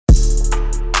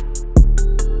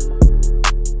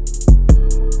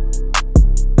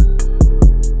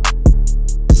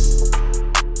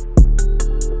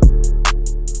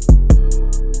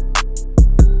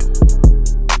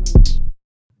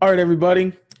right,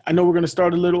 everybody. I know we're going to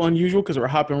start a little unusual because we're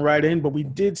hopping right in, but we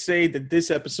did say that this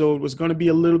episode was going to be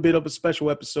a little bit of a special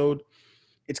episode.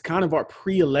 It's kind of our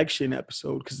pre-election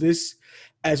episode because this,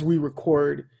 as we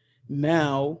record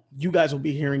now, you guys will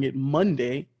be hearing it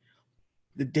Monday,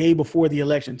 the day before the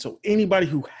election. So anybody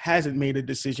who hasn't made a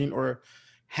decision or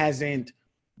hasn't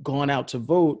gone out to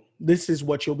vote, this is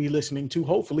what you'll be listening to,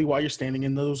 hopefully, while you're standing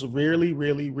in those really,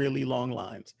 really, really long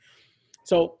lines.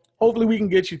 So hopefully we can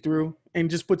get you through and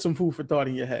just put some food for thought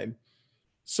in your head.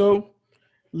 So,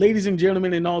 ladies and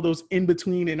gentlemen, and all those in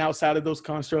between and outside of those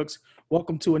constructs,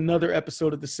 welcome to another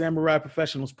episode of the Samurai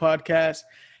Professionals Podcast,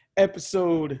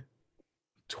 episode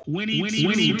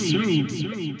 22.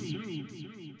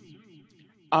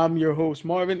 I'm your host,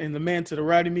 Marvin, and the man to the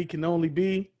right of me can only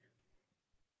be...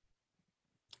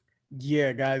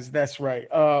 Yeah, guys, that's right.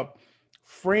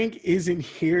 Frank isn't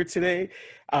here today.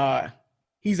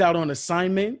 He's out on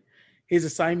assignment. His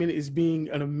assignment is being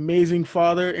an amazing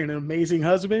father and an amazing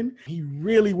husband. He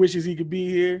really wishes he could be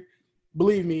here.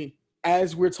 Believe me,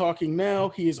 as we're talking now,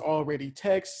 he has already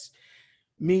texted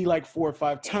me like 4 or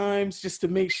 5 times just to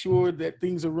make sure that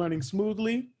things are running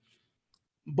smoothly.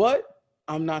 But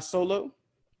I'm not solo.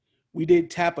 We did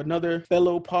tap another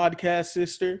fellow podcast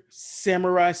sister,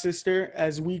 samurai sister,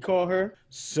 as we call her.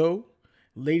 So,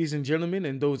 ladies and gentlemen,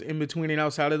 and those in between and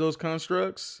outside of those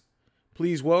constructs,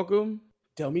 please welcome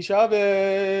Delmi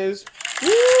Chavez. Woo!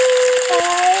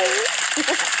 Hi.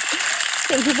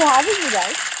 Thank you for having me,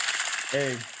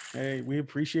 guys. Hey, we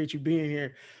appreciate you being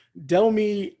here.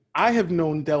 Delmi, I have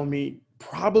known Delmi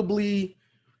probably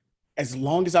as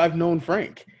long as I've known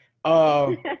Frank.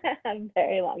 A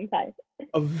very long time.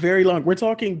 We're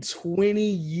talking 20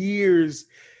 years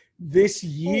this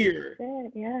year. Oh,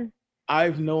 yeah.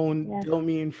 I've known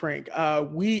Delmi and Frank.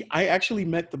 I actually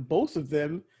met the both of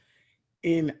them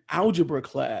in algebra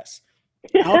class.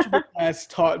 Algebra class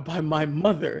taught by my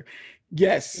mother.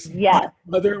 Yes. My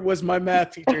mother was my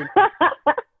math teacher.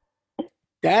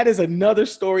 That is another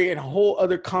story and a whole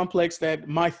other complex that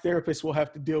my therapist will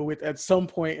have to deal with at some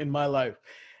point in my life.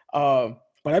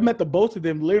 But I met the both of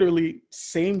them literally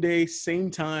same day,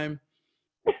 same time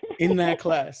in that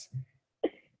class.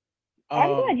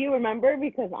 I'm glad you remember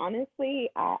because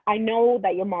honestly, I know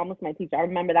that your mom was my teacher. I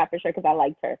remember that for sure because I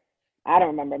liked her. I don't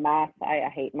remember math. I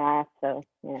hate math. So,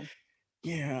 yeah.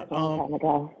 Yeah. Time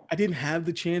ago. I didn't have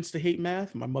the chance to hate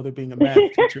math, my mother being a math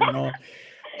teacher and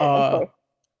all.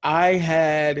 I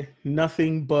had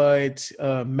nothing but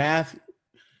math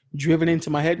driven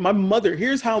into my head. My mother,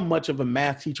 here's how much of a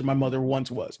math teacher my mother once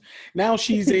was. Now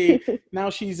she's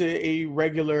a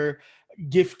regular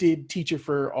gifted teacher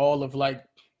for all of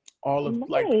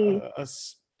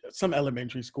some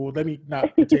elementary school. Let me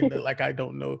not pretend that like I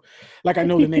don't know, like I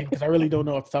know the name because I really don't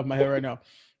know off the top of my head right now.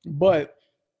 But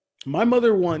my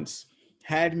mother once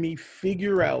had me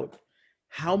figure out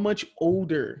how much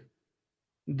older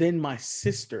than my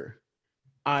sister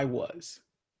I was.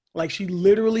 Like she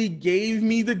literally gave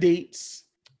me the dates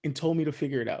and told me to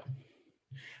figure it out.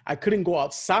 I couldn't go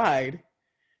outside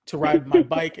to ride my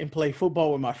bike and play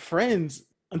football with my friends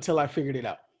until I figured it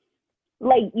out.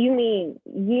 Like, you mean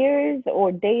years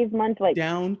or days, months? Like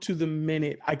down to the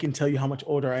minute, I can tell you how much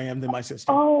older I am than my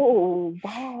sister. Oh,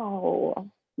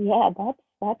 wow. Yeah,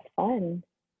 that's fun.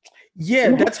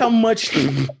 Yeah, that's how much of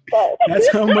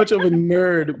a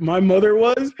nerd my mother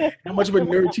was, how much of a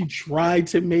nerd she tried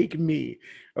to make me.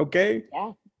 Okay?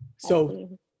 Yeah. So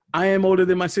I am older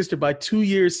than my sister by 2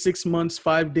 years, 6 months,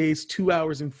 5 days, 2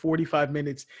 hours, and 45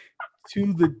 minutes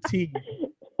to the T.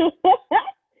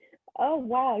 Oh,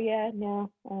 wow. Yeah, no.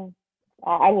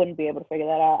 I wouldn't be able to figure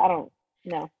that out. I don't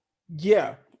know.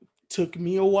 Yeah. Took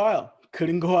me a while.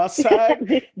 Couldn't go outside.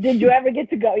 Did you ever get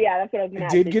to go? Yeah, that's what I was going to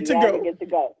ask. I did get to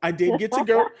go. I did get to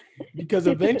go because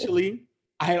eventually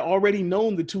I had already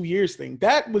known the 2 years thing.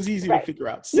 That was easy to figure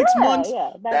out. 6 months,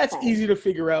 that's fine. Easy to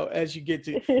figure out as you get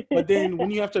to. But then when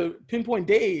you have to pinpoint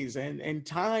days and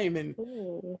time and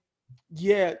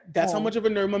that's how much of a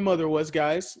nerd my mother was,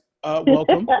 guys.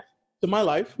 Welcome to my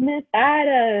life. Miss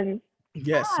Adams.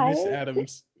 Yes, Miss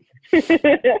Adams.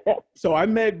 So I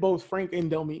met both Frank and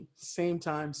Delmi same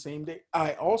time, same day.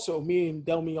 Me and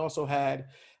Delmi also had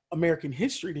American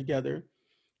history together,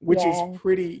 which is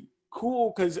pretty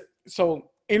cool because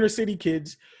inner city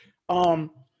kids,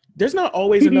 there's not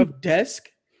always enough desk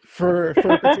for a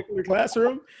particular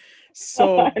classroom.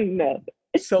 So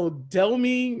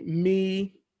Delmi,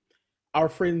 me, our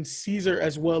friend Caesar,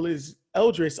 as well as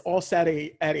Eldris all sat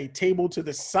at a table to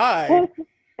the side. Oh,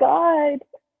 God.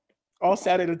 All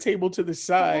sat at a table to the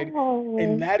side,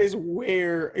 and that is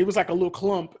where it was like a little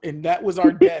clump, and that was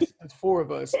our desk. There's 4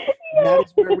 of us. And that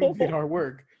is where we did our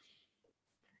work.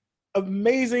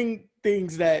 amazing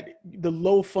things that the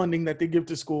low funding that they give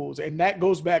to schools, and that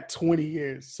goes back 20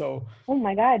 years. So, oh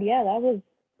my God, yeah, that was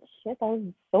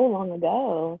so long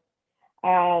ago.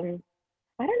 I don't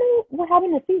know what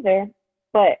happened to Caesar,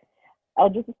 but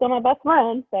Eldris is still my best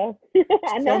friend, so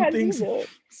I know some how to things, use it.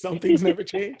 some things never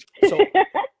change. So,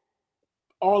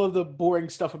 all of the boring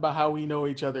stuff about how we know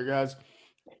each other, guys.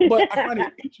 But I find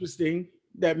it interesting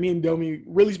that me and Domi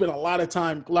really spent a lot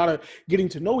of getting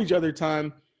to know each other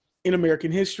time in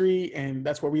American history, and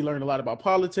that's where we learned a lot about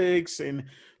politics. And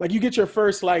like, you get your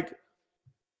first like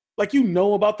you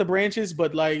know about the branches,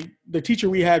 but like the teacher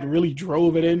we had really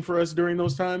drove it in for us during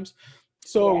those times.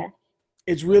 So Yeah.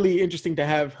 it's really interesting to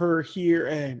have her here.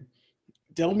 And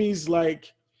Delmi's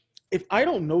like, if I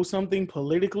don't know something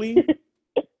politically,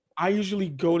 I usually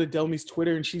go to Delmi's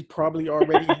Twitter, and she probably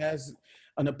already has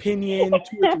an opinion, 2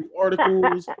 or 3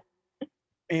 articles,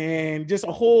 and just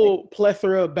a whole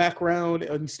plethora of background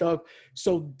and stuff.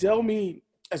 So Delmi,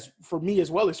 as for me as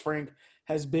well as Frank,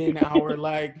 has been our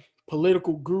like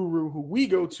political guru who we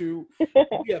go to.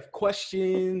 We have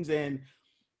questions, and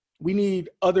we need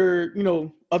other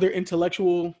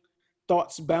intellectual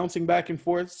thoughts bouncing back and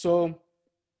forth. So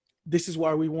this is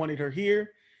why we wanted her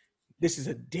here. This is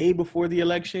a day before the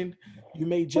election. You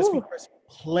may just be pressing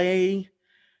play.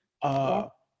 Yeah.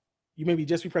 You may be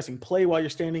just be pressing play while you're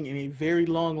standing in a very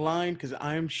long line, because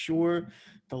I'm sure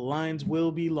the lines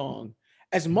will be long.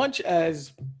 As much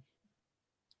as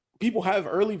people have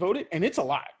early voted, and it's a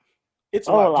lot. It's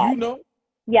a Oh, a lot. Do lot. you know?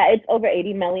 Yeah, it's over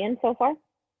 80 million so far.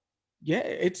 Yeah,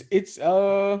 it's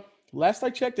last I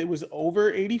checked, it was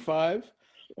over 85,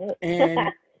 Shit.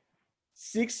 and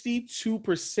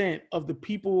 62% of the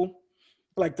people,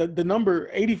 like the number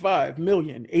 85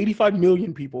 million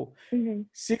people, Mm-hmm.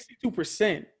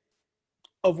 62%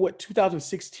 of what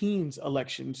 2016's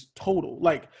elections total.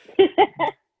 Like,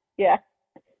 Yeah.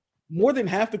 more than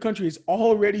half the country has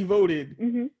already voted,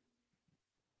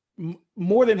 Mm-hmm.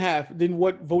 more than half than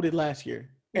what voted last year.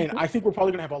 And Mm-hmm. I think we're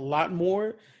probably going to have a lot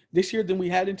more this year than we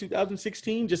had in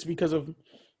 2016, just because of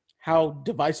how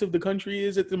divisive the country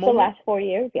is at the The moment. last 4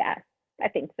 years, yeah, I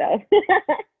think so.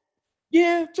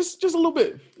 Yeah, just a little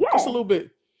bit. Yeah. Just a little bit.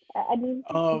 I mean,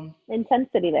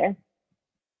 intensity there.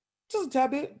 Just a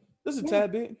tad bit. Just a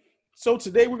tad bit. So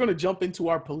today we're going to jump into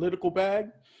our political bag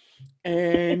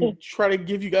and try to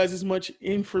give you guys as much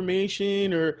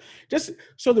information, or just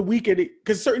so that we can,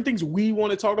 because certain things we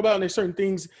want to talk about, and there's certain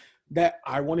things that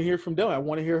I want to hear from Del. I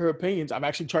want to hear her opinions. I've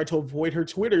actually tried to avoid her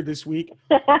Twitter this week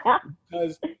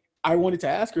because I wanted to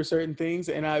ask her certain things,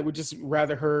 and I would just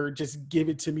rather her just give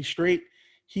it to me straight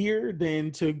here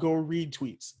than to go read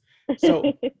tweets. So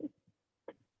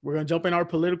we're going to jump in our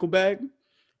political bag.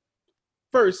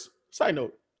 First, side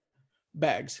note,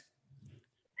 bags.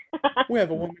 We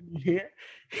have a woman here,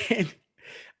 and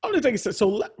I'm gonna take it.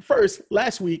 So first,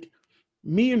 last week,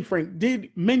 me and Frank did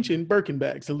mention Birkin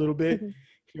bags a little bit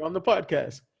here on the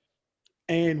podcast,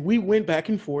 and we went back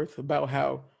and forth about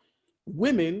how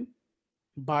women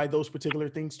buy those particular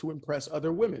things to impress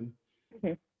other women.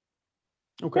 Okay.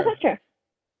 Yeah, that's true.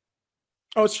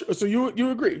 Oh, so you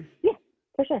agree? Yeah,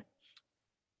 for sure.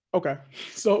 Okay.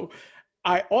 So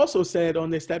I also said on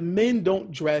this that men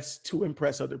don't dress to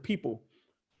impress other people,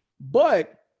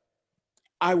 but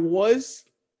I was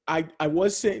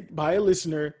sent by a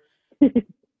listener.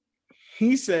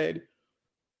 He said,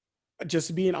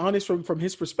 just being honest from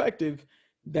his perspective,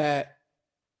 that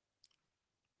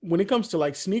when it comes to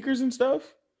like sneakers and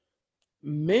stuff,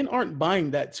 men aren't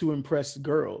buying that to impress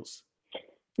girls.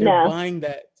 They're buying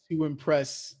that to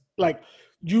impress, like,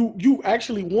 you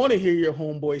actually want to hear your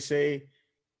homeboy say,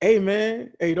 "Hey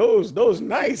man, hey, those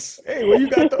nice. Hey, where you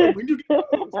got those? When you get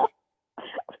those?"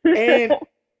 And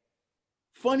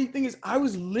funny thing is, I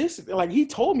was listening, like he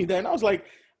told me that, and I was like,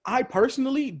 I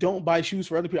personally don't buy shoes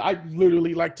for other people. I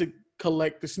literally like to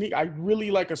collect the sneak. I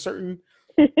really like a certain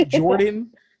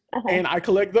Jordan, and I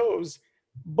collect those.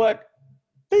 But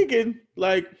thinking,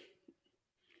 like,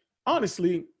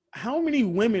 honestly, how many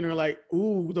women are like,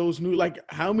 ooh, those new, like,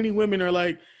 how many women are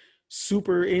like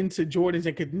super into Jordans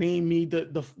and could name me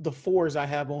the fours I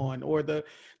have on, or the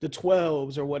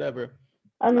 12s or whatever?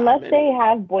 Unless they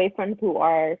have boyfriends who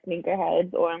are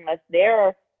sneakerheads, or unless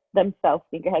they're themselves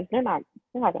sneakerheads, they're not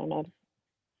gonna notice.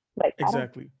 Like,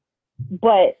 exactly.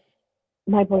 But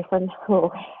my boyfriend,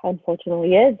 who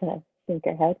unfortunately is a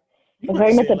sneakerhead, is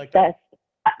very much obsessed.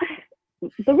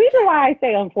 Like the reason why I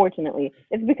say unfortunately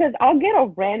is because I'll get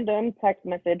a random text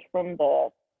message from the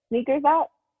sneakers app,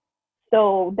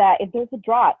 so that if there's a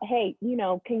drop, hey,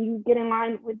 can you get in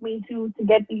line with me to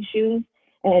get these shoes?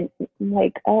 And I'm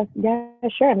like, yeah,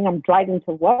 sure. I mean, I'm driving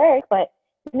to work, but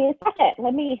I mean, it's it.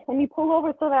 Let me pull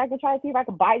over so that I can try to see if I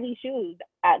can buy these shoes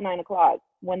at 9 o'clock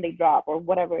when they drop or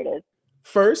whatever it is.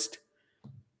 First,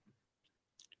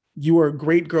 you are a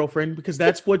great girlfriend because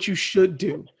that's what you should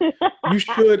do. You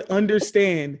should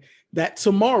understand that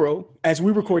tomorrow, as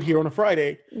we record here on a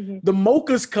Friday, the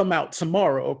mochas come out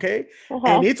tomorrow, okay?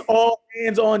 And it's all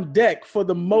hands on deck for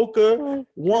the mocha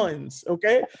ones,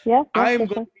 okay? Yeah. I am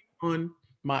going to be on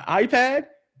my iPad,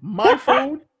 my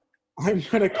phone. I'm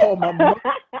going to call my mom,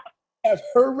 have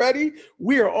her ready.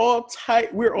 We are all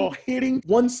tight. We're all hitting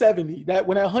 170. That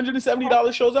when that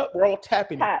 $170 shows up, we're all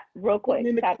tapping it. Tap real quick.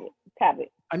 Tap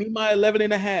it. I need my 11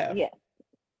 and a half. Yeah.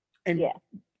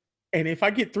 And if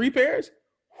I get 3 pairs,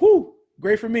 whoo,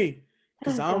 great for me.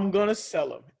 Because I'm going to sell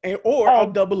them. Or I'll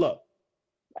double up.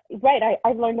 Right.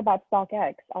 I've learned about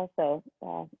StockX also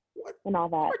and all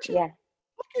that. Yeah.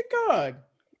 Look at God.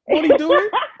 Won't he do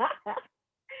it?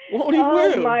 Won't he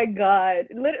will? Oh, my God.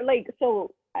 Literally,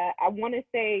 so I want to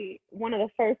say one of the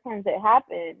first times it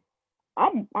happened,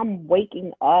 I'm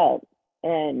waking up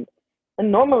and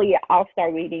normally I'll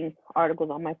start reading articles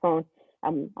on my phone.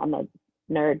 I'm a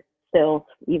nerd still,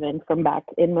 even from back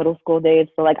in middle school days.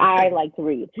 So like I like to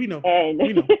read. We know. And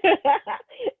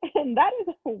and that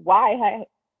is why I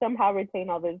somehow retain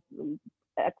all this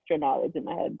extra knowledge in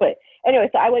my head. But anyway,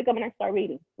 so I wake up and I start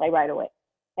reading like right away.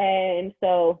 And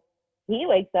so he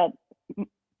wakes up.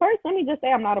 First, let me just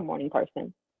say I'm not a morning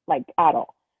person, like at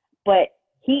all. But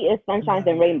he is sunshines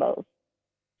and rainbows.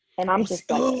 And I'm just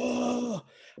like,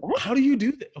 how do you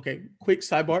do that? Okay, quick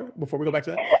sidebar before we go back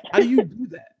to that. How do you do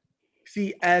that?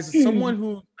 See, as someone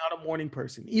who's not a morning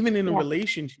person, even in a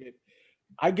relationship,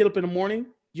 I get up in the morning,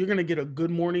 you're going to get a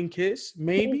good morning kiss,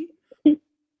 maybe,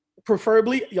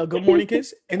 preferably a good morning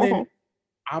kiss. And then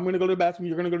I'm going to go to the bathroom.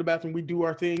 You're going to go to the bathroom. We do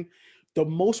our thing. The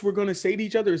most we're going to say to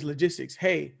each other is logistics.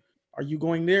 Hey, are you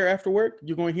going there after work?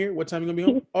 You're going here? What time are you going to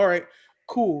be home? All right,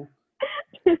 cool.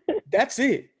 That's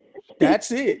it.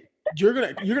 You're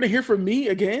gonna hear from me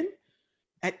again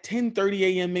at 10:30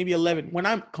 a.m., maybe 11, when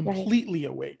I'm completely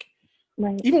awake.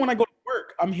 Right. Even when I go to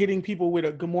work, I'm hitting people with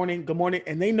a good morning,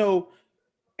 and they know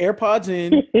AirPods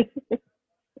in.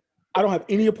 I don't have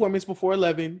any appointments before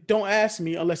 11. Don't ask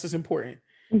me unless it's important.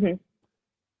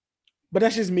 But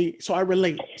that's just me, so I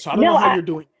relate. So I don't know how you're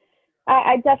doing.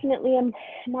 I definitely am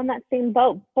on that same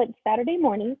boat. But Saturday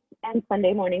mornings and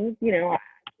Sunday mornings,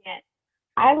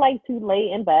 I like to lay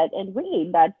in bed and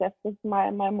read. That's just my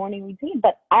morning routine.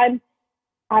 But I'm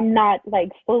not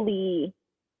like fully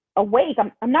awake.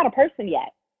 I'm not a person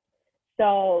yet.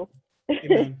 So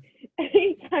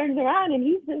he turns around and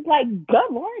he's just like,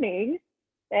 "Good morning,"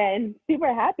 and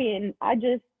super happy. And I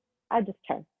just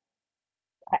turn.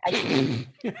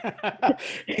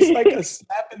 It's like a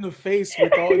slap in the face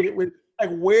with like,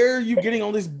 where are you getting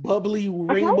all these bubbly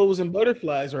rainbows and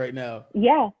butterflies right now?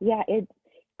 Yeah.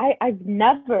 I've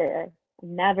never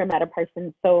met a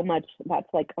person so much that's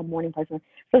like a morning person.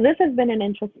 So this has been an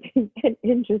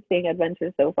interesting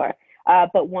adventure so far.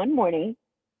 But one morning,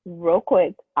 real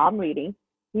quick, I'm reading.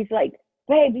 He's like,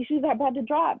 "Babe, these shoes are about to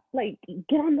drop. Like,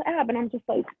 get on the app." And I'm just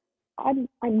like, I'm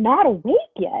not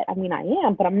awake yet. I mean, I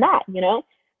am, but I'm not,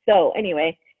 So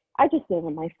anyway, I just gave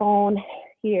him my phone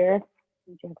here.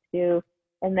 Just do.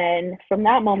 And then from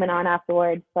that moment on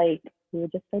afterwards, like, he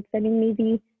would just start sending me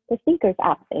the sneakers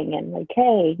app thing and like,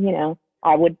 hey,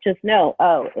 I would just know,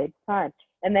 oh, it's time.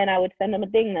 And then I would send him a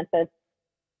thing that says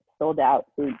sold out,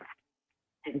 so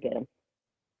didn't get him.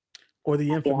 Or the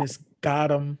infamous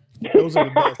got him. Those are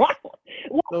the best.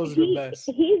 Those are the best.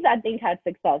 He's, I think, had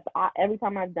success. Every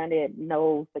time I've done it,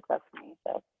 no success for me.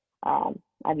 So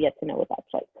I've yet to know what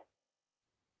that's like.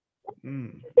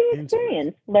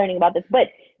 Experience learning about this. But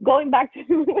going back to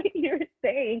what you were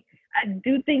saying, I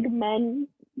do think men,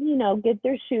 get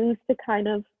their shoes to kind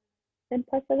of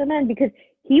impress other men, because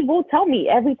he will tell me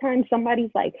every time somebody's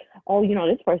like, "Oh,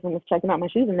 this person was checking out my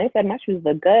shoes and they said my shoes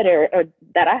look good," or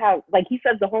that I have, like, he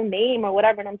says the whole name or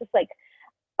whatever, and I'm just like,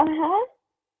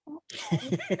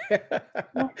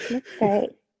 that's great.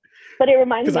 But it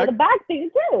reminds me of the back thing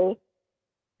too.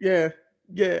 Yeah.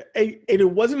 And it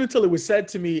wasn't until it was said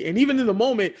to me, and even in the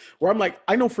moment where I'm like,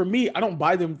 I know for me, I don't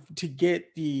buy them to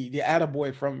get the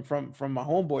attaboy from my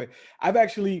homeboy. I've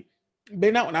actually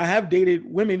been out and I have dated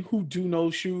women who do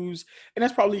know shoes, and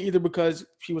that's probably either because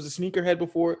she was a sneakerhead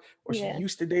before, or she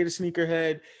used to date a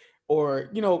sneakerhead,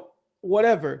 or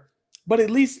whatever. But at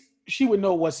least she would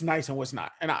know what's nice and what's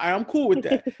not, and I'm cool with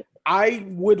that. I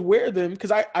would wear them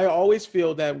because I always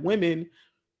feel that women,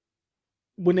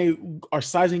 when they are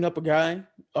sizing up a guy,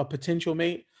 a potential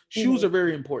mate, shoes are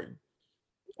very important.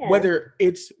 Yeah. Whether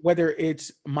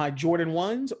it's my Jordan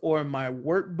 1s or my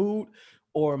work boot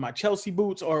or my Chelsea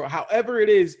boots, or however it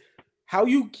is, how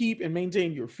you keep and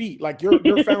maintain your feet. Like your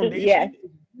foundation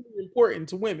is really important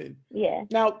to women. Yeah.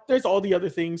 Now, there's all the other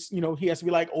things, he has to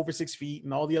be like over 6 feet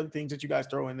and all the other things that you guys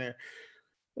throw in there.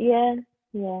 Yeah.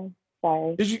 Yeah.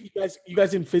 Sorry. Did you guys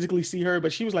didn't physically see her,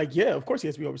 but she was like, yeah, of course he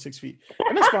has to be over 6 feet.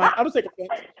 And that's fine. I don't take offense.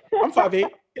 I'm 5'8".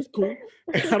 It's cool.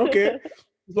 I don't care.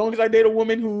 As long as I date a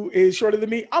woman who is shorter than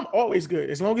me, I'm always good.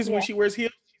 As long as when she wears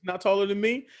heels, she's not taller than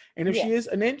me. And if she is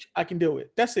an inch, I can deal with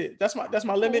it. That's it. That's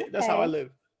my limit. That's how I live.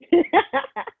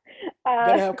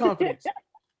 Gotta have confidence.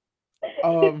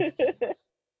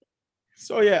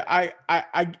 So yeah, I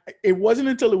it wasn't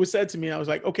until it was said to me, I was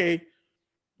like, okay,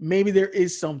 maybe there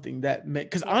is something that men,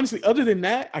 because honestly, other than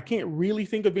that, I can't really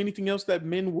think of anything else that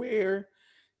men wear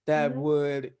that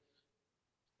would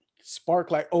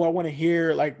spark like, oh, I want to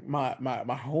hear like my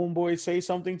homeboy say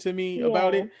something to me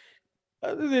about it.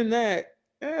 Other than that,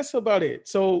 that's about it.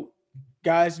 So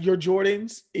guys, your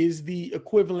Jordans is the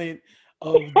equivalent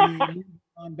of the Louis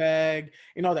Vuitton bag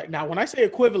and all that. Now, when I say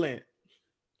equivalent,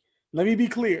 let me be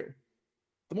clear.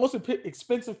 The most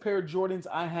expensive pair of Jordans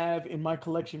I have in my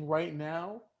collection right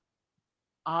now,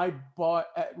 I bought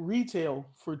at retail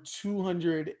for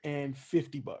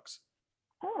 $250.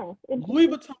 Oh, Louis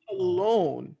Vuitton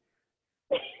alone.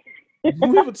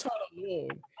 Louis Vuitton alone.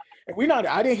 And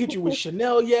I didn't hit you with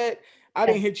Chanel yet. I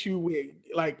didn't hit you with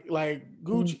like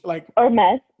Gucci, like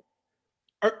Hermes.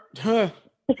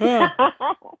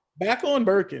 Back on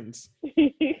Birkins.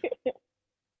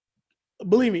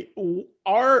 Believe me,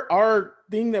 our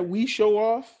thing that we show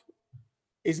off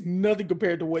is nothing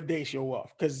compared to what they show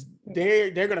off, because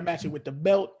they're gonna match it with the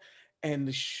belt and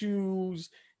the shoes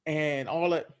and all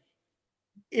that.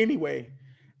 Anyway,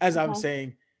 as I'm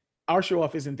saying, our show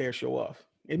off isn't their show off.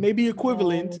 It may be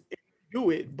equivalent if you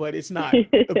do it, but it's not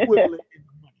equivalent in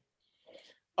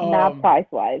money. Not price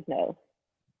wise, no.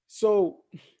 So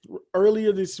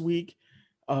earlier this week,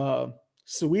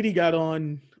 Saweetie got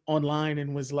online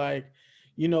and was like,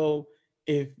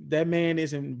 if that man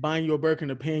isn't buying your Birkin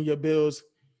or paying your bills,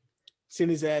 send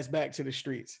his ass back to the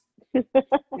streets.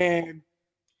 And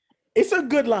it's a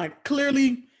good line.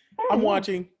 Clearly, I'm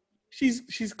watching.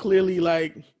 She's clearly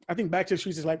like, I think Back to the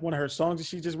Streets is like one of her songs that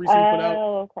she just recently put out.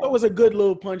 Okay. So it was a good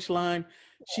little punchline.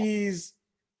 She's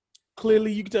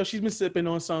clearly, you can tell she's been sipping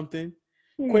on something.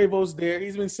 Quavo's there.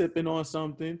 He's been sipping on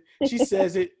something. She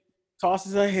says it,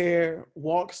 tosses her hair,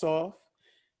 walks off.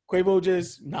 Quavo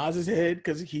just nods his head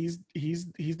because he's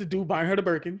the dude buying her the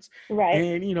Birkins. Right.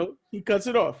 And, he cuts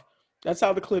it off. That's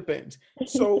how the clip ends.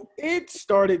 So it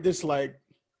started this like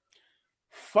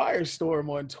firestorm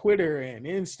on Twitter and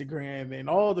Instagram and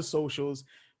all the socials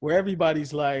where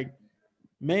everybody's like,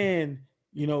 man,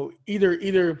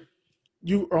 either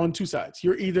you are on two sides.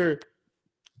 You're either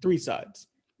three sides,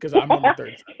 because I'm on the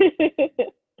third side.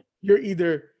 You're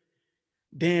either,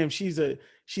 damn, she's a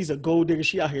gold digger.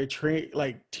 She out here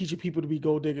teaching people to be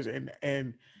gold diggers,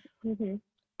 and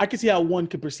I can see how one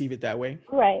could perceive it that way.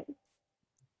 Right.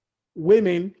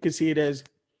 Women could see it as,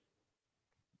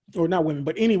 or not women,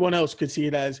 but anyone else could see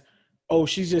it as, oh,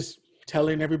 she's just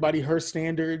telling everybody her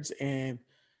standards, and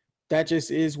that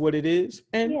just is what it is.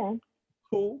 And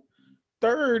cool.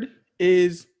 Third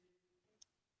is,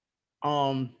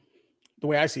 the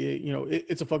way I see it,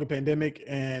 it's a fucking pandemic,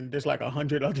 and there's like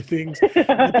 100 other things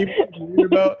that people can read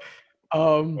about.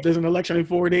 There's an election in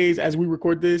 4 days as we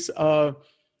record this. I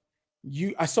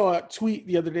saw a tweet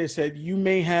the other day that said you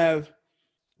may have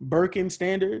Birkin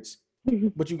standards,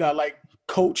 but you got like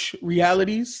Coach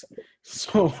realities.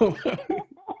 So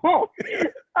oh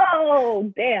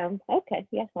damn. Okay.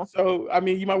 Yeah. So I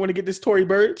mean, you might want to get this Tory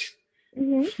Burch.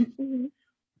 Ain't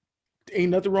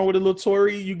nothing wrong with a little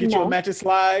Tory. You get your matching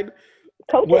slide.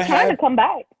 Coach is trying to come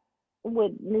back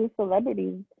with new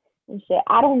celebrities and shit.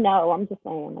 I don't know. I'm just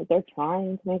saying, like, they're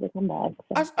trying to make it come back.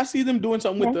 So. I see them doing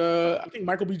something with I think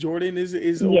Michael B. Jordan is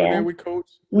over there with Coach.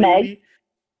 Meg.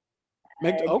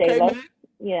 Okay, Meg.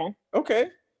 Yeah. Okay.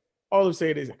 All I'm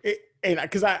saying is, and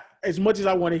because as much as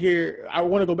I want to hear, I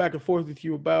want to go back and forth with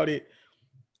you about it.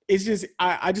 It's just,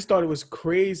 I just thought it was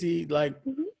crazy. Like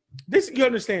this, you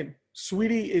understand?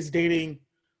 Saweetie is dating.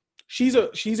 She's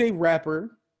a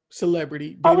rapper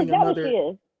celebrity dating another. What she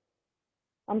is?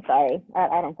 I'm sorry,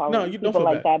 I don't follow you don't people feel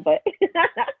like bad. that, but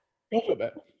don't feel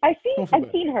bad. I've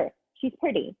seen her. She's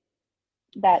pretty.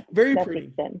 Very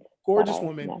pretty, gorgeous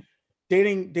woman. Yeah.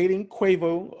 Dating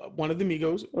Quavo, one of the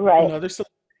Migos, right? Another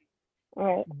celebrity.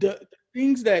 Right. The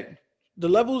things the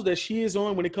levels that she is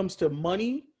on when it comes to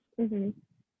money.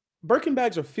 Birkin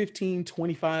bags are $1,500,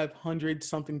 $2,500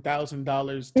 something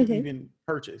 $1,000 to even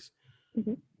purchase.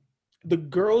 The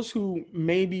girls who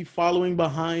may be following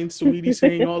behind Saweetie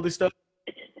saying all this stuff,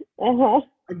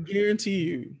 I guarantee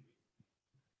you,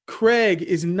 Craig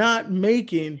is not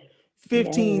making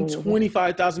 $15,000, No.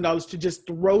 $25,000 to just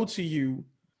throw to you.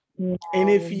 No. And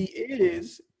if he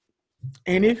is,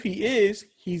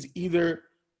 he's either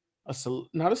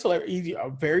not a celebrity, he's a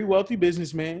very wealthy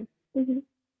businessman, Mm-hmm.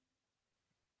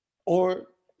 or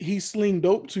he's sling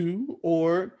dope too,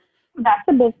 or That's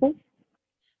a business.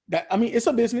 that, I mean, it's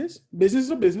a business. Business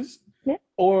is a business. Yeah.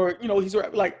 Or, he's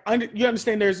like, you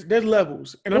understand there's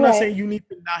levels. And I'm not Right. saying you need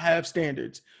to not have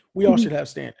standards. We all should have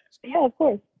standards. Yeah, of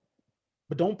course.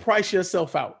 But don't price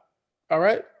yourself out. All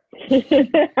right?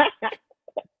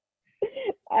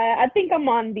 I think I'm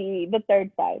on the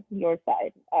third side, your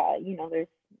side. There's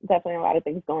definitely a lot of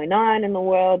things going on in the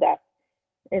world that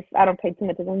I don't pay too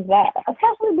much attention to that,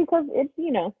 especially because it's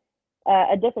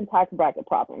a different tax bracket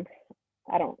problem.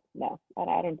 I don't know.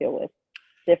 I don't deal with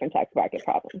different tax bracket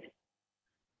problems.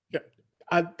 Yeah,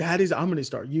 I'm going to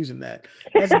start using that.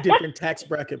 That's a different tax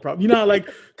bracket problem.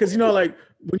 Because like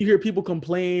when you hear people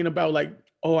complain about like,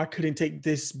 oh, I couldn't take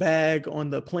this bag on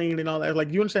the plane and all that.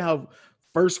 Like, you understand how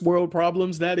first world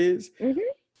problems that is? Mm-hmm.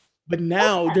 But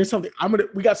now there's something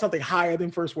we got something higher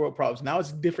than first world problems. Now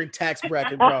it's a different tax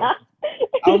bracket problem.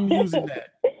 I'm using that.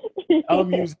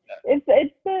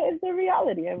 It's a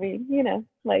reality. I mean,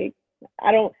 like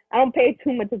I don't pay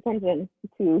too much attention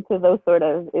to those sort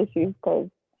of issues because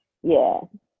no,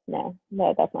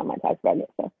 that's not my tax bracket,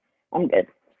 so I'm good.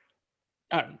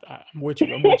 I'm with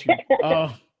you.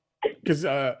 Because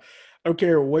I don't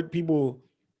care what people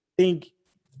think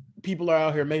people are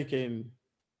out here making.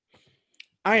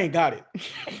 I ain't got it.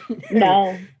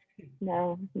 No,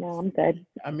 I'm good.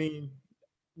 I mean,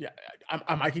 yeah,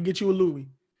 I can get you a Louis.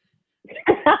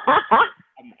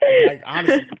 Like,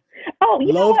 honestly. Oh,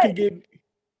 love can get.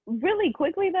 Really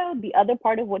quickly though, the other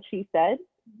part of what she said,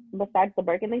 besides the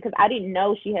Birkin thing, because I didn't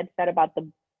know she had said about the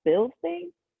bills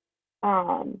thing,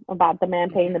 about the man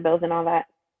paying the bills and all that.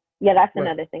 Yeah, that's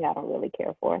another thing I don't really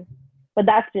care for. But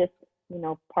that's just,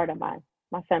 part of my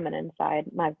feminine side,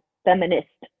 my feminist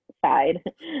side.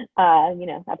 I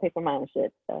pay for my own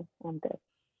shit, so I'm good.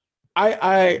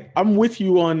 I'm with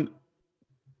you on.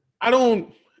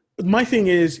 My thing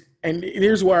is, and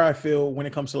here's where I feel when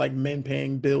it comes to like men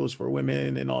paying bills for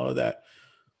women and all of that.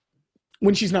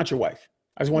 When she's not your wife,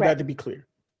 I just want that to be clear.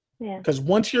 Yeah. Because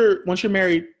once you're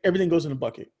married, everything goes in a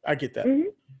bucket. I get that. Mm-hmm.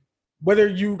 Whether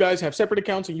you guys have separate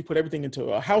accounts and you put everything into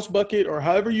a house bucket or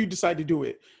however you decide to do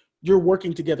it, you're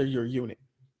working together. You're a unit.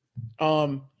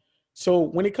 So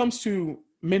when it comes to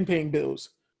men paying bills,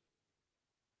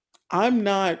 I'm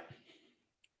not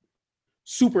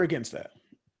super against that.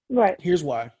 Right. Here's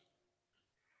why.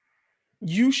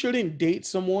 You shouldn't date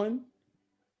someone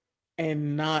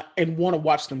and want to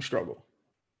watch them struggle.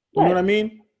 You know what I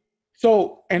mean?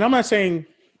 So, and I'm not saying,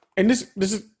 and this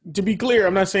is to be clear,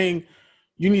 I'm not saying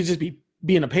you need to just be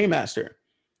being a paymaster,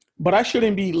 but I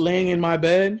shouldn't be laying in my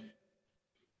bed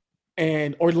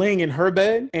or laying in her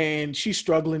bed and she's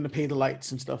struggling to pay the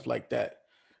lights and stuff like that.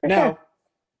 Now,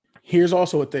 here's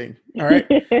also a thing. All right.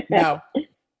 Now,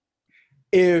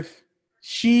 if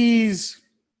she's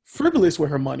frivolous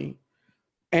with her money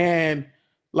and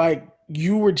like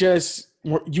you were just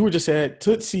at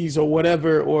Tootsie's or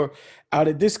whatever, or out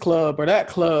at this club or that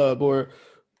club, or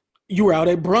you were out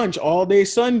at brunch all day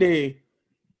Sunday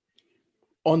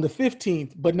on the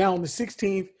 15th, but now on the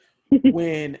 16th,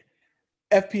 when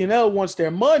FP&L wants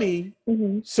their money,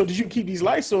 so did you keep these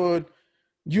lights on?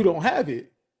 You don't have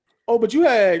it. Oh, but you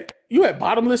had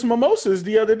bottomless mimosas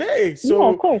the other day. So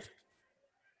of course.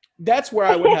 That's where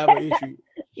I would have an issue.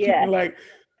 Yeah.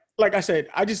 Like I said,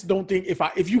 I just don't think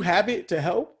if you have it to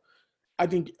help,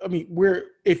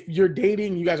 if you're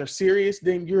dating, you guys are serious,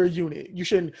 then you're a unit.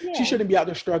 She shouldn't be out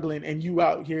there struggling and you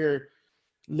out here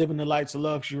living the lights of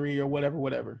luxury or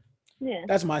whatever. Yeah.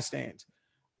 That's my stance.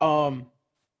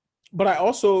 But I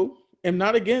also am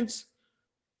not against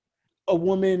a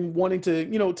woman wanting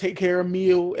to, take care of a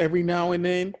meal every now and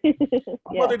then. My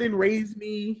mother didn't raise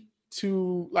me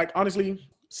to, like, honestly,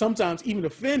 sometimes even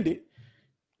offended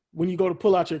when you go to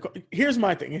pull out your car. Here's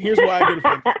my thing, and here's why I get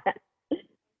offended.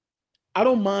 I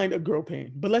don't mind a girl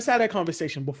paying, but let's have that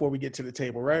conversation before we get to the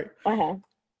table, right? Uh-huh.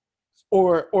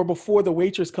 Or before the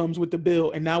waitress comes with the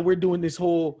bill, and now we're doing this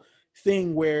whole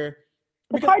thing where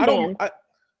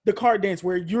the card dance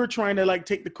where you're trying to like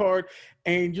take the card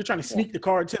and you're trying to sneak the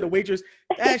card to the waitress.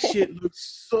 That shit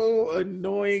looks so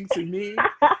annoying to me.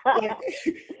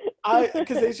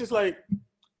 Because it's just like,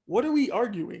 what are we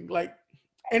arguing? Like,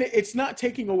 and it's not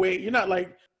taking away. You're not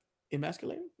like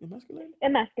emasculating,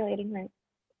 right?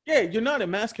 Yeah, you're not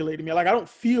emasculating me. Like, I don't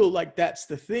feel like that's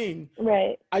the thing.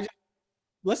 Right.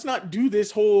 let's not do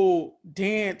this whole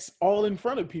dance all in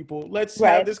front of people. Let's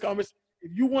have Right. this conversation.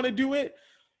 If you want to do it,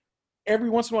 every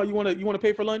once in a while you want to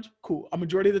pay for lunch, cool. A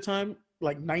majority of the time,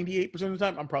 like 98% of the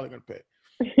time, I'm probably gonna pay.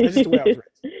 That's just the way I was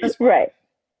raised. That's fine. Right.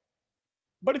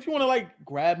 But if you want to like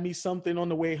grab me something on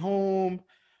the way home,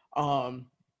 um,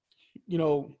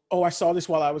 oh, I saw this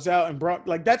while I was out and brought,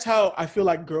 like, that's how I feel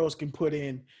like girls can put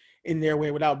in their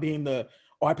way without being oh,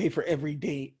 I pay for every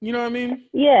date. You know what I mean?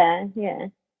 Yeah, yeah.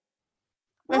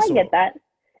 Well, That's I get all. that.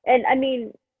 And I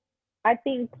mean, I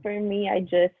think for me,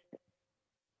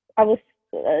 I was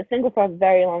single for a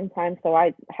very long time, so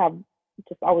I have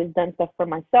just always done stuff for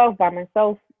myself, by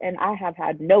myself, and I have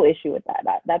had no issue with that.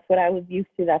 That's what I was used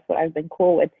to. That's what I've been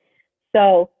cool with.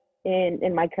 So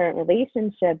in my current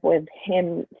relationship with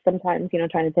him, sometimes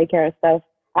trying to take care of stuff.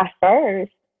 At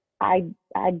first, I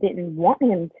didn't want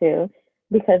him to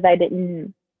because I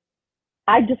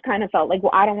just kind of felt like,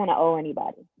 well, I don't want to owe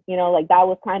anybody. Like that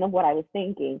was kind of what I was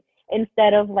thinking.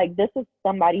 Instead of like, this is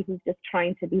somebody who's just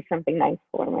trying to do something nice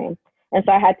for me. And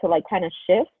so I had to like kind of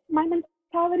shift my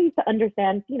mentality to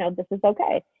understand, this is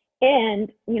okay.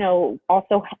 And,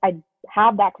 also I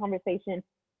have that conversation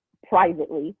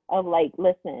privately of like,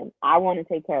 listen, I want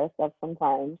to take care of stuff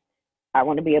sometimes. I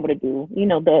want to be able to do,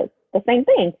 the same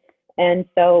thing. And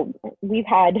so we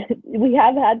have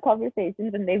had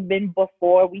conversations and they've been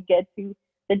before we get to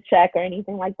the check or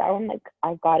anything like that. I'm like,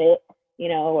 I got it,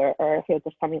 or he'll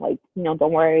just tell me like, don't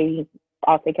worry,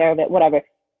 I'll take care of it, whatever.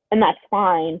 And that's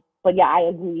fine. But yeah, I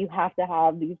agree. You have to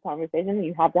have these conversations and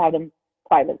you have to have them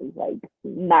privately. Like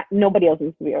nobody else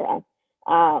needs to be around.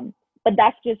 But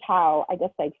that's just how, I guess,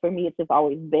 like for me, it's just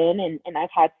always been. And I've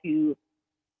had to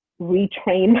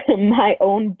retrain my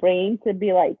own brain to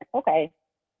be like, okay,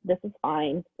 this is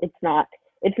fine. It's not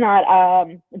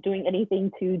doing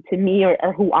anything to me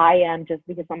or who I am just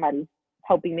because somebody's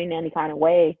helping me in any kind of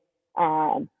way.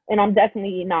 And I'm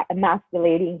definitely not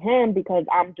emasculating him because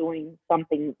I'm doing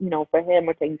something, for him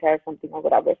or taking care of something or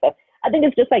whatever. So I think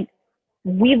it's just like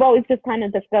we've always just kind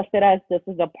of discussed it as this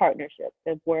is a partnership.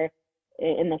 If we're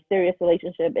in a serious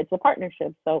relationship, it's a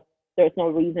partnership. So there's no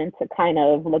reason to kind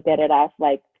of look at it as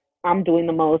like I'm doing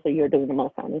the most or you're doing the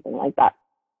most or anything like that.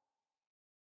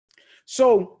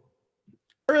 So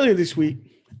earlier this week,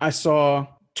 I saw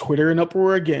Twitter in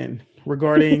uproar again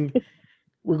regarding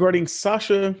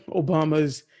Sasha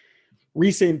Obama's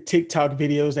recent TikTok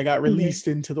videos that got released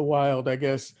into the wild. I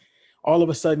guess all of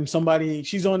a sudden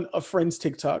she's on a friend's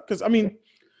TikTok. Because I mean,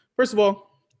 first of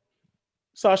all,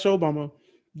 Sasha Obama,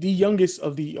 the youngest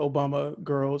of the Obama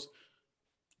girls,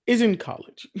 is in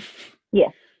college. Yeah.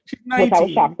 She's Which I was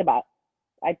 19. shocked about.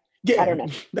 I don't know.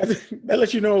 That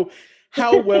lets you know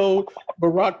how well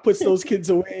Barack puts those kids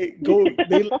away.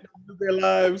 They live their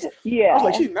lives. Yeah. I was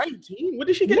like, she's 19? When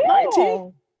did she get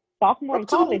 19? Sophomore in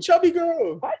college. Little chubby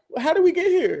girl. What? How did we get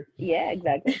here? Yeah,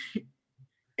 exactly.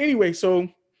 Anyway,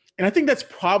 and I think that's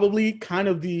probably kind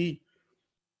of the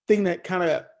thing that kind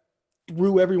of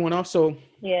threw everyone off. So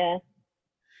yeah.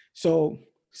 So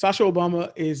Sasha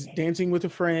Obama is dancing with a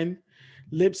friend,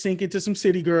 lip syncing to some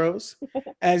city girls,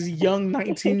 as young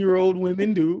 19-year-old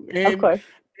women do, and, of course.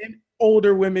 And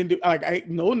older women do. Like,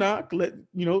 no knock, live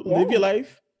your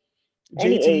life.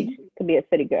 Any JT age could be a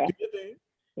city girl.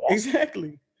 Yeah.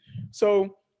 Exactly.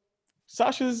 So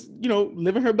Sasha's,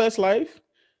 living her best life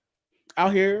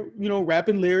out here,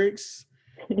 rapping lyrics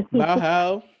about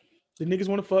how the niggas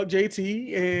want to fuck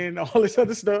JT and all this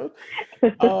other stuff.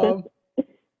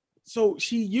 So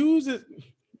she uses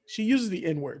the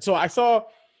N-word.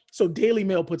 So Daily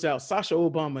Mail puts out Sasha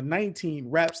Obama, 19,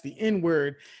 raps the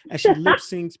N-word as she lip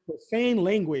syncs profane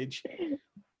language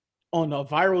on a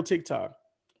viral TikTok.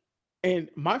 And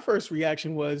my first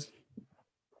reaction was,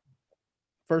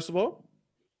 first of all,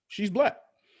 she's black.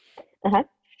 Uh-huh.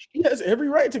 She has every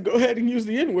right to go ahead and use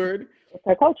the N-word. It's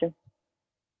her culture.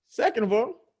 Second of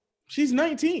all, she's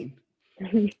 19.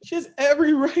 She has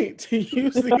every right to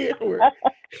use the N-word.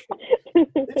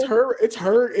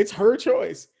 It's her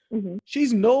choice. Mm-hmm.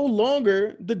 She's no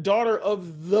longer the daughter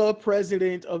of the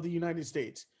president of the United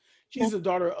States. She's the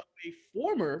daughter of a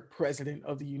former president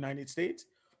of the United States.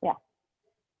 Yeah.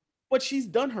 But she's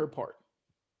done her part.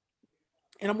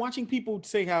 And I'm watching people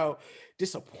say how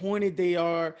disappointed they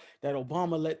are that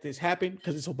Obama let this happen,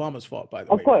 because it's Obama's fault, by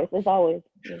the way. Of course, it's always.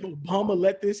 Obama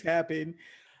let this happen.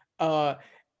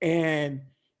 And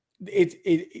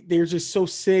they're just so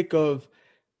sick of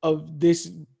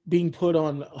this being put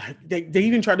on. They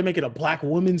even tried to make it a black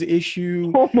woman's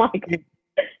issue. Oh my God.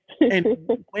 And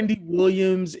Wendy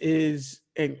Williams is,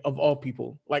 and of all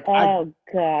people, like, God,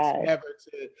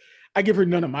 I give her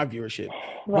none of my viewership.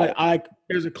 Right. But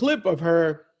there's a clip of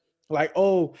her Like,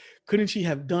 oh, couldn't she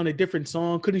have done a different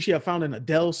song? Couldn't she have found an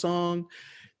Adele song?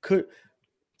 Couldn't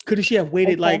she have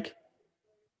waited like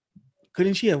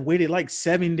couldn't she have waited like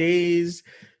 7 days,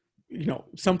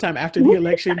 sometime after the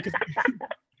election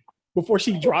before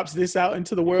she drops this out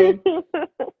into the world?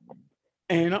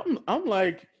 And I'm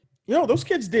like, those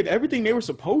kids did everything they were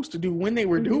supposed to do when they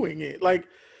were doing it. Like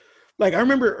I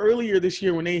remember earlier this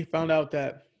year when they found out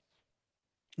that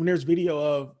when there's video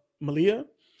of Malia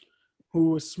who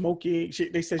was smoking,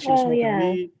 they said she was smoking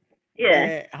weed.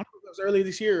 Yeah. I don't know if it was earlier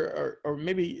this year or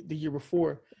maybe the year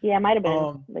before. Yeah, it might have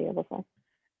been the year before.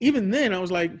 Even then, I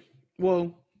was like,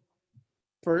 well,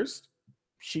 first,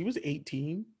 she was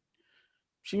 18.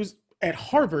 She was at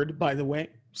Harvard, by the way.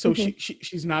 So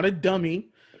she's not a dummy.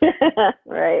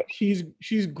 Right.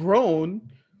 She's grown.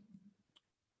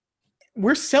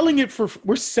 We're selling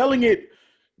it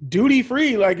duty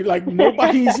free. Like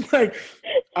nobody's like,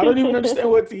 I don't even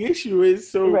understand what the issue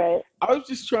is. So I was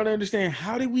just trying to understand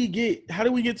how did we get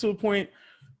to a point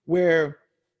where,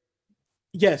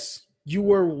 yes, you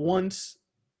were once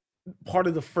part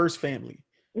of the first family.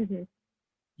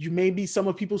 You may be some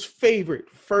of people's favorite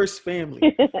first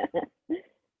family,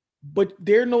 but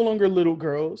they're no longer little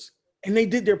girls, and they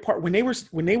did their part when they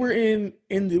were in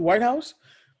the White House.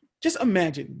 Just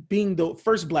imagine being the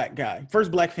first black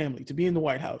family to be in the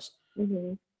White House,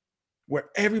 where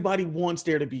everybody wants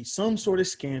there to be some sort of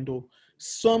scandal,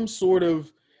 some sort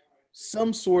of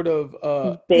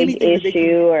big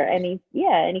issue or any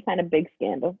kind of big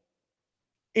scandal.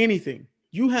 Anything.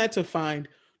 You had to find,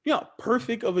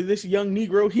 perfect of this young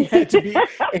Negro he had to be,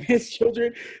 and his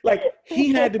children, like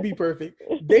he had to be perfect.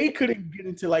 They couldn't get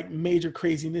into like major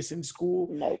craziness in school.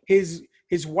 Nope.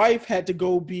 His wife had to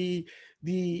go be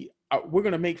we're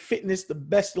gonna make fitness the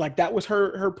best. Like that was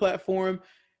her platform.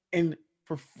 And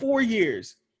for 4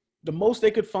 years, the most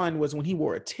they could find was when he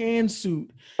wore a tan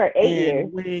suit for 8 years.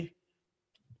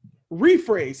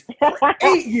 Rephrase, for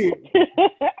 8 years.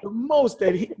 The most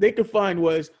that they could find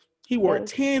was he wore a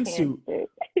tan suit.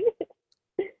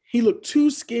 He looked too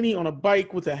skinny on a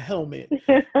bike with a helmet.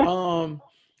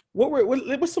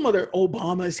 What's some other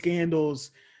Obama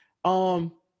scandals?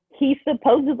 He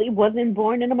supposedly wasn't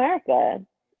born in America.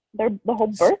 The whole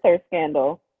birther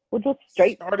scandal, which was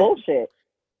bullshit.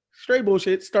 Straight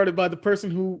bullshit, started by the person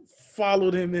who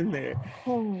followed him in there.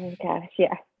 Oh my gosh,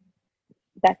 yeah.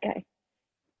 That guy.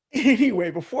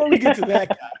 Anyway, before we get to that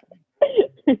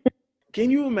guy, can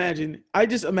you imagine? I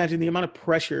just imagine the amount of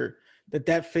pressure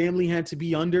that family had to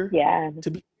be under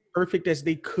to be perfect as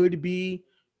they could be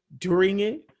during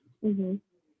it.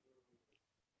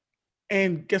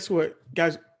 And guess what,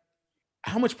 guys?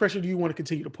 How much pressure do you want to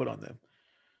continue to put on them?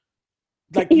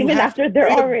 Like even after they're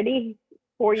already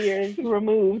 4 years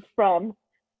removed from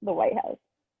the White House.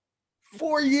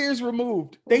 4 years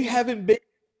removed. They haven't been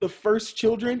the first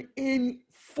children in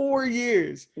 4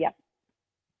 years. Yeah.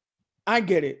 I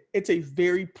get it. It's a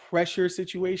very pressure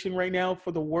situation right now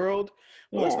for the world.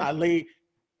 But let's not lay.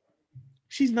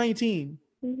 She's 19.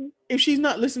 If she's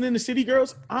not listening to City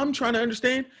Girls, I'm trying to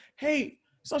understand. Hey,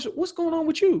 Sasha, what's going on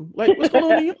with you? Like, what's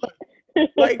going on in your life?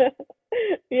 Like,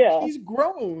 she's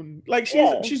grown. Like,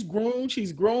 she's grown.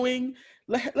 She's growing.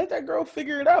 Let that girl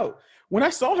figure it out. When I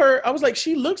saw her, I was like,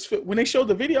 she looks fit. When they showed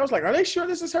the video, I was like, are they sure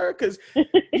this is her? Because,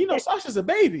 Sasha's a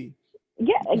baby.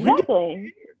 Yeah,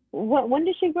 exactly. When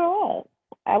did she grow up?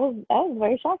 I was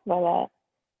very shocked by that.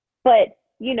 But,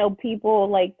 people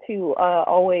like to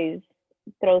always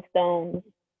throw stones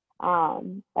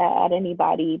at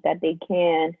anybody that they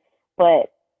can,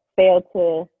 but fail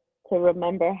to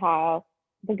remember how,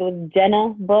 I think it was Jenna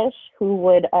Bush who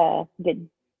would get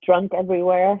drunk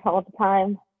everywhere all the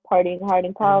time, partying hard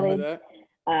in college.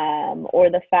 Or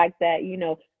the fact that,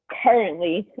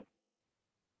 currently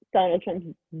Donald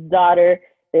Trump's daughter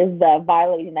is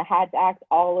violating the Hatch Act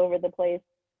all over the place.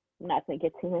 I'm not going to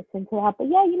get too much into that, but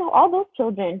all those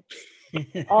children,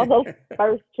 all those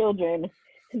first children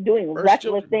doing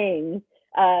reckless things.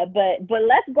 But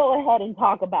let's go ahead and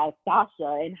talk about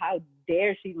Sasha and how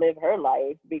dare she live her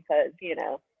life, because,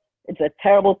 it's a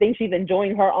terrible thing. She's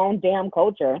enjoying her own damn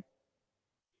culture.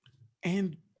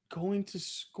 And going to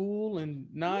school and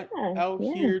not out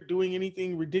here doing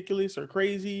anything ridiculous or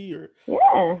crazy or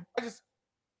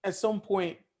at some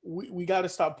point we got to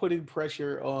stop putting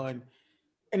pressure on,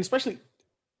 and especially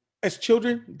as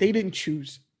children, they didn't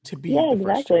choose to be the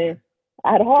first children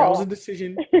at all. That was a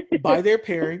decision by their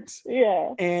parents.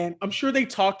 And I'm sure they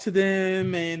talked to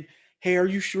them and, hey, are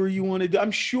you sure you want to do?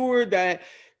 I'm sure that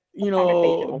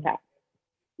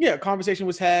conversation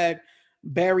was had.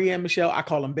 Barry and Michelle, I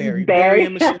call them Barry. Barry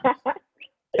and Michelle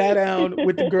sat down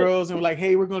with the girls and were like,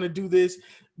 hey, we're going to do this.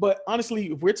 But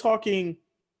honestly, if we're talking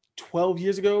 12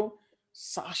 years ago,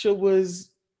 Sasha was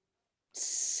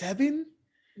 7.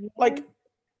 Yeah. Like,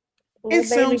 it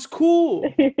sounds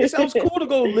cool. It sounds cool to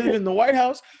go live in the White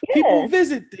House. Yeah. People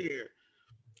visit there.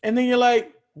 And then you're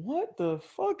like, what the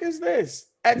fuck is this?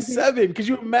 At 7, could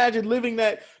you imagine living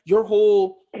that your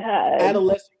whole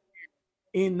adolescent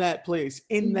in that place,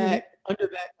 in that, under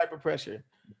that type of pressure?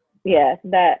 Yeah,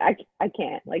 that I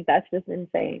can't. Like, that's just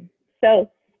insane.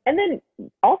 So, and then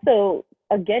also,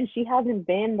 again, she hasn't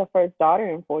been the first daughter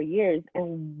in 4 years.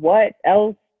 And what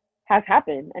else has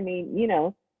happened? I mean, you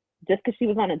know, just because she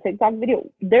was on a TikTok video,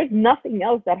 there's nothing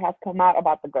else that has come out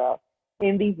about the girl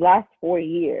in these last 4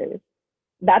 years.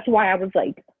 That's why I was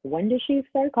like, when did she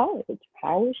start college?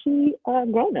 How is she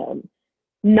grown up?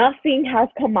 Nothing has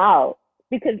come out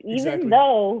because even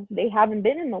though they haven't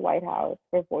been in the White House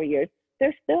for 4 years,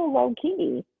 they're still low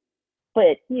key.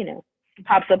 But, you know, it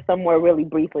pops up somewhere really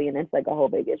briefly and it's like a whole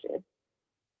big issue.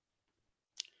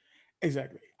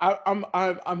 Exactly. I'm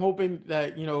hoping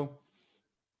that, you know,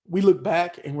 we look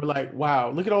back and we're like,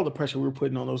 wow, look at all the pressure we were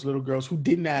putting on those little girls who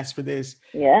didn't ask for this.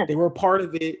 Yeah. They were a part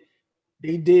of it.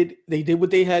 They did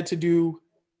what they had to do,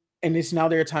 and it's now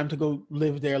their time to go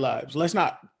live their lives. Let's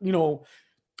not, you know,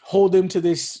 hold them to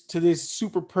this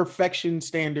super perfection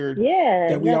standard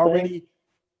that we already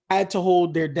had to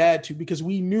hold their dad to, because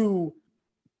we knew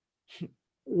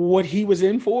what he was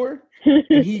in for,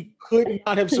 and he could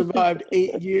not have survived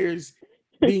 8 years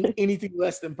being anything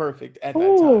less than perfect at that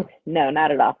time. No,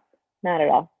 not at all. Not at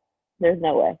all. There's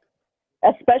no way.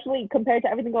 Especially compared to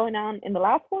everything going on in the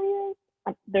last 4 years,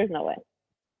 there's no way.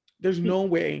 There's no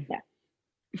way. Yeah.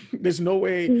 There's no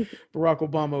way Barack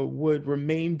Obama would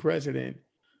remain president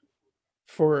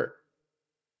for.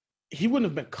 He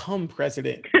wouldn't have become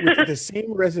president with the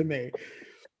same resume.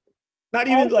 Not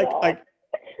even like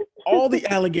all the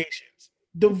allegations,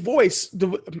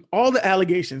 all the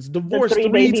allegations, divorced the 3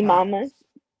 baby mamas,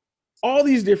 all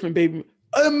these different baby.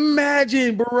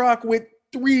 Imagine Barack with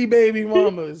 3 baby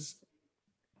mamas.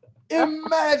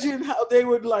 Imagine how they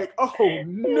would like, oh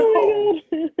no,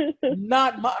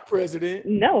 not my president.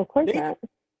 No, of course not.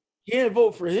 Can't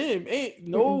vote for him. Ain't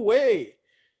no way.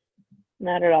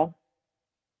 Not at all.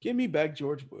 Give me back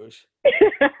George Bush.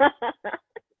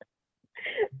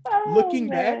 Looking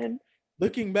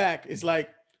back, it's like,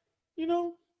 you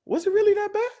know, was it really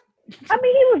that bad? I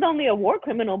mean, he was only a war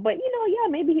criminal, but you know, yeah,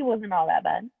 maybe he wasn't all that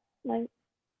bad. Like,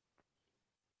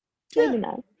 maybe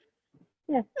not.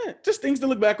 Yeah, just things to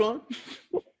look back on.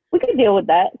 We can deal with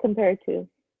that compared to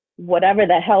whatever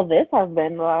the hell this has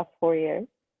been the last 4 years.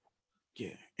 Yeah,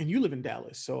 and you live in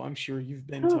Dallas, so I'm sure you've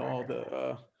been to all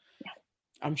the.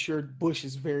 I'm sure Bush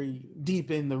is very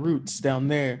deep in the roots down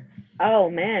there. Oh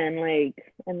man,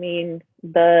 like, I mean,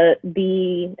 the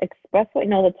expressway,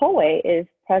 no, the tollway is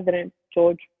President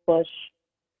George Bush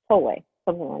tollway,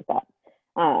 something like that.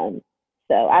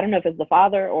 So I don't know if it's the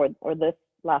father or this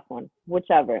last one,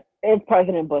 whichever. It's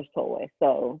President Bush tollway.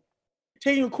 So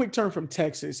taking a quick turn from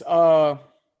Texas,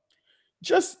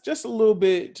 just a little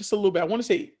bit. I want to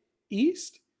say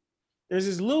east. There's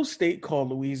this little state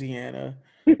called Louisiana.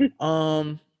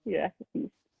 Yeah.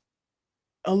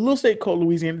 A little state called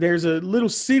Louisiana. There's a little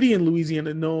city in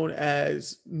Louisiana known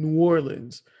as New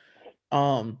Orleans.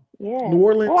 Yeah. New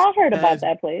Orleans. Well, I heard about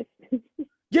that place.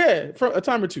 Yeah, for a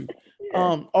time or two.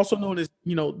 Yeah. Also known as,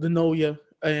 you know, the Noya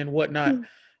and whatnot.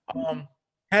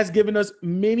 Has given us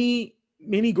many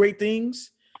great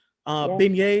things.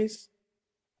 Beignets.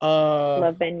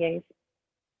 Love beignets.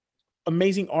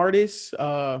 Amazing artists.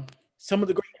 Some of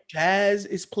the great jazz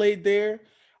is played there.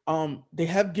 They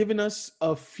have given us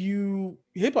a few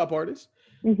hip hop artists.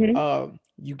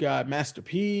 You got Master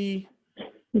P,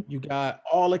 you got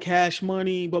all the Cash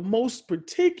Money, but most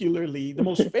particularly the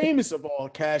most famous of all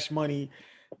Cash Money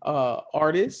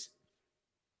artists,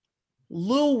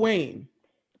 Lil Wayne.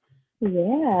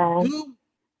 Yeah.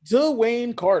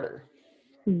 Dwayne Carter.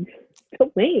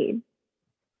 Wayne.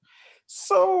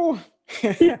 So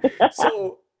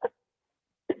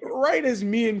right as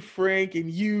me and Frank and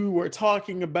you were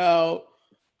talking about,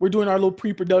 we're doing our little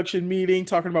pre-production meeting,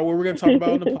 talking about what we're going to talk about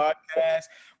on the podcast.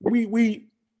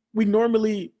 We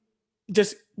normally,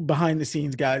 just behind the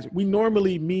scenes, guys,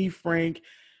 me, Frank,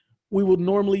 we will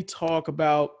normally talk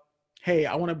about, hey,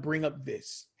 I want to bring up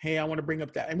this. Hey, I want to bring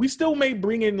up that. And we still may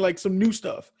bring in like some new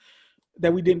stuff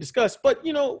that we didn't discuss. But,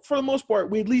 you know, for the most part,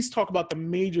 we at least talk about the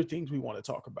major things we want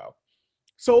to talk about.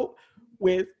 So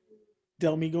with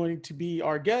Delmy going to be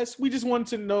our guest, we just wanted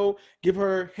to know, give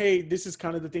her, hey, this is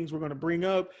kind of the things we're going to bring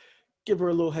up. Give her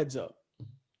a little heads up.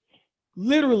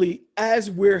 Literally, as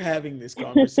we're having this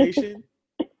conversation,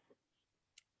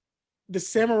 the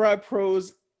Samurai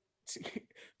Pros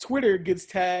Twitter gets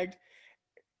tagged,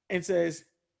 and says,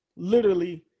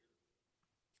 literally,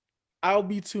 I'll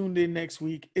be tuned in next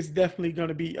week. It's definitely going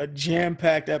to be a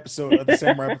jam-packed episode of the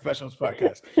Samurai Professionals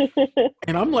podcast.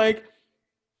 And I'm like,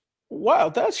 wow,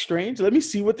 that's strange. Let me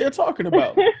see what they're talking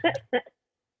about.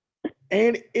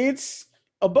 And it's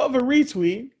above a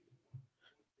retweet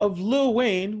of Lil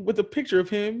Wayne with a picture of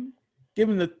him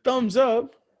giving the thumbs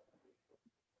up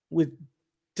with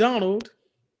Donald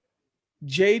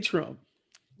J. Trump.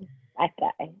 That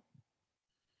guy.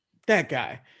 That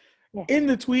guy. Yeah. In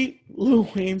the tweet, Lil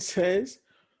Wayne says,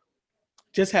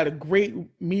 just had a great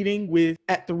meeting with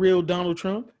at the real Donald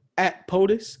Trump, at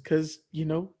POTUS, because, you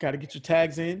know, got to get your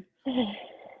tags in.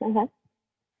 Uh-huh.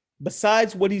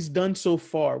 Besides what he's done so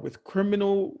far with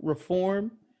criminal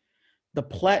reform, the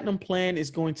Platinum Plan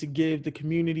is going to give the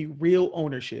community real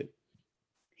ownership.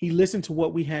 He listened to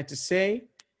what we had to say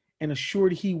and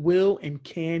assured he will and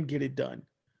can get it done.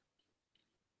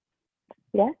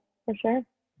 Yeah, for sure.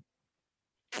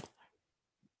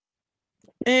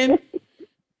 And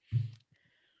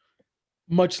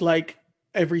much like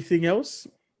everything else,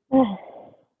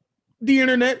 the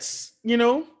internet's, you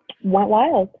know, went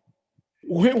wild.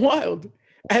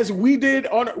 As we did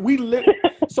on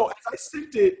so as I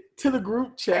sent it to the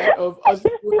group chat of us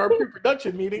with our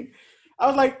pre-production meeting, I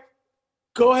was like,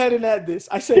 go ahead and add this.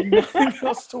 I said nothing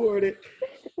else toward it.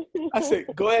 I said,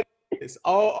 go ahead and add this.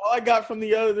 All I got from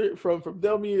the other from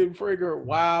Delmy and Frager,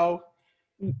 wow.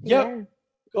 Yep. Yeah.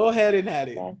 Go ahead and add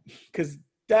it. Because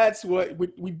that's what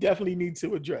we definitely need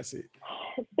to address it.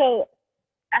 So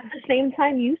at the same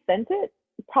time you sent it,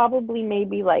 probably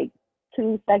maybe like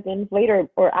 2 seconds later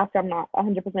or after, I'm not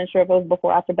 100% sure if it was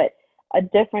before or after, but a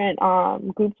different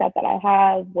group chat that I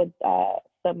have with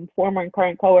some former and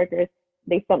current coworkers,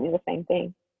 they sent me the same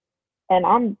thing. And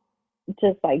I'm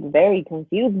just like very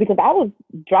confused because I was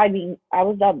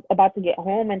about to get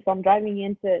home, and so I'm driving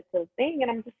into the thing and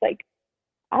I'm just like,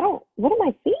 what am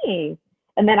I seeing?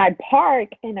 And then I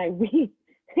park and I read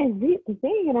the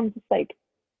thing and I'm just like,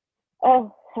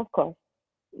 oh, of course.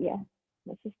 Yeah,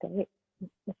 this is great.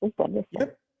 This is wonderful.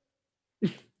 Yep.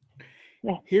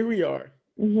 Yeah. Here we are.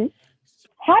 Mm-hmm.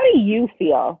 How do you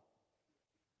feel?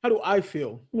 How do I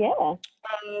feel? Yeah.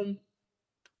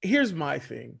 Here's my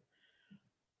thing.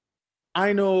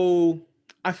 I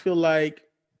feel like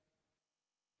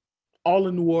all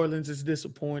of New Orleans is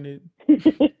disappointed.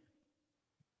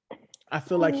 I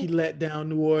feel like he let down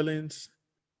New Orleans.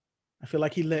 I feel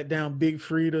like he let down Big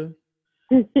Frida.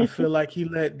 I feel like he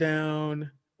let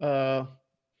down, I'm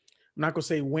not going to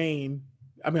say Wayne.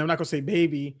 I'm not going to say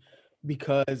Baby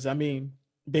because,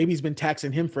 Baby's been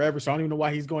taxing him forever, so I don't even know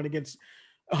why he's going against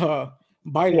Biden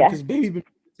because Baby's been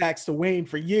taxed to Wayne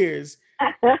for years.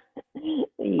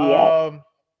 Yeah.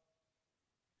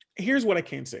 Here's what I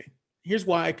can say. Here's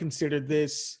why I consider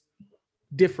this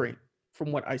different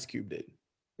from what Ice Cube did.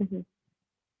 Mm-hmm.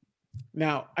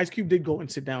 Now, Ice Cube did go and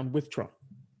sit down with Trump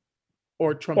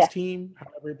or Trump's team,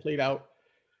 however it played out,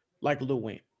 like Lil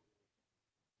Wayne.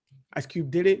 Ice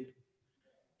Cube did it.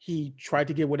 He tried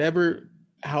to get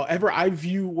however I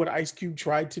view what Ice Cube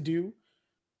tried to do,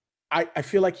 I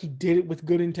feel like he did it with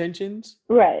good intentions.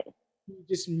 Right. He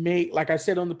just like I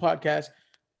said on the podcast,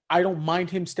 I don't mind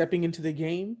him stepping into the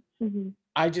game. Mm-hmm.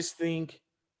 I just don't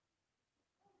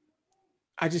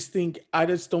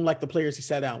like the players he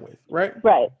sat down with, right?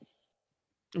 Right.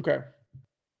 Okay.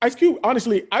 Ice Cube,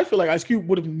 honestly, I feel like Ice Cube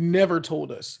would have never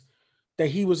told us that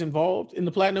he was involved in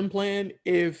the Platinum Plan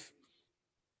if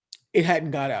it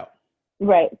hadn't got out.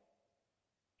 Right.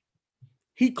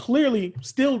 He clearly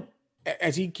still,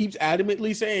 as he keeps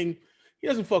adamantly saying, he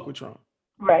doesn't fuck with Trump.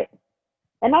 Right.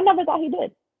 And I never thought he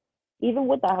did. Even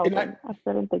with that whole thing. I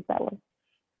still didn't think that way.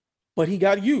 But he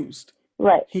got used.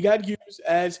 Right. He got used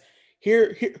as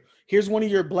here's one of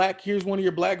your black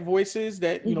voices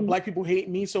that, you know, black people hate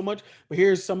me so much, but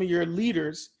here's some of your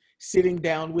leaders sitting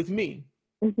down with me.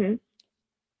 Mm-hmm.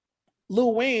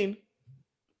 Lil Wayne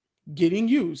getting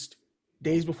used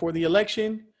days before the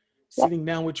election, sitting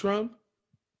down with Trump,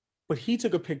 but he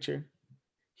took a picture.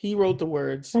 He wrote the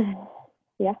words.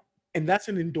 Yeah. And that's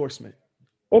an endorsement.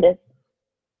 It is.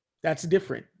 That's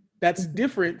different. That's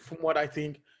different from what I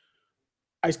think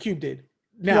Ice Cube did.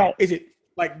 Now, is it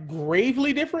like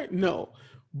gravely different? No,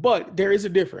 but there is a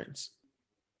difference.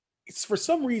 It's for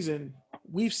some reason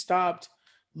we've stopped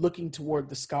looking toward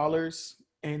the scholars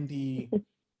and the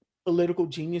political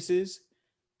geniuses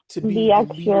to be the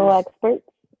actual experts.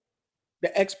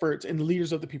 The experts and the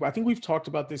leaders of the people. I think we've talked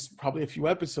about this probably a few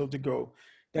episodes ago,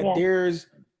 that there's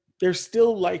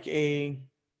still like a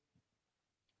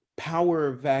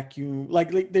power vacuum.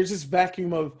 Like there's this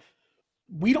vacuum of,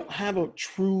 we don't have a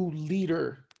true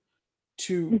leader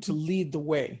to lead the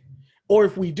way. Or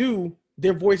if we do,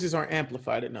 their voices aren't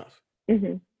amplified enough.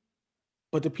 Mm-hmm.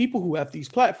 But the people who have these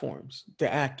platforms,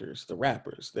 the actors, the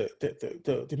rappers,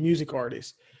 the music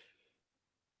artists,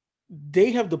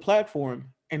 they have the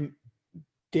platform, and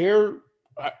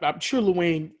I'm sure Lil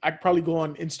Wayne, I'd probably go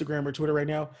on Instagram or Twitter right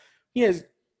now. He has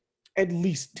at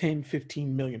least 10,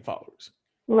 15 million followers.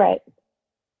 Right.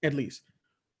 At least.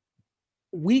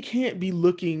 We can't be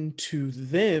looking to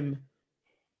them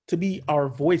to be our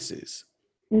voices.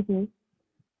 Mm-hmm.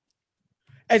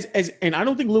 And I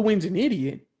don't think Lil Wayne's an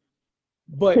idiot,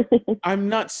 but I'm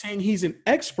not saying he's an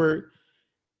expert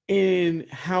in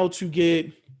how to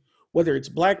get, whether it's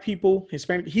Black people,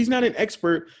 Hispanic, he's not an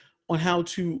expert on how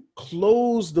to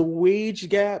close the wage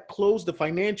gap, close the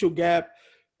financial gap,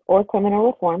 or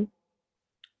criminal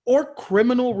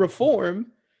reform.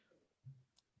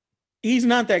 He's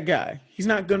not that guy. He's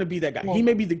not going to be that guy. No. He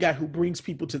may be the guy who brings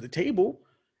people to the table,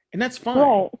 and that's fine.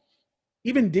 Right.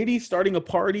 Even Diddy starting a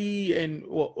party,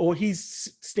 or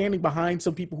he's standing behind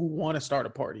some people who want to start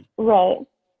a party. Right.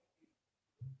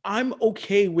 I'm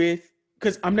okay with,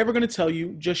 because I'm never going to tell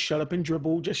you, just shut up and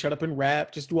dribble, just shut up and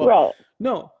rap, just do all. Right.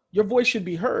 No, your voice should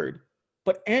be heard.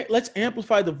 But let's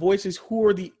amplify the voices who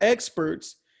are the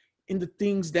experts in the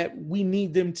things that we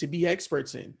need them to be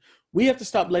experts in. We have to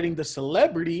stop letting the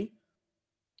celebrity's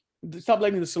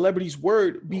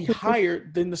word be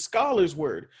higher than the scholar's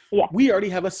word. Yeah. We already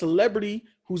have a celebrity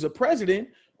who's a president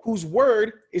whose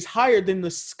word is higher than the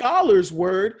scholar's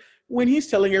word when he's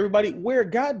telling everybody, wear a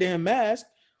goddamn mask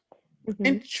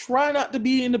and try not to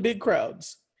be in the big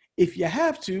crowds. If you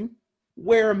have to,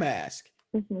 wear a mask.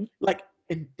 Like,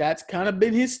 and that's kind of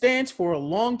been his stance for a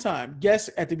long time. Yes,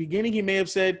 at the beginning, he may have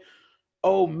said,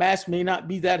 oh, masks may not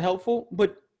be that helpful,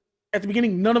 but at the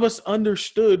beginning, none of us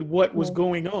understood what was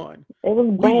going on. It was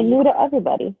brand new to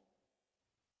everybody.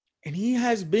 And he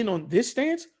has been on this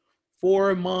stance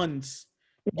for months.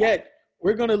 Yet,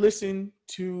 we're going to listen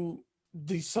to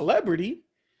the celebrity,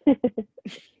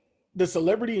 the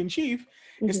celebrity in chief,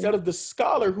 instead of the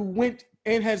scholar who went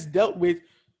and has dealt with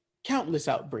countless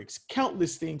outbreaks,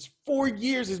 countless things. 4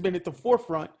 years has been at the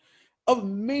forefront of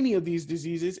many of these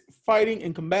diseases, fighting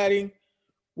and combating.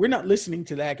 We're not listening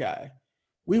to that guy.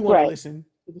 We want to listen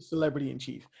to the celebrity in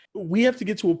chief. We have to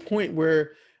get to a point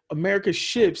where America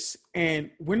shifts,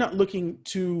 and we're not looking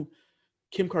to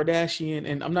Kim Kardashian,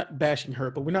 and I'm not bashing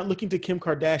her, but we're not looking to Kim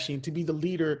Kardashian to be the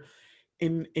leader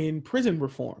in prison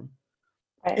reform.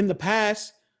 Right. In the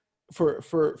past,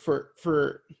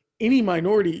 for any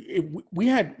minority, we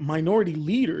had minority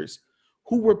leaders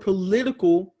who were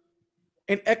political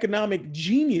and economic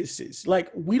geniuses.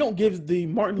 Like, we don't give the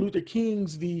Martin Luther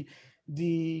Kings, the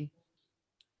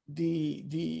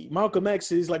Malcolm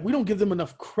X's, like, we don't give them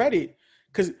enough credit,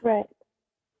 because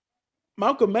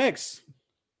Malcolm X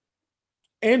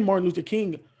and Martin Luther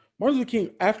King,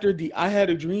 after the I Had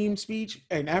a Dream speech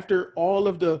and after all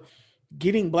of the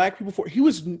getting Black people for, he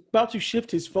was about to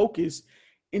shift his focus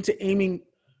into aiming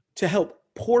to help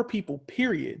poor people,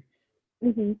 period.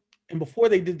 And before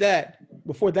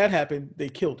that happened, they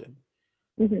killed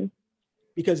him.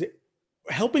 Because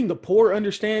helping the poor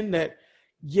understand that,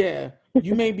 yeah,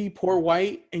 you may be poor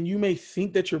white and you may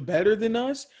think that you're better than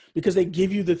us because they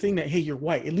give you the thing that, hey, you're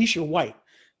white. At least you're white.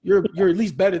 You're at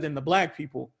least better than the Black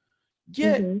people.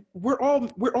 Yet we're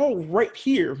all right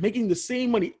here making the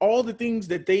same money. All the things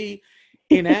that they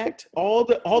enact, all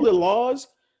the laws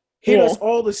hit us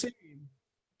all the same.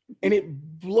 And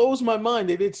it blows my mind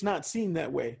that it's not seen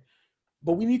that way.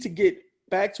 But we need to get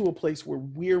back to a place where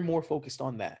we're more focused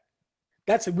on that.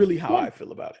 That's really how I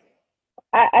feel about it.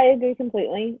 I agree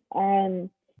completely.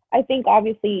 I think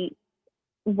obviously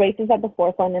race is at the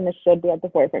forefront, and it should be at the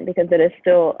forefront because it is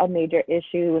still a major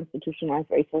issue. Institutionalized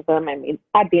racism, I mean,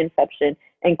 at the inception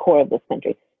and core of this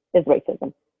country is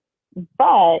racism.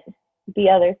 But the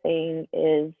other thing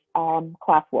is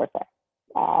class warfare.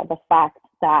 The fact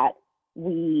that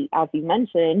we, as you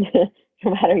mentioned,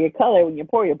 no matter your color, when you're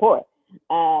poor, you're poor.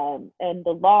 And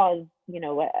the laws,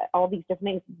 all these different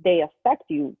things, they affect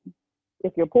you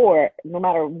if you're poor, no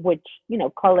matter which,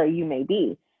 color you may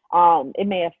be. It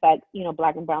may affect,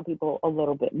 Black and brown people a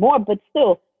little bit more, but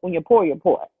still, when you're poor, you're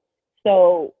poor.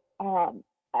 So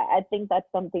I think that's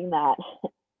something that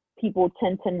people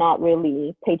tend to not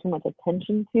really pay too much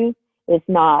attention to. It's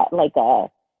not like a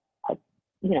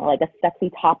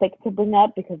sexy topic to bring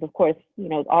up because, of course,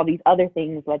 all these other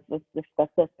things, let's discuss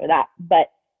this or that.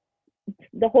 But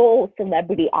the whole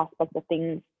celebrity aspect of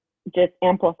things just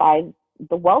amplifies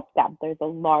the wealth gap. There's a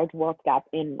large wealth gap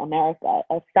in America.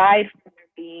 Aside from there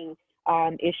being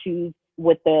issues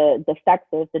with the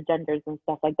sexes, the genders and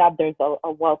stuff like that, there's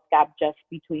a wealth gap just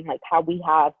between like how we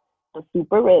have the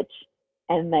super rich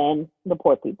and then the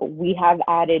poor people. We have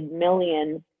added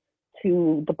millions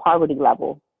to the poverty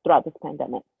level throughout this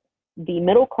pandemic. The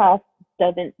middle class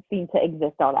doesn't seem to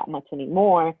exist all that much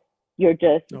anymore. You're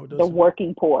just the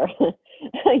working poor.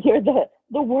 You're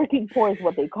the working poor is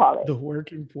what they call it. The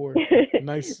working poor.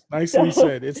 Nicely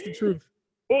said. It's the truth.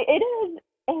 It is,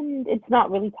 and it's not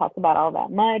really talked about all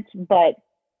that much. But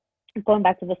going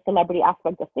back to the celebrity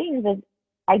aspect of things, is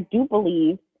I do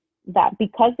believe that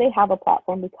because they have a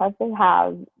platform, because they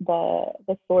have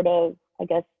the sort of, I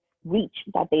guess, reach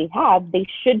that they have, they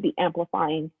should be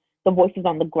amplifying the voices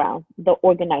on the ground, the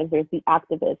organizers, the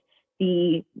activists,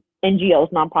 the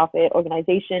NGOs, nonprofit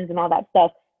organizations, and all that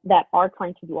stuff that are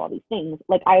trying to do all these things.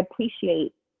 Like, I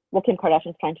appreciate what Kim Kardashian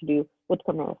is trying to do with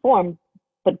criminal reform,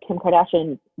 but Kim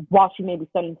Kardashian, while she may be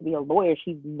studying to be a lawyer,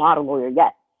 she's not a lawyer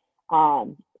yet.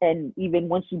 And even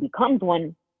when she becomes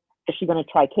one, is she going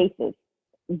to try cases?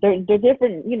 They're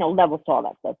different, levels to all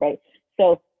that stuff, right?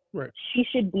 So she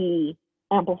should be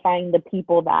amplifying the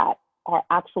people that are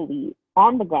actually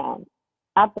on the ground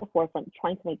at the forefront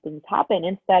trying to make things happen,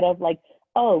 instead of like,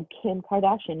 oh, Kim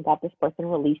Kardashian got this person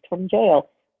released from jail.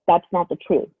 That's not the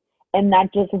truth. And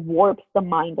that just warps the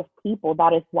mind of people.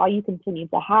 That is why you continue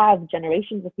to have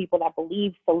generations of people that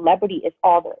believe celebrity is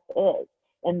all there is,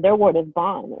 and their word is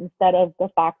bond, instead of the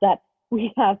fact that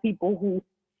we have people who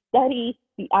study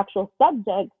the actual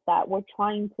subjects that we're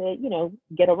trying to,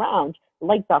 get around,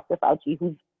 like Dr. Fauci,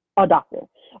 who's a doctor,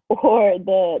 or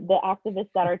the activists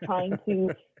that are trying to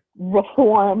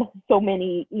reform so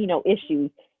many, issues.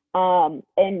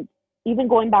 And even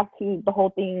going back to the whole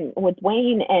thing with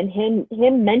Wayne and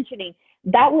him mentioning,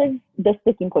 that was the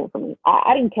sticking point for me.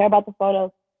 I didn't care about the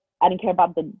photo. I didn't care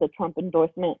about the Trump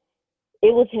endorsement.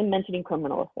 It was him mentioning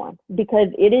criminal reform, because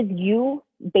it is you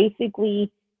basically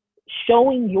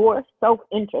showing your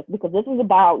self-interest, because this is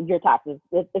about your taxes.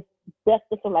 It's just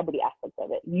the celebrity aspect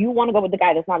of it. You want to go with the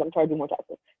guy that's not going to charge you more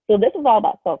taxes. So this is all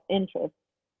about self-interest.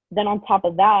 Then on top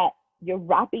of that, you're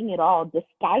wrapping it all,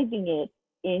 disguising it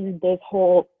in this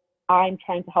whole I'm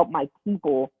trying to help my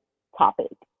people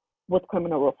topic with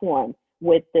criminal reform,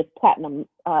 with this platinum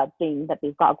thing that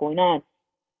they've got going on.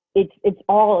 It's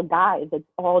all a guise. It's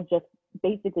all just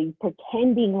basically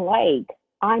pretending like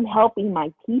I'm helping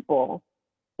my people,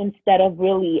 instead of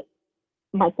really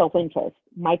my self-interest,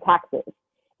 my taxes.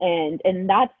 And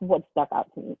that's what stuck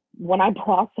out to me when I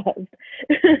processed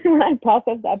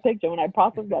that picture, when I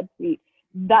processed that tweet.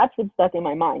 That's what stuck in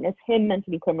my mind. It's him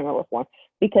mentioning criminal reform,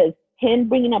 because him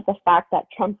bringing up the fact that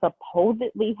Trump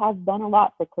supposedly has done a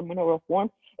lot for criminal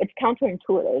reform, it's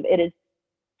counterintuitive. It is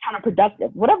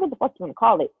counterproductive, whatever the fuck you want to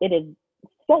call it. It is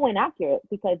so inaccurate,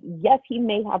 because yes, he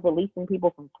may have released some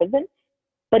people from prison,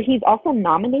 but he's also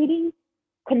nominating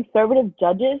conservative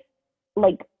judges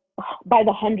like by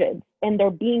the hundreds, and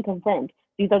they're being confirmed.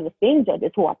 These are the same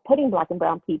judges who are putting Black and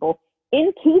brown people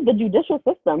into the judicial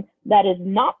system that is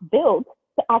not built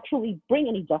to actually bring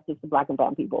any justice to Black and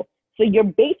brown people. So you're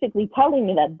basically telling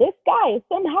me that this guy is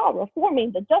somehow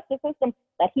reforming the justice system,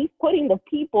 that he's putting the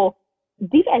people,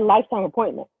 these are lifetime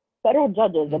appointments, federal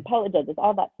judges, appellate judges,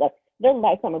 all that stuff, they're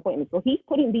lifetime appointments. So he's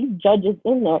putting these judges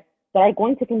in there that are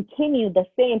going to continue the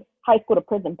same high school to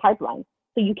prison pipeline.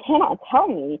 So you cannot tell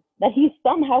me that he's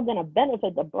somehow going to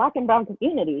benefit the Black and brown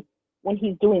community when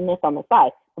he's doing this on the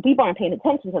side. But people aren't paying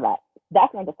attention to that.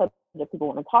 That's not the subject people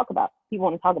want to talk about. People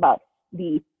want to talk about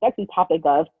the sexy topic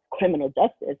of criminal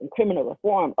justice and criminal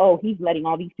reform. Oh, he's letting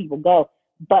all these people go.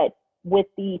 But with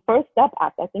the First Step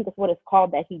Act, I think is what it's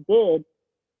called, that he did,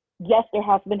 yes, there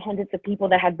has been hundreds of people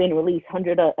that have been released,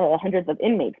 hundreds of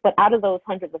inmates. But out of those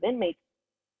hundreds of inmates,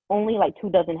 only like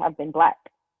 24 have been Black.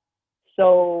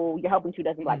 So you're helping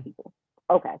 24 Black people.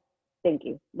 Okay, thank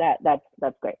you. That's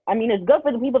great. I mean, it's good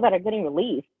for the people that are getting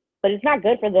released, but it's not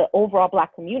good for the overall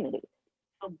Black community.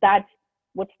 So that's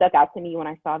what stuck out to me when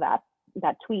I saw that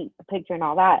tweet, the picture and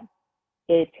all that,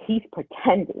 is he's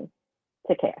pretending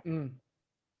to care.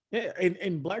 Yeah,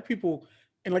 and Black people,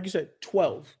 and like you said,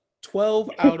 12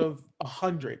 out of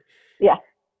 100. Yeah.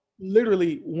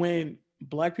 Literally, when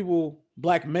Black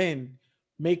men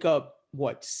make up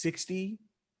what, 60%,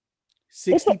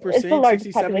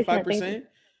 75%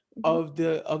 of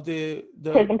the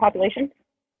prison population.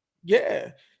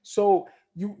 Yeah. So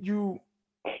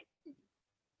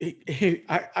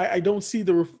I don't see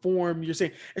the reform you're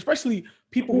saying, especially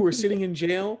people who are sitting in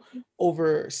jail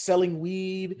over selling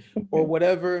weed or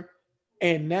whatever.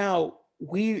 And now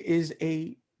weed is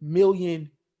a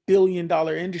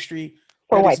multi-billion-dollar industry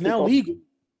that is now legal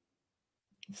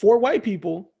for white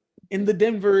people in the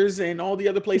Denvers and all the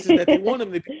other places that they want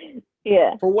them to be.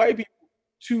 Yeah. For white people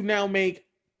to now make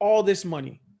all this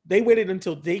money. They waited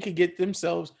until they could get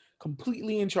themselves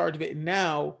completely in charge of it. And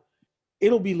now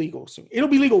it'll be legal soon. It'll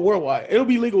be legal worldwide. It'll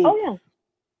be legal Oh yeah.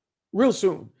 real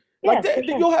soon. Yeah, Like for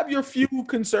sure. you'll have your few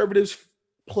conservatives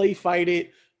play fight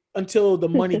it until the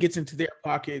money gets into their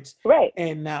pockets, Right.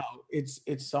 and now it's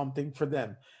something for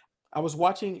them. I was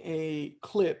watching a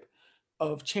clip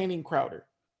of Channing Crowder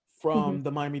Hmm. from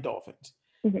the Miami Dolphins,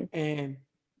 Hmm. and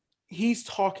he's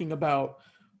talking about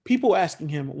people asking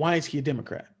him, why is he a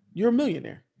Democrat? You're a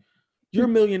millionaire. You're a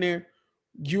millionaire.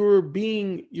 You're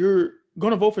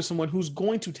going to vote for someone who's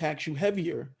going to tax you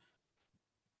heavier.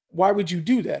 Why would you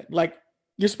do that? Like,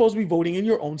 you're supposed to be voting in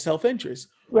your own self-interest.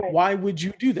 Right. Why would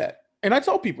you do that? And I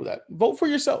tell people that vote for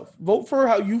yourself. Vote for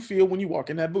how you feel when you walk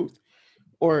in that booth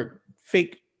or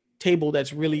fake table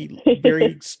that's really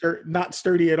very not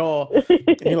sturdy at all.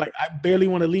 And you're like, I barely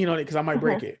want to lean on it because I might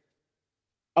break it.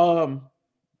 Um,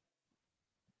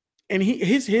 and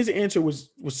his answer was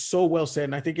so well said,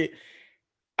 and I think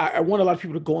I want a lot of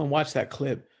people to go and watch that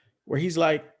clip where he's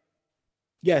like,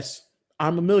 yes,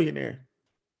 I'm a millionaire,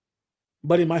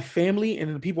 but in my family and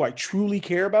in the people I truly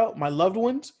care about, my loved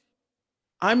ones,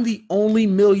 I'm the only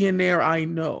millionaire I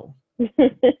know.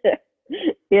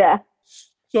 Yeah.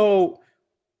 So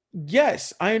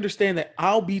yes, I understand that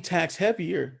I'll be tax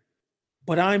heavier,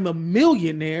 but I'm a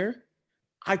millionaire.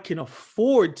 I can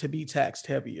afford to be taxed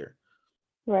heavier.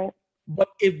 Right. But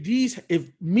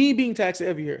if me being taxed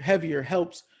heavier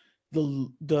helps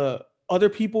the other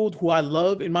people who I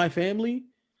love in my family,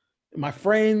 my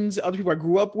friends, other people I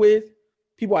grew up with,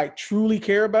 people I truly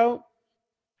care about,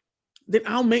 then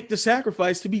I'll make the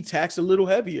sacrifice to be taxed a little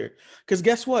heavier. Because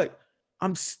guess what?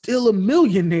 I'm still a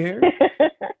millionaire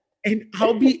and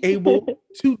I'll be able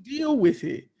to deal with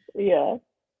it. Yeah.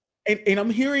 And I'm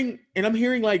hearing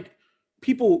like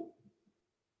people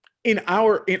in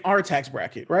our tax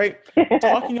bracket, right?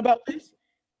 Talking about this,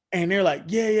 and they're like,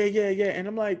 yeah. And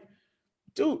I'm like,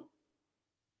 dude,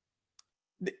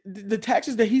 the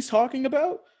taxes that he's talking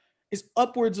about is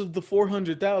upwards of the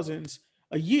 400,000s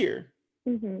a year.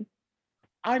 Hmm.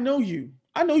 I know you.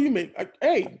 I know you make.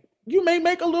 Hey, you may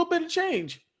make a little bit of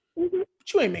change, Hmm.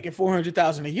 but you ain't making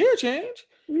 400,000 a year change.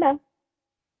 No.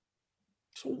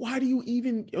 So why do you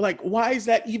even like? Why is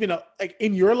that even a like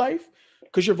in your life?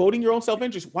 Because you're voting your own self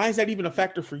interest. Why is that even a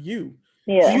factor for you?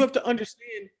 So Yeah. you have to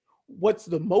understand what's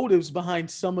the motives behind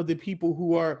some of the people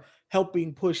who are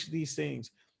helping push these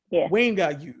things. Yeah. Wayne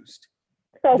got used.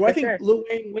 Oh, Do I for think sure. Lil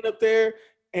Wayne went up there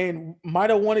and might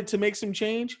have wanted to make some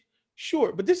change?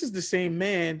 Sure, but this is the same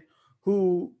man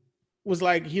who was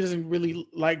like he doesn't really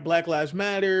like Black Lives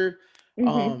Matter.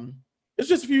 Hmm. It's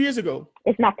just a few years ago.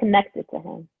 It's not connected to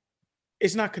him.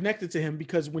 It's not connected to him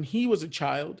because when he was a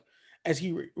child, as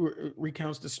he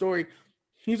recounts the story,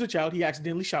 he was a child. He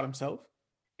accidentally shot himself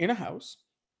in a house.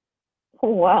 Oh,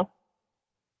 wow.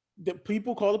 The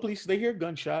people call the police. They hear a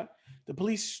gunshot. The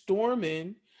police storm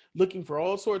in looking for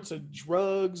all sorts of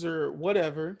drugs or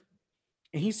whatever,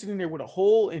 and he's sitting there with a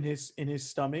hole in his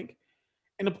stomach.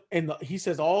 And he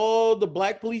says all the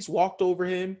black police walked over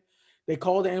him. They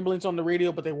called the ambulance on the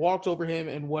radio, but they walked over him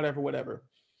and whatever.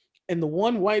 And the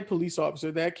one white police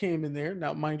officer that came in there,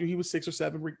 now mind you, he was 6 or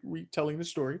 7 retelling the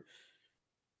story.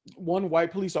 One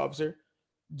white police officer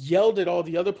yelled at all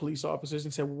the other police officers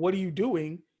and said, "What are you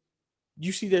doing?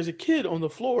 You see, there's a kid on the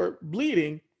floor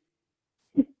bleeding.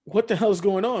 What the hell is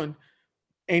going on?"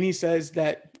 And he says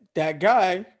that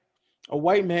guy, a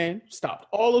white man, stopped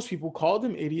all those people, called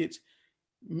them idiots,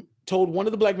 told one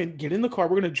of the black men, "Get in the car.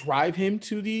 We're going to drive him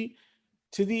to the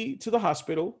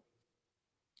hospital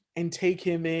and take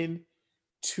him in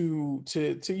to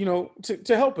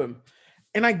help him."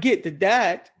 And I get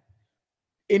that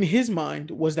in his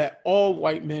mind was that all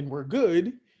white men were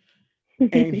good,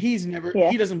 and Yeah.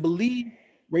 he doesn't believe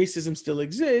racism still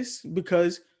exists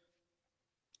because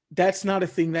that's not a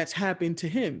thing that's happened to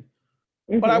him.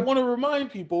 But I Hmm. want to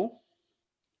remind people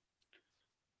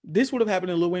this would have happened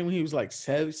to Lil Wayne when he was like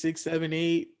 6, 7,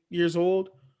 8 years old.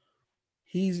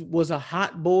 He was a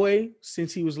hot boy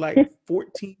since he was like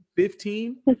 14,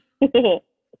 15.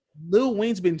 Lil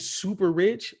Wayne's been super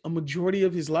rich a majority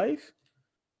of his life.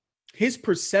 His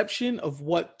perception of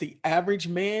what the average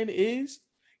man is,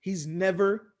 he's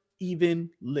never even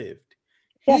lived.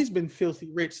 Yeah. He's been filthy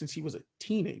rich since he was a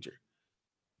teenager.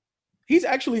 He's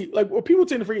actually like what people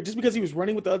tend to forget just because he was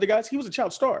running with the other guys, he was a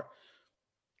child star.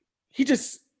 He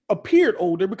just appeared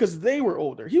older because they were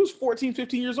older. He was 14,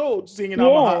 15 years old singing I'm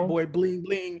a hot Yeah. boy, bling,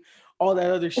 bling, all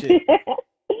that other shit.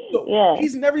 So Yeah.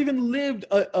 he's never even lived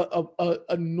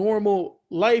a normal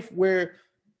life where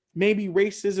maybe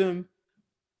racism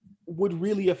would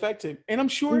really affect him. And I'm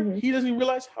sure Hmm. he doesn't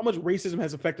realize how much racism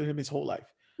has affected him his whole life.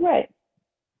 Right.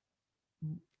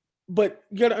 but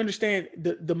you got to understand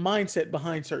the mindset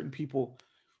behind certain people.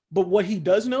 But what he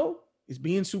does know is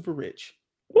being super rich.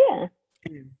 Yeah.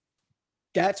 And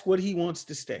that's what he wants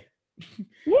to stay.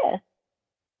 Yeah.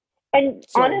 And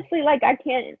So, honestly, like I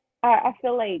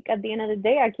feel like at the end of the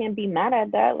day, I can't be mad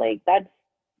at that. Like that's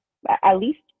at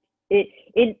least it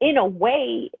in a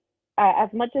way, as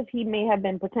much as he may have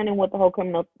been pretending with the whole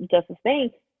criminal justice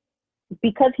thing,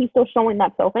 because he's still showing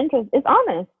that self-interest, it's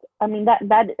honest. I mean, that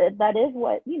is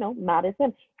what, matters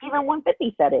him. Even when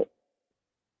 50 said it.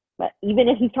 But even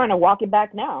if he's trying to walk it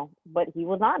back now, but he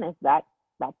was honest. That's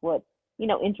what,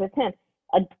 interests him.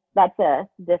 That's a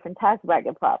different tax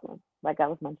bracket problem, like I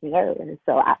was mentioning earlier.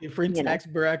 So different tax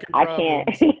bracket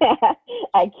problems.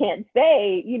 I can't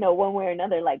say, one way or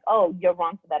another, like, oh, you're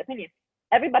wrong for that opinion.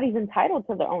 Everybody's entitled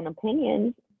to their own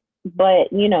opinions,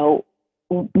 but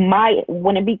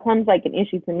when it becomes like an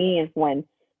issue to me is when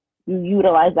you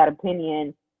utilize that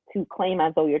opinion to claim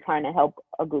as though you're trying to help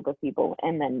a group of people,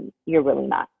 and then you're really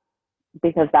not,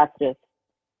 because that's just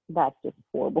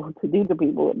horrible to do to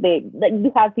people.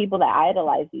 You have people that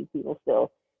idolize these people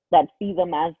still, that see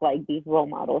them as like these role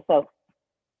models. So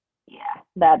yeah,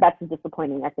 that's a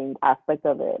disappointing, I think, aspect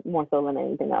of it, more so than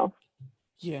anything else.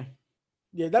 Yeah,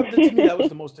 that to me, that was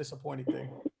the most disappointing thing.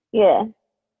 Yeah.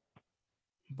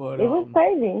 But it was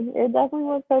crazy. It definitely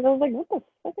was crazy. I was like, what the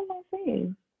fuck am I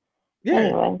saying? Yeah.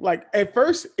 Anyway. Like at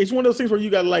first, it's one of those things where you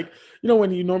got like,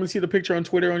 when you normally see the picture on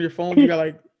Twitter on your phone, you got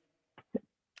like,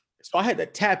 so I had to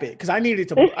tap it because I needed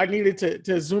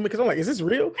to zoom it because I'm like, is this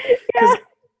real? Because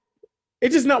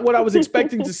it's just not what I was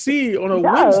expecting to see on a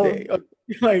Wednesday.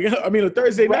 Like, I mean, a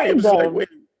Thursday night. I was just like, wait,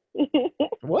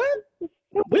 what?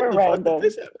 When the fuck did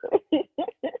this happen?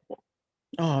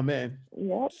 Oh man.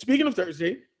 Yep. Speaking of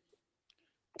Thursday,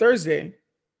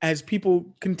 as people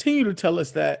continue to tell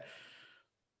us that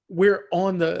we're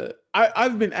on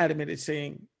I've been adamant at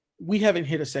saying we haven't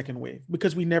hit a second wave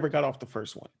because we never got off the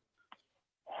first one.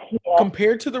 Yeah.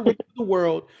 Compared to the rest of the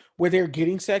world where they're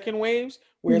getting second waves,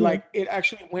 where like it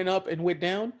actually went up and went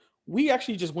down, we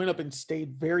actually just went up and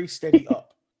stayed very steady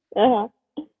up. Uh-huh.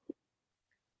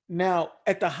 Now,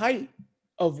 at the height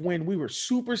of when we were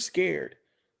super scared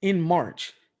in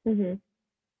March, it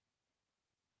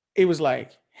was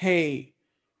like, hey,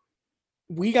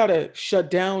 we got to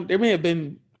shut down. There may have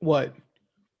been,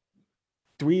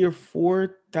 3,000 or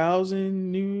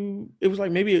 4,000 new, it was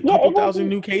like maybe a couple thousand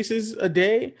new cases a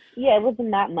day. Yeah, it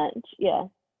wasn't that much. Yeah.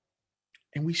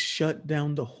 And we shut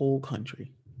down the whole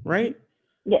country, right?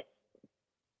 Yes.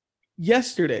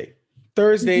 Yesterday,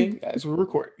 Thursday, as we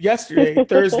record,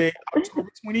 Thursday, October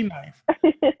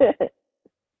 29th,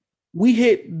 we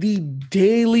hit the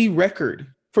daily record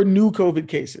for new COVID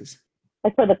cases.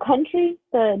 Like for the country,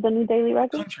 the new daily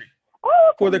record? Country. Oh,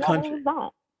 okay. For the country.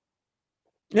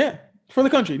 Yeah, for the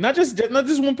country. Not just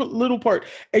one little part.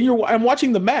 And I'm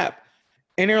watching the map,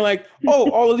 and they're like, oh,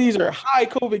 all of these are high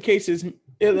COVID cases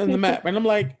in the map. And I'm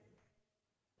like,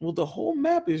 well, the whole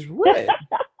map is red.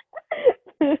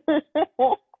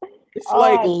 It's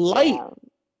like light. Damn.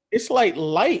 It's like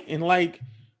light in like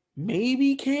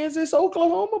maybe Kansas,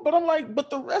 Oklahoma. But I'm like, but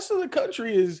the rest of the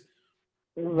country is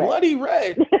bloody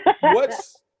red.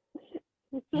 What's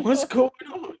going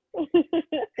on?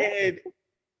 And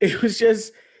it was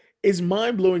just, it's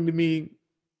mind-blowing to me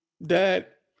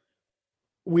that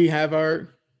we have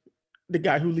the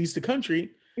guy who leads the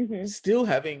country still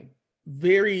having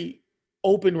very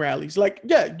open rallies. Like,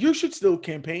 yeah, you should still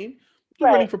campaign. You're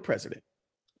running for president.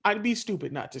 I'd be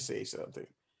stupid not to say something.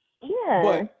 Yeah.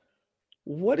 But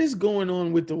what is going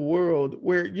on with the world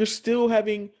where you're still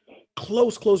having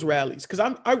close rallies? Because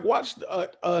I watched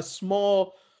a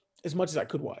small, as much as I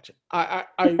could watch. I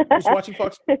was watching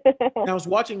Fox, and I was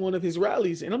watching one of his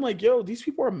rallies, and I'm like, yo, these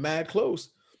people are mad close.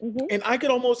 And I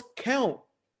could almost count,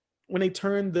 when they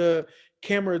turned the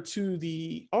camera to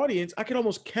the audience, I could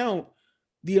almost count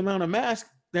the amount of masks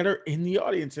that are in the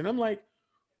audience. And I'm like,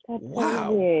 wow.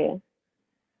 Crazy.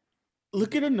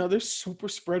 Look at another super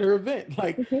spreader event.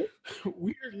 Like,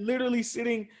 we're literally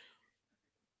sitting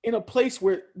in a place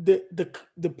where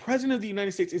the president of the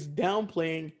United States is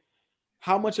downplaying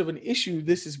how much of an issue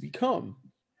this has become.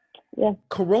 Yeah.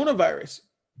 Coronavirus,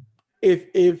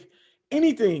 if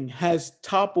anything has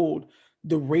toppled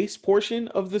the race portion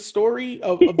of the story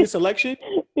of this election,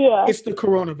 it's the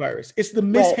coronavirus. It's the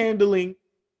mishandling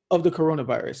of the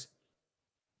coronavirus.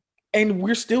 And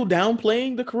we're still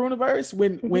downplaying the coronavirus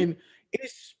when it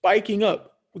is spiking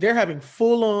up. They're having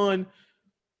full on,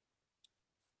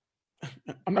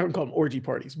 I'm not gonna call them orgy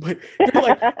parties, but they're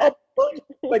like,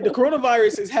 like the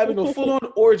coronavirus is having a full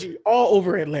on orgy all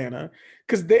over Atlanta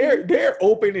because they're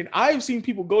open. And I've seen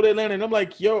people go to Atlanta, and I'm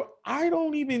like, yo, I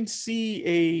don't even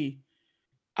see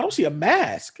I don't see a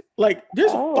mask. Like,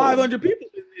 there's 500 people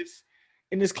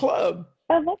in this club.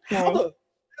 Oh, that's How nice. the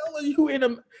hell are you in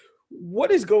a? What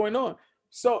is going on?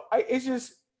 So it's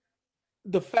just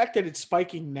the fact that it's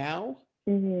spiking now,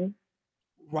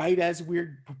 right as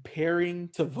we're preparing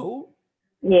to vote.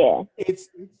 Yeah, it's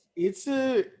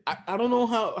a. I don't know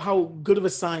how good of a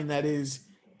sign that is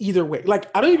either way.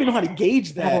 Like, I don't even know how to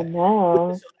gauge that. I don't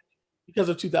know. Because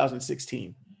of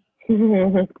 2016.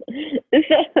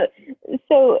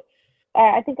 so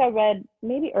I think I read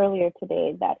maybe earlier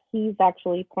today that he's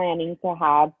actually planning to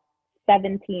have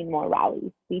 17 more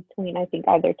rallies between, I think,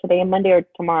 either today and Monday or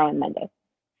tomorrow and Monday.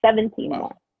 17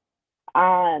 more.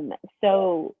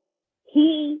 So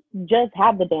he just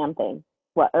had the damn thing.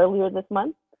 What, earlier this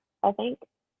month, I think?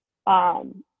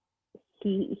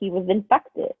 He was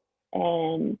infected,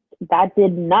 and that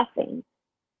did nothing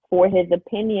for his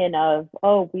opinion of,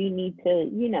 oh, we need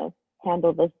to,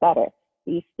 handle this better.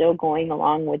 He's still going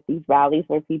along with these rallies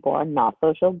where people are not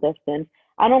social distance.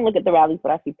 I don't look at the rallies,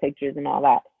 but I see pictures and all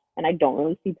that. And I don't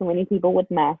really see too many people with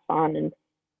masks on. And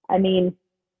I mean,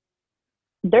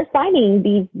 they're signing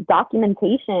these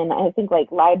documentation, I think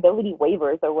like liability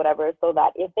waivers or whatever, so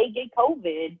that if they get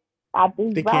COVID at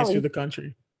these they rallies, can't sue the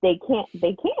country. They can't.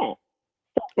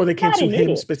 So or they can't sue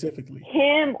him specifically.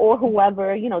 Him or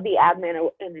whoever, the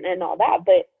admin and all that.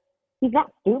 But he's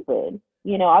not stupid.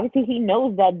 Obviously he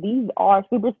knows that these are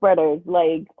super spreaders.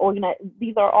 Like,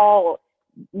 these are all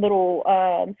little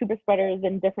super spreaders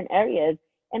in different areas.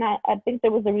 And I think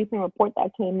there was a recent report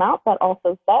that came out that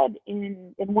also said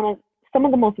in some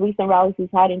of the most recent rallies he's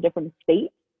had in different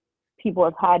states, people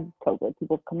have had COVID.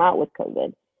 People have come out with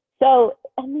COVID. So,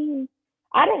 I mean,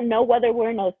 I don't know whether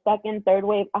we're in a second, third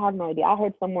wave. I have no idea. I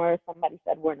heard somewhere somebody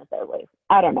said we're in a third wave.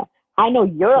 I don't know. I know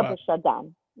Europe is shut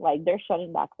down. Like, they're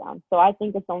shutting back down. So I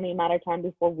think it's only a matter of time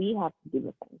before we have to do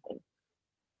the same thing.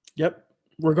 Yep.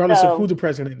 Regardless of who the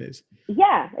president is.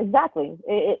 Yeah, exactly.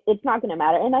 It's not going to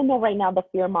matter. And I know right now the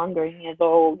fear mongering is,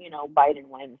 Biden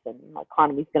wins and the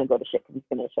economy's going to go to shit because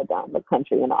he's going to shut down the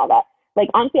country and all that. Like,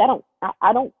 honestly,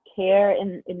 I don't care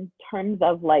in terms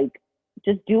of, like,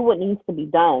 just do what needs to be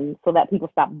done so that people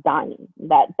stop dying.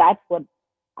 That's what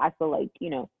I feel like,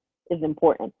 is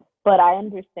important. But I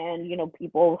understand,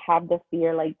 people have the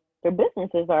fear, like, their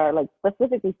businesses are, like,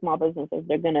 specifically small businesses,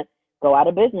 they're going to go out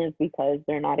of business because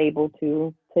they're not able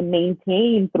to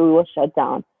maintain through a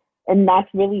shutdown. And that's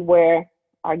really where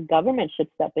our government should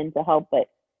step in to help. But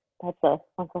that's a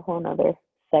whole nother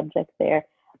subject there.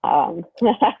 I don't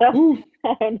know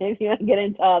if you want to get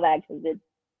into all that because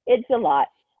it's a lot.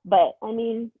 But I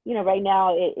mean, right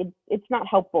now it's not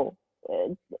helpful.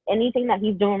 Anything that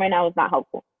he's doing right now is not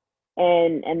helpful.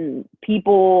 And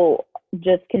people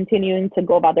just continuing to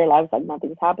go about their lives like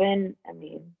nothing's happened. I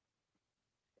mean,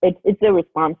 it's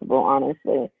irresponsible,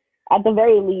 honestly. At the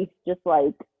very least, just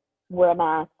like wear a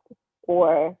mask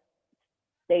or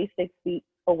stay 6 feet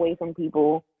away from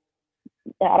people.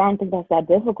 I don't think that's that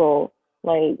difficult.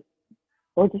 Like,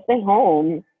 or just stay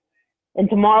home. And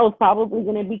tomorrow's probably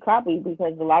going to be crappy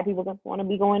because a lot of people don't want to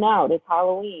be going out. It's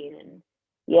Halloween. And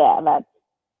yeah,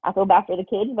 I feel bad for the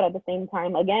kids, but at the same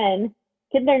time, again,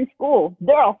 kids are in school.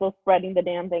 They're also spreading the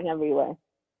damn thing everywhere.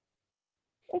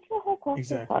 It's a whole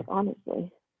clusterfuck,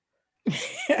 honestly.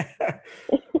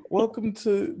 Welcome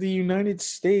to the United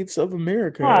States of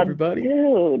America, everybody.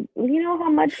 Dude, you know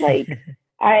how much, like,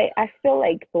 I feel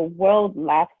like the world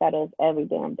laughs at us every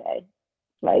damn day.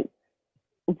 Like,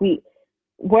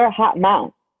 we're a hot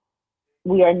mouth.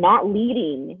 We are not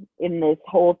leading in this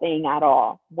whole thing at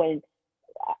all. When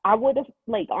I would have,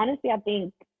 like, honestly, I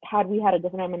think had we had a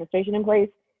different administration in place,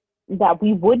 that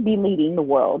we would be leading the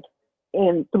world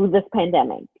through this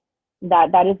pandemic.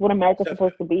 That is what America's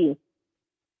supposed to be.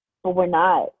 But we're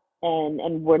not.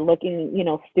 And we're looking,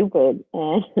 stupid.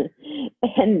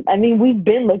 And I mean, we've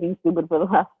been looking stupid for the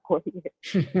last 4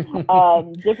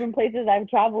 years. Different places I've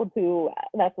traveled to,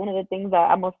 that's one of the things that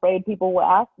I'm afraid people will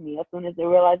ask me as soon as they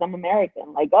realize I'm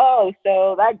American. Like, oh,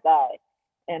 so that guy.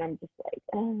 And I'm just like,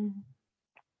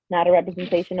 not a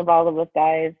representation of all of us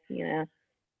guys,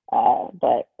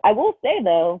 But I will say,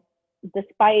 though,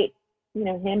 despite,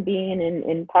 him being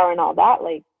in power and all that,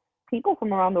 like, people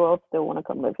from around the world still want to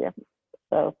come live here.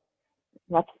 So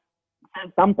that's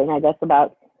something, I guess,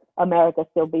 about America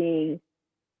still being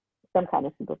some kind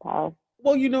of superpower.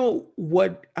 Well, you know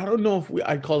what? I don't know if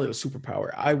I'd call it a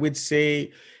superpower. I would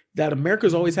say that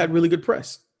America's always had really good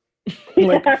press.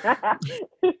 Like,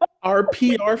 our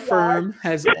PR firm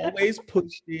has always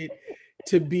pushed it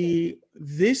to be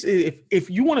this. If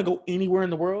you want to go anywhere in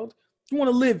the world, you want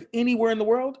to live anywhere in the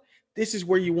world, this is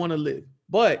where you want to live.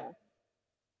 But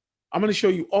I'm going to show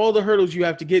you all the hurdles you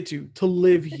have to get to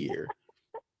live here.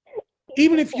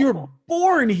 even if you're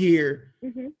born here,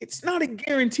 Mm-hmm. it's not a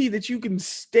guarantee that you can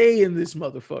stay in this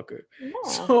motherfucker. No.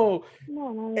 So,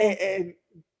 No. and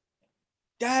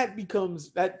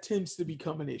that tends to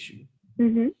become an issue.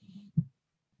 Mm-hmm.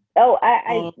 Oh,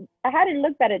 I hadn't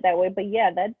looked at it that way, but yeah,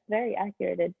 that's very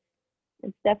accurate.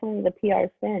 It's definitely the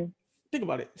PR spin. Think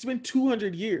about it. It's been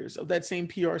 200 years of that same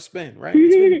PR spin, right?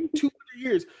 It's been 200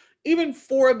 years. Even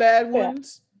 4 bad Yeah.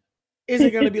 ones, is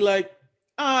it going to be like,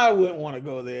 I wouldn't want to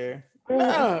go there?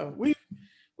 No,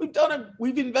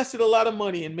 we've invested a lot of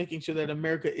money in making sure that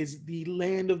America is the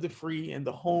land of the free and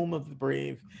the home of the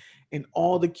brave, and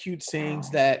all the cute sayings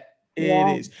that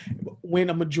it is. When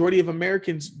a majority of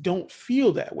Americans don't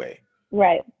feel that way.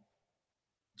 Right.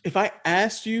 If I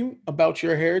asked you about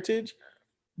your heritage,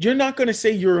 you're not going to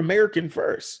say you're American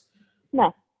first.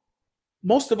 No.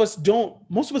 Most of us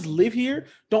live here,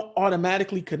 don't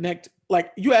automatically connect.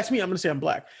 Like, you ask me, I'm going to say I'm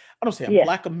black. I don't say I'm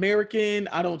Black American.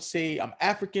 I don't say I'm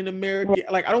African American.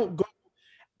 Right. Like, I don't go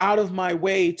out of my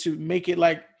way to make it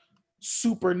like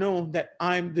super known that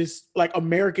I'm this, like,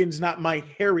 American's not my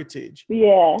heritage.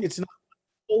 Yeah. It's not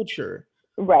my culture.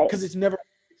 Right. Because it's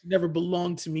never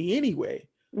belonged to me anyway.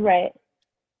 Right.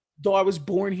 Though I was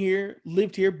born here,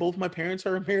 lived here, both my parents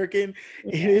are American.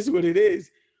 Yeah. It is what it is.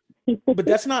 But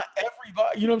that's not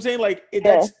everybody. You know what I'm saying? Like,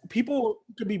 that's people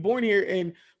could be born here,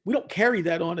 and we don't carry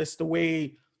that on us the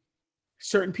way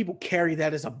certain people carry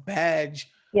that as a badge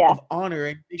of honor,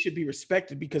 and they should be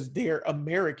respected because they're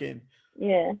American.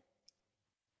 Yeah.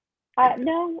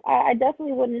 I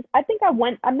definitely wouldn't. I think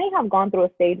I may have gone through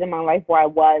a stage in my life where I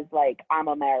was like, I'm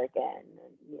American,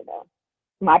 you know.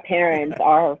 My parents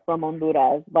are from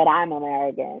Honduras, but I'm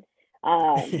American.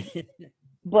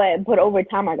 But over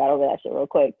time, I got over that shit real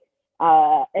quick.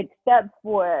 Except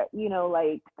for, you know,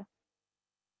 like,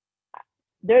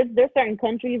 there's certain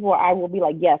countries where I will be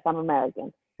like, yes, I'm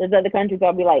American. There's other countries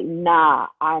I'll be like, nah,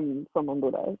 I'm from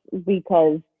Honduras,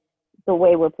 because the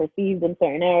way we're perceived in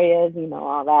certain areas, you know,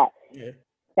 all that. Yeah.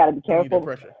 Gotta be careful.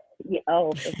 Yeah,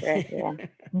 for sure. Yeah.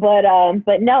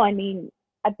 But no, I mean,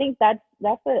 I think that's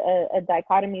a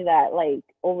dichotomy that, like,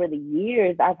 over the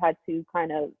years I've had to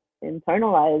kind of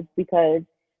internalize, because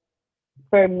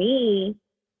for me,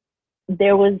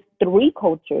 there was 3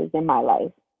 cultures in my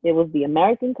life. It was the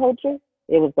American culture,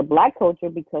 it was the Black culture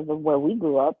because of where we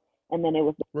grew up, and then it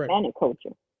was the Hispanic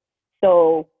culture.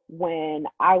 So when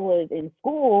I was in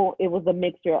school, it was a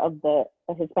mixture of the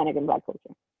Hispanic and Black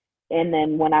culture. And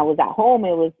then when I was at home,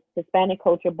 it was Hispanic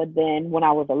culture. But then when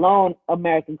I was alone,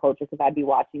 American culture, because I'd be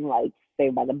watching, like,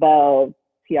 Saved by the Bell,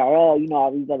 TRL, you know,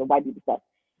 all these other white people stuff.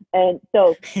 And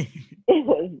so it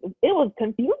was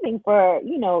confusing for,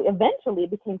 you know, eventually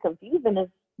it became confusing as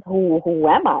who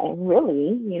am I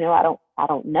really? You know, I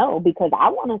don't know, because I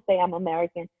want to say I'm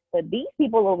American, but these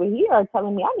people over here are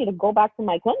telling me I need to go back to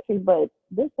my country, but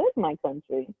this is my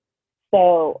country.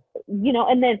 So, you know,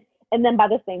 and then by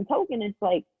the same token, it's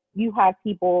like, you have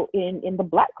people in the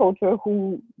Black culture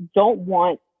who don't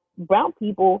want brown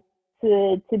people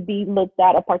to be looked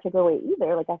at a particular way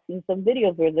either. Like, I've seen some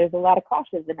videos where there's a lot of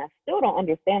cautious, and I still don't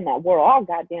understand that. We're all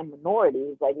goddamn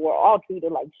minorities. Like, we're all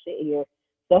treated like shit here.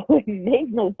 So it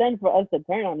makes no sense for us to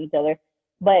turn on each other.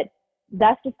 But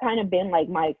that's just kind of been, like,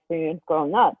 my experience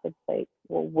growing up. It's like,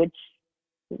 well, which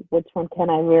one can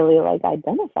I really, like,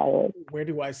 identify with? Where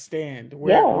do I stand?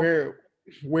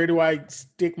 Where do I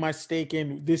stick my stake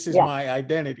in? This is my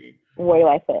identity. Where do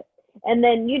I fit? And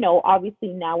then, you know, obviously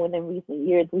now within recent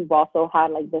years, we've also had,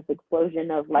 like, this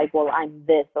explosion of, like, well, I'm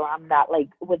this or I'm that, like,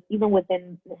 even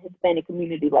within the Hispanic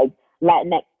community, like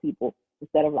Latinx people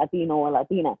instead of Latino or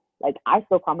Latina. Like, I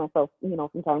still call myself, you know,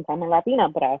 from time to time a Latina,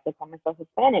 but I also call myself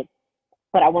Hispanic.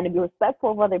 But I want to be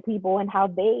respectful of other people and how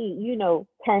they, you know,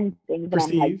 term things.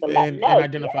 Perceive and, I'm like, and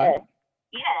identify.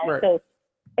 Yeah. Right. So,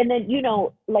 and then, you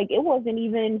know, like, it wasn't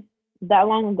even that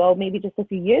long ago, maybe just a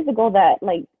few years ago, that,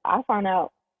 like, I found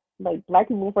out, like, Black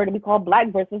people prefer to be called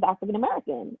Black versus African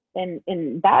American, and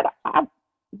that I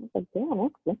was like, damn,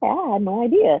 I had no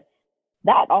idea.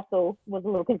 That also was a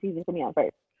little confusing for me at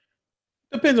first.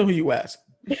 Depends on who you ask.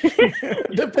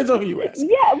 Depends on who you ask.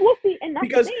 Yeah, we'll see, and that's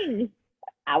the thing.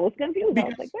 I was confused. I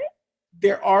was like, what?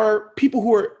 There are people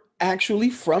who are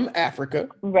actually from Africa,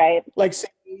 right? Like, say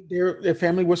their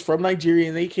family was from Nigeria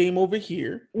and they came over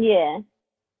here. Yeah,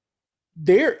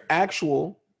 they're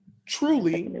actual,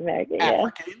 truly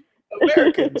African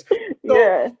Americans.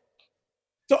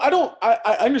 So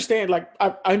I understand, like,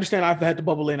 I understand I've had to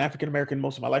bubble in African American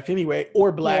most of my life anyway,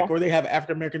 or Black, or they have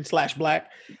African American / Black,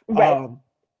 right.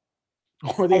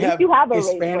 Or they have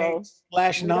Hispanic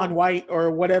 / non-white,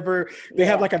 or whatever. They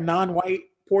have, like, a non-white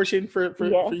portion for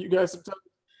you guys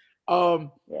sometimes.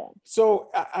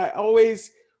 So I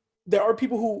always, there are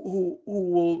people who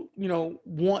will, you know,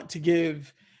 want to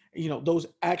give, you know, those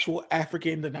actual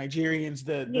African, the Nigerians,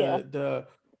 Yeah. the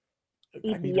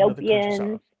I need another country. Sorry.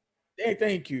 Ethiopians, Hey,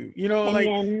 thank you. You know, like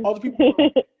Kenyans. all the people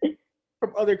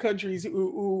from other countries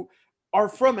who are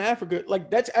from Africa, like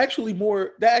that's actually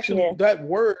more that actually Yeah. that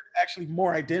word actually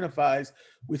more identifies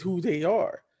with who they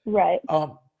are. Right.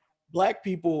 Um, Black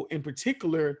people in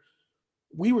particular,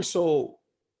 we were so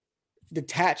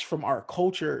detached from our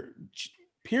culture.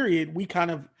 Period. We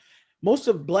kind of most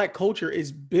of Black culture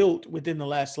is built within the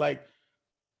last like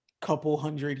couple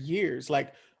hundred years.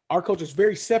 Like our culture is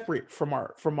very separate from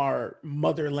our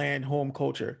motherland home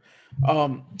culture.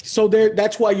 So there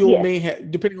that's why you'll Yeah. may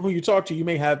have, depending on who you talk to, you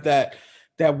may have that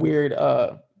weird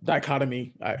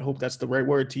dichotomy. I hope that's the right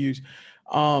word to use.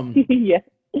 Yeah.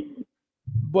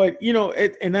 But you know,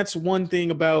 and that's one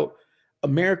thing about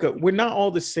America. We're not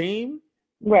all the same,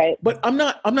 Right. but I'm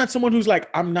not someone who's like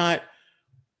I'm not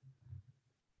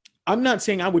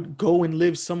saying I would go and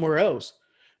live somewhere else.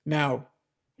 Now,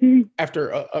 after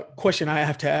a question I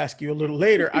have to ask you a little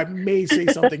later, I may say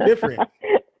something different.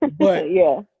 But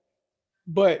Yeah.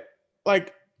 but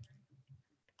like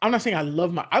I'm not saying I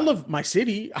love my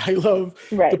city. I love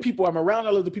the Right. people I'm around.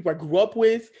 I love the people I grew up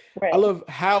with. I Right. love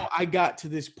how I got to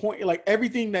this point. Like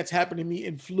everything that's happened to me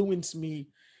influenced me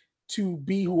to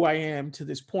be who I am to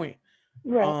this point.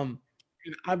 Right. Um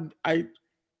and I'm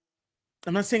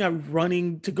not saying I'm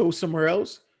running to go somewhere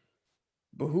else,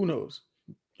 but who knows?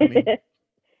 I mean,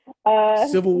 uh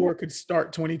Civil War could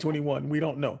start 2021. We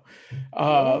don't know. yeah,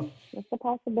 Uh, that's a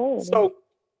possibility. so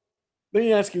let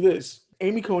me ask you this.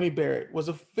 Amy Coney Barrett was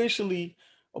officially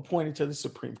appointed to the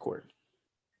Supreme Court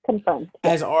Confirmed.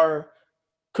 Yes. as our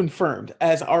confirmed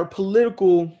as our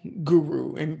political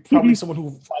guru and probably someone who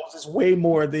follows this way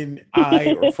more than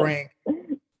I or Frank.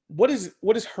 What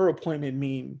does her appointment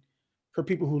mean for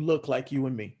people who look like you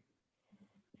and me?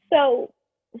 So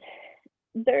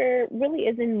there really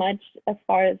isn't much as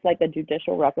far as like a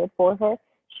judicial record for her.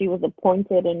 She was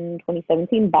appointed in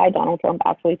 2017 by Donald Trump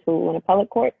actually to an appellate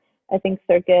court. I think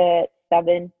Circuit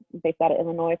 7, based out of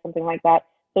Illinois, something like that.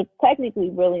 So technically,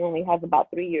 really only has about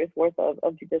 3 years worth of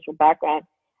judicial background.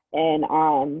 And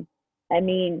I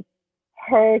mean,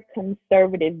 her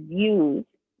conservative views,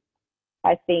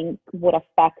 I think, would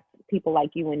affect people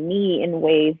like you and me in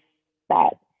ways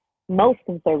that most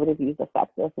conservative views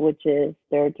affect us, which is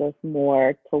they're just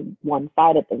more to one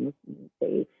side of things.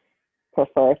 They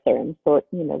prefer a certain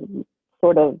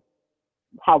sort of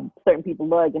how certain people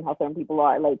look and how certain people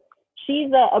are. Like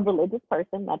she's a religious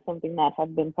person. That's something that has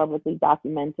been publicly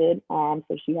documented. So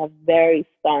she has very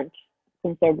staunch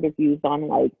conservative views on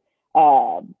like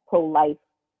pro-life,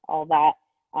 all that.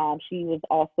 She was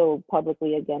also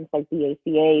publicly against like the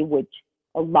ACA, which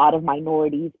a lot of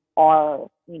minorities are.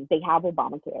 I mean, they have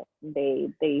Obamacare.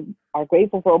 They are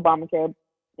grateful for Obamacare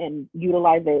and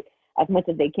utilize it as much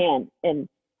as they can. And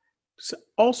So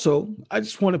also, I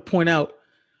just want to point out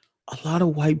a lot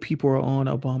of white people are on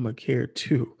Obamacare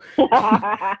too.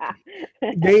 yes.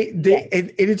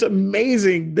 And it's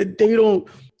amazing that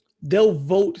they'll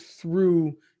vote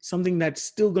through something that's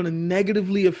still going to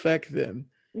negatively affect them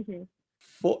Mm-hmm.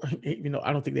 for, you know,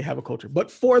 I don't think they have a culture,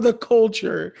 but for the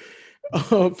culture,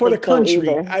 for They the don't country.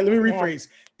 either. Let me Yeah. rephrase.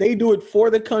 They do it for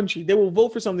the country. They will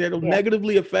vote for something that will Yeah.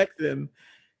 negatively affect them,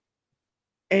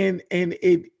 and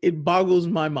it boggles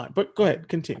my mind. But go ahead,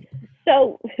 continue.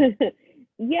 So,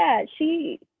 yeah,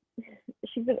 she's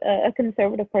a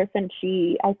conservative person.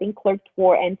 She, I think, clerked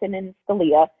for Antonin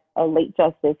Scalia, a late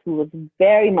justice who was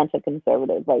very much a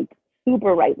conservative, like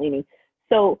super right leaning.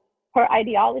 So her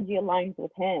ideology aligns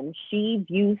with him. She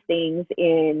views things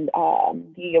in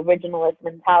the originalist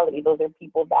mentality. Those are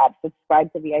people that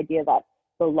subscribe to the idea that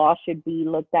the law should be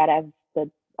looked at as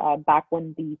the back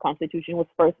when the Constitution was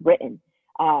first written.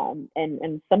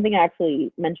 And something I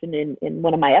actually mentioned in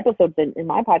one of my episodes in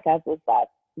my podcast was that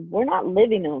we're not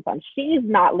living in those times. She's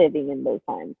not living in those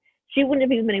times. She wouldn't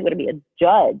have even been able to be a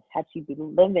judge had she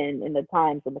been living in the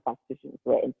times when the Constitution was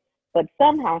written. But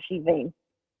somehow she thinks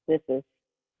this is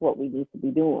what we need to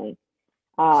be doing.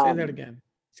 Say that again.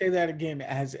 Say that again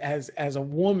as a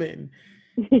woman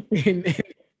in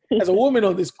as a woman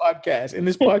on this podcast, in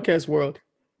this podcast world.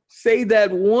 Say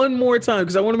that one more time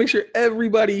because I want to make sure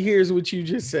everybody hears what you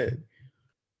just said.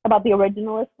 About the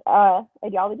originalist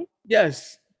ideology.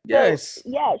 Yes. So Yes.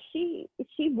 yeah, she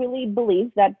really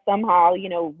believes that somehow,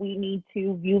 we need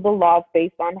to view the laws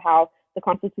based on how the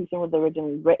Constitution was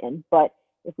originally written. But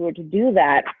if we were to do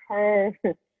that, her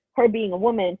being a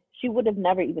woman, she would have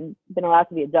never even been allowed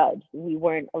to be a judge. We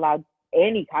weren't allowed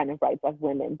any kind of rights as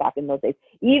women back in those days.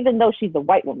 Even though she's a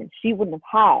white woman, she wouldn't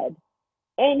have had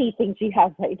anything she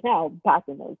has right now back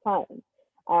in those times.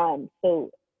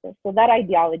 So that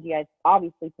ideology, is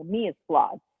obviously for me, is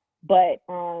flawed. But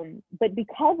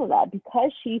because of that,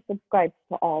 because she subscribes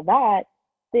to all that,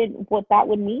 then what that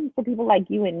would mean for people like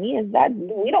you and me is that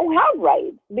we don't have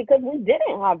rights because we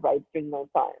didn't have rights during those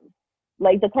times.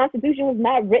 Like the Constitution was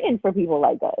not written for people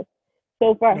like us.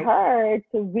 So for her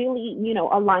to really,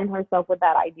 align herself with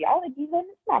that ideology, then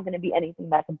it's not going to be anything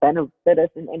that can benefit us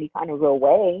in any kind of real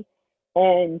way.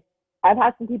 And I've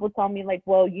had some people tell me like,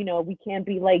 well, we can't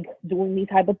be like doing these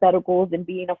hypotheticals and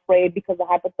being afraid because of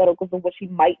hypotheticals of what she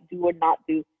might do or not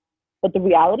do. But the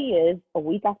reality is, a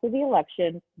week after the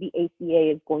election, the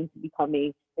ACA is going to be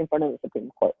coming in front of the Supreme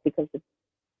Court because the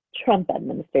Trump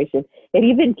administration, it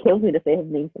even kills me to say his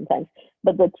name sometimes,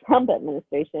 but the Trump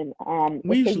administration,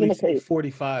 we usually say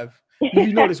 45.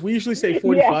 You notice we usually say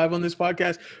 45 on this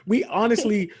podcast. We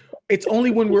honestly, it's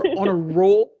only when we're on a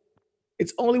roll.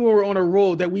 It's only when we're on a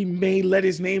roll that we may let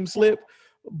his name slip.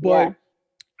 But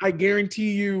I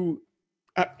guarantee you,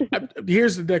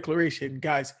 here's the declaration,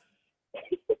 guys.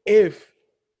 If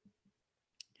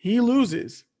he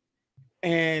loses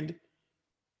and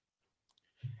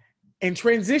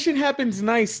transition happens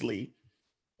nicely,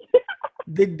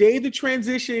 the day the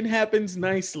transition happens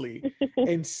nicely,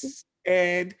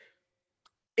 and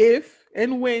if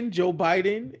and when Joe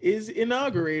Biden is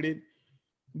inaugurated,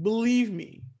 believe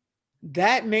me,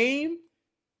 that name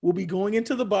will be going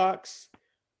into the box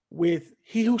with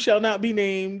He Who Shall Not Be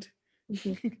Named,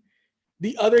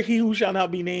 the other He Who Shall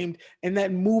Not Be Named, and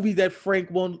that movie that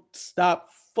Frank won't stop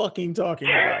fucking talking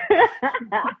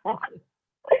about.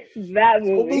 That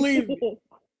movie. So believe me.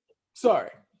 Sorry.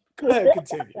 Go ahead,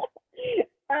 continue.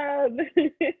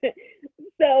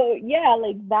 So yeah,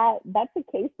 like that's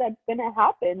a case that's gonna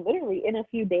happen literally in a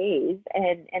few days,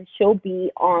 and she'll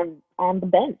be on the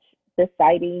bench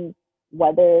deciding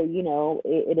whether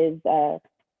it is the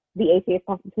ACA is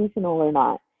constitutional or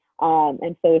not.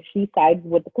 And so if she sides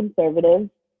with the conservatives,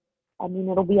 I mean,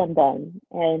 it'll be undone.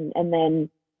 And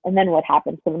then what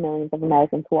happens to the millions of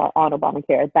Americans who are on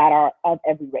Obamacare that are of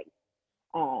every race?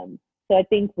 So I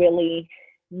think really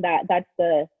that's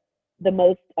the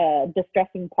most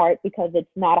distressing part, because it's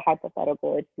not a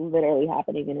hypothetical. It's literally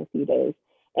happening in a few days.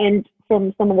 And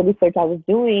from some of the research I was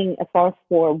doing, as far as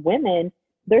for women,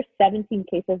 there's 17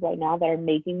 cases right now that are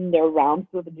making their rounds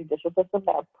through the judicial system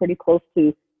that are pretty close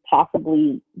to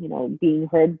possibly, being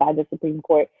heard by the Supreme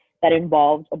Court, that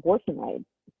involved abortion rights,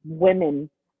 women's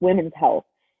health.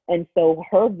 And so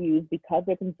her views, because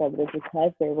they're conservative,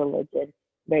 because their religion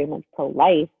very much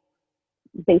pro-life,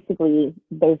 basically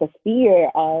there's a fear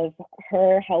of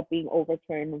her helping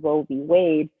overturn Roe v.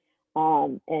 Wade,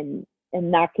 and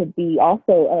that could be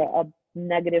also a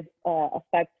negative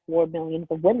effect for millions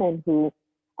of women who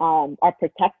are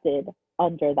protected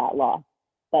under that law.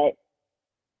 But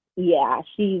yeah,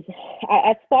 she's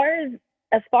as far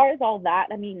as all that.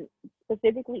 I mean,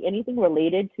 specifically anything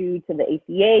related to the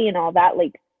ACA and all that,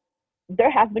 like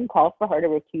there has been calls for her to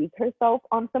recuse herself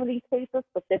on some of these cases,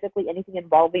 specifically anything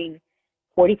involving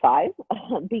 45,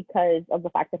 because of the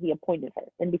fact that he appointed her,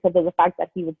 and because of the fact that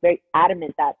he was very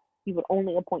adamant that he would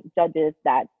only appoint judges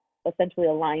that essentially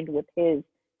aligned with his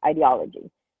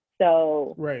ideology.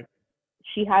 So right.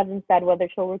 She hasn't said whether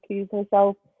she'll recuse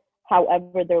herself.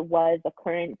 However, there was a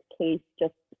current case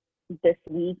just this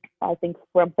week, I think,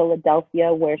 from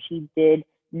Philadelphia, where she did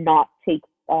not take,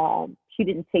 she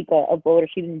didn't take a vote, or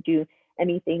she didn't do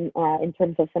anything in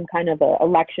terms of some kind of a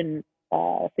election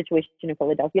situation in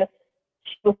Philadelphia.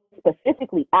 She was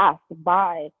specifically asked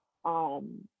by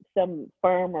some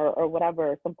firm or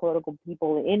whatever, some political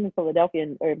people in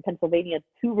Philadelphia or in Pennsylvania,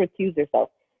 to recuse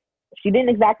herself. She didn't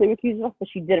exactly recuse herself, but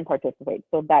she didn't participate.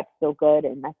 So that's still good.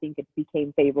 And I think it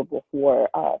became favorable for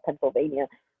Pennsylvania.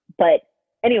 But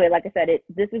anyway, like I said,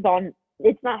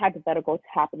 it's not hypothetical. It's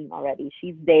happening already.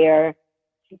 She's there.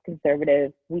 She's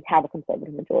conservative. We have a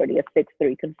conservative majority, a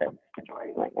 6-3 conservative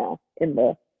majority right now in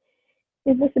the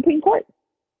Supreme Court.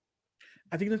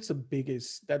 I think that's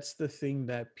the thing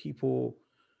that people,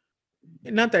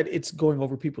 not that it's going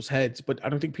over people's heads, but I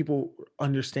don't think people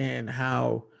understand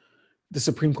how the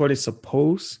Supreme Court is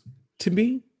supposed to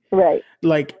be. Right.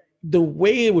 Like the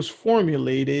way it was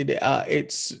formulated,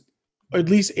 it's, at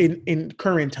least in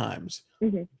current times,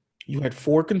 mm-hmm. You had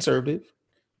 4 conservative,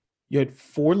 you had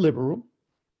 4 liberal,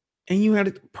 and you had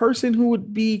a person who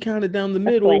would be kind of down the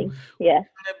middle. Yeah.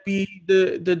 Kind of be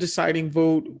the deciding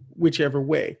vote whichever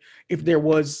way. If there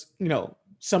was,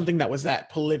 something that was that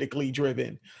politically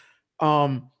driven.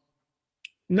 Not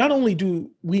only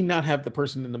do we not have the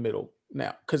person in the middle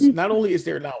now, because not only is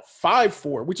there now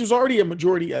 5-4, which is already a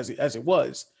majority as it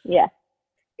was. Yeah.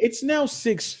 It's now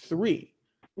 6-3.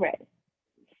 Right.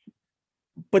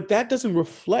 But that doesn't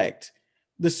reflect,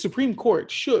 the Supreme Court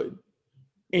should,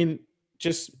 in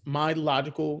just my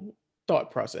logical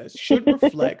thought process, should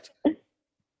reflect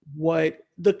what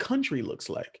the country looks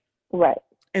like. Right.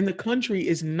 And the country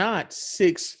is not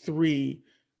 6-3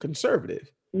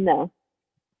 conservative. No.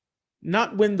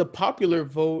 Not when the popular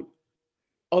vote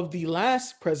of the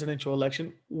last presidential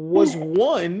election was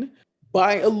won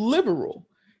by a liberal.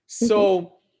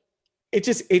 So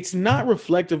it's not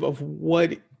reflective of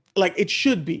what, like, it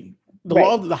should be. The Right.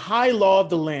 law of the high law of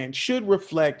the land should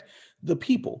reflect the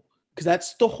people, because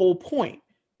that's the whole point.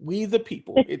 We the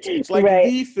people. It's like Right.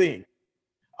 the thing.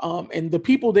 And the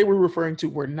people they were referring to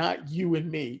were not you and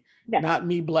me, Yeah. not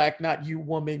me black, not you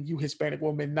woman, you Hispanic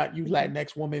woman, not you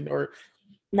Latinx woman, or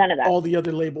None of that. all the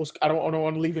other labels. I don't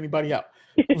want to leave anybody out.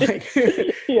 Like,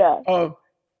 yeah.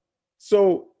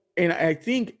 So, and I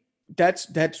think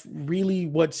that's really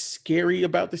what's scary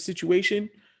about the situation.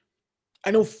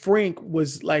 I know Frank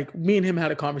was like, me and him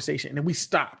had a conversation, and we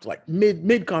stopped like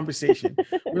mid conversation.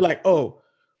 We're like, oh,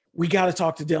 we got to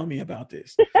talk to Delmy about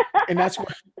this, and that's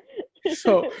what.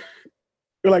 So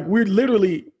we're like, we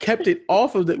literally kept it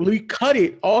off of we cut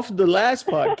it off the last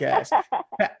podcast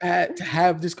to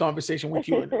have this conversation with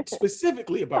you, and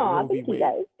specifically about Roe v.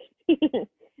 Wade.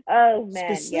 Oh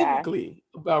man, specifically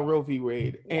about Roe v.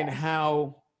 Wade, and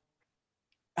how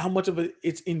much of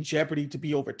it's in jeopardy to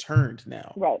be overturned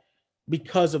now, right?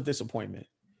 Because of this appointment.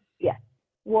 Yeah.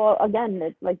 Well, again,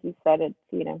 it's like you said, it's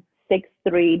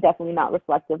 6-3, definitely not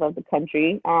reflective of the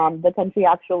country. The country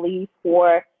actually,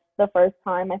 for the first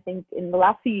time, I think in the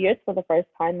last few years, for the first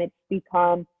time, it's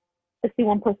become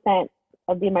 61%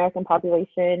 of the American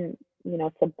population,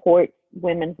 supports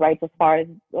women's rights as far as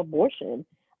abortion.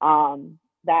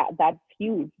 That's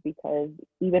huge, because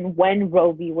even when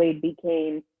Roe v. Wade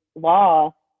became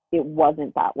law, it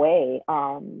wasn't that way.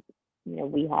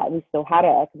 We still had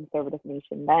a conservative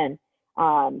nation then.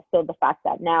 So the fact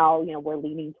that now, we're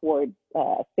leaning towards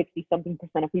 60 something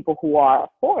percent of people who are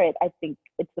for it, I think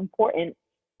it's important,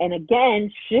 and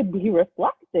again, should be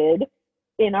reflected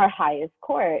in our highest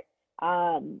court.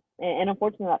 And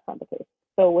unfortunately, that's not the case.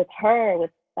 So with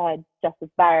Justice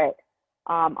Barrett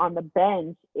on the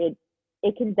bench,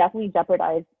 it can definitely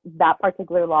jeopardize that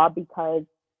particular law, because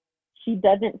she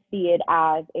doesn't see it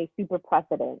as a super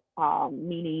precedent,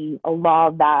 meaning a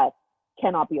law that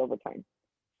cannot be overturned.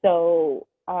 So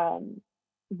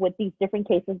with these different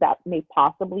cases that may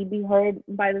possibly be heard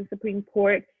by the Supreme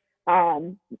Court,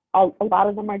 a lot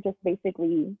of them are just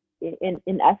basically,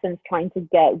 in essence, trying to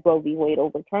get Roe v. Wade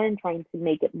overturned, trying to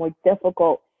make it more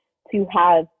difficult to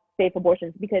have safe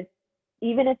abortions, because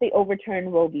even if they overturn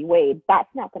Roe v. Wade, that's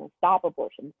not going to stop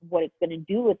abortions. What it's going to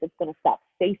do is it's going to stop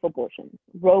safe abortions.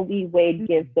 Roe v. Wade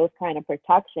gives those kind of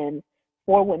protections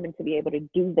for women to be able to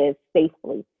do this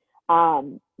safely.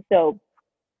 So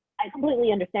I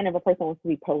completely understand if a person wants to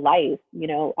be pro-life.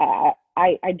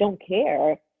 I don't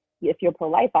care if you're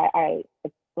pro-life. I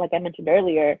like I mentioned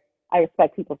earlier, I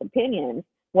respect people's opinions.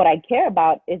 What I care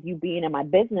about is you being in my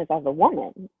business as a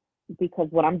woman, because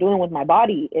what I'm doing with my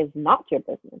body is not your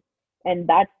business. And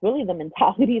that's really the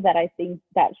mentality that I think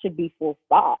that should be full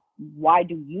stop. Why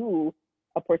do you,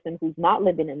 a person who's not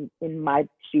living in my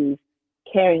shoes,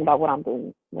 caring about what I'm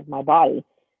doing with my body?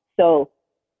 So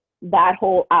that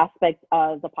whole aspect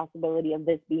of the possibility of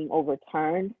this being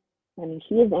overturned, I mean,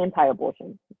 she is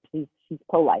anti-abortion. She's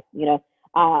pro-life, and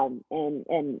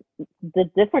the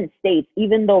different states,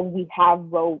 even though we have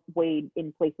Roe Wade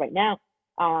in place right now,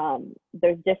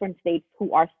 there's different states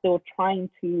who are still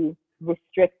trying to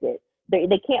restrict it.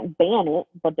 They can't ban it,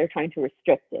 but they're trying to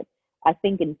restrict it. I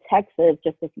think in Texas,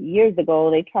 just a few years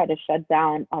ago, they tried to shut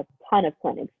down a ton of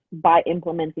clinics by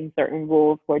implementing certain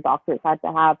rules where doctors had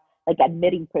to have like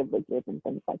admitting privileges and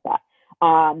things like that.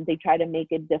 They try to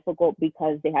make it difficult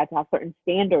because they had to have certain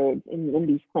standards in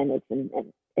these clinics,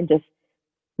 and just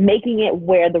making it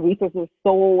where the resources were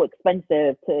so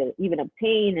expensive to even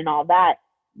obtain and all that,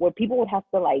 where people would have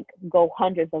to like go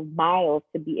hundreds of miles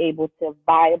to be able to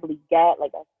viably get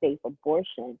like a safe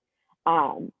abortion.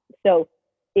 So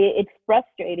it's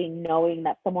frustrating knowing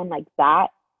that someone like that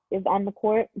is on the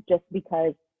court, just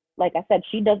because, like I said,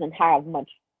 she doesn't have much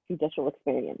judicial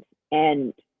experience,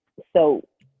 and so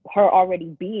her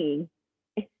already being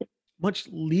much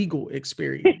legal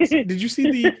experience. Did you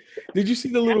see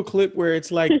the little clip where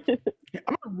it's like,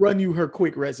 I'm gonna run you her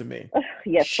quick resume?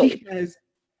 Yes, she please. has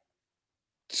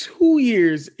 2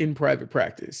 years in private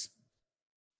practice.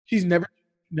 She's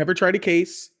never tried a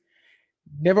case,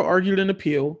 never argued an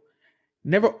appeal,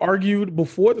 never argued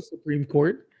before the Supreme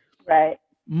Court. Right.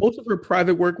 Most of her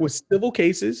private work was civil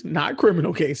cases, not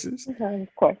criminal cases. Of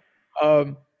course.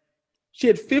 She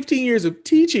had 15 years of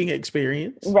teaching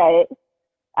experience. Right.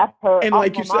 At her And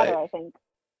like alma you mater, said, I think.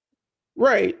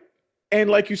 right. And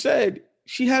like you said,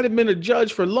 she hadn't been a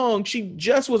judge for long. She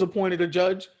just was appointed a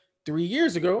judge 3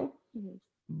 years ago Mm-hmm.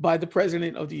 by the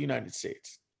president of the United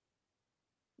States.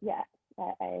 Yeah,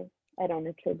 I don't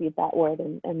attribute that word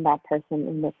and that person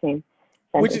in the same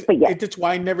Which sentence, is but yes. that's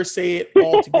why I never say it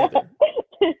all together.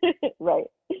 Right.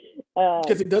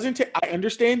 Because it doesn't take, I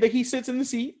understand that he sits in the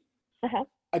seat. Uh-huh.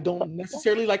 I But, don't yeah.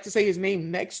 necessarily like to say his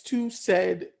name next to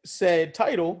said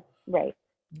title. Right.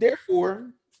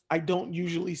 Therefore, I don't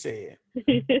usually say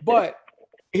it. But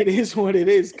it is what it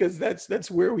is because that's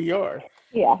where we are.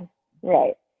 Yeah.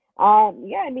 Right.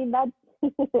 Yeah, I mean that's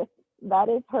that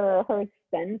is her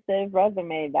extensive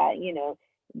resume that,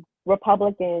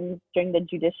 Republicans during the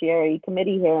Judiciary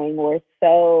Committee hearing were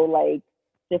so like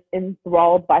just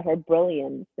enthralled by her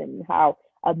brilliance and how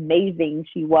amazing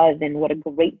she was and what a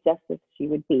great justice she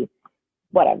would be.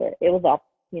 Whatever. It was all,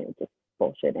 just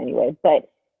bullshit anyway. But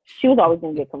she was always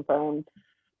going to get confirmed.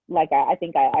 Like I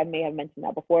think I may have mentioned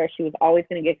that before. She was always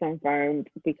going to get confirmed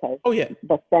because Oh yeah.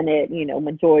 the Senate,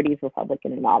 majority is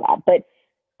Republican and all that. But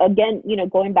again,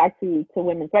 going back to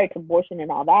women's rights, abortion, and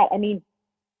all that. I mean,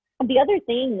 the other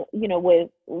thing,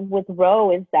 with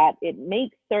Roe is that it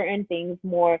makes certain things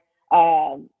more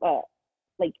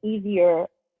like easier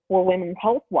for women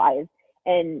health wise.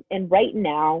 And right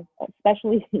now,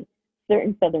 especially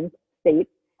certain southern states,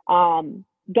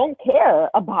 don't care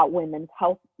about women's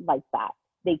health like that.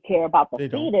 They care about the They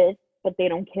don't. fetus, but they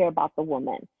don't care about the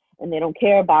woman. And they don't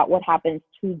care about what happens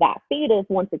to that fetus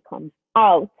once it comes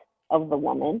out of the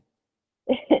woman.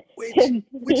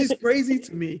 Which is crazy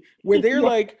to me. Where they're Yeah.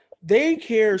 like, they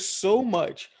care so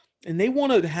much and they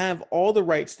want to have all the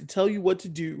rights to tell you what to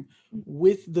do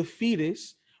with the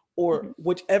fetus or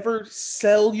whichever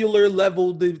cellular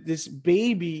level this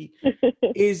baby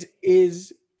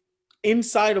is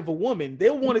inside of a woman.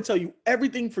 They'll want to tell you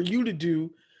everything for you to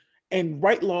do and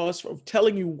write laws of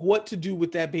telling you what to do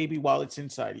with that baby while it's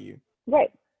inside of you.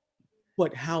 Right.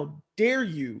 But how dare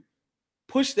you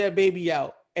push that baby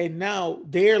out? And now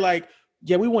they're like,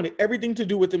 yeah, we wanted everything to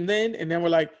do with them then. And then we're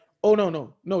like, oh,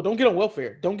 no, don't get on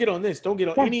welfare. Don't get on this. Don't get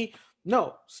on Yeah. any.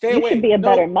 No, stay You should be away. a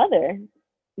better No. mother.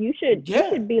 You Yeah.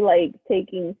 should be like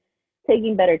taking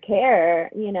better care.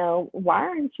 Why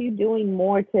aren't you doing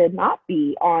more to not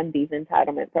be on these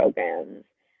entitlement programs?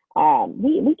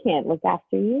 We can't look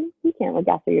after you. We can't look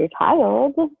after your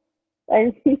child.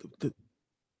 The,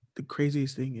 the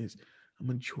craziest thing is a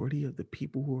majority of the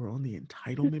people who are on the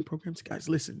entitlement programs, guys,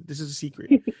 listen, this is a secret.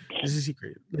 This is a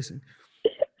secret. Listen,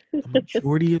 a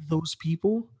majority of those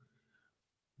people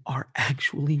are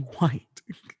actually white.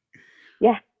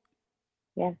 Yeah.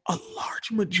 Yeah. A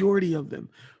large majority of them.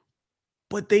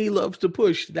 But they love to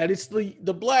push that it's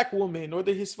the black woman or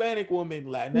the Hispanic woman,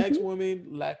 Latinx Mm-hmm. woman,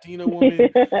 Latina woman.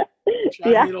 I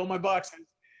Yeah. hit all my boxes.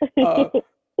 Uh,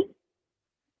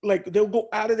 like they'll go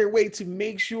out of their way to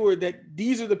make sure that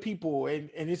these are the people, and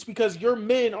it's because your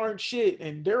men aren't shit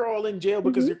and they're all in jail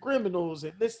because Mm-hmm. they're criminals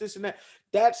and this and that.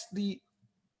 That's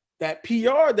that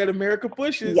PR that America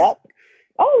pushes. Yep.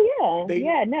 Oh yeah. They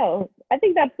Yeah. No, I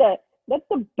think that's the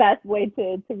best way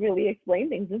to really explain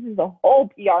things. This is a whole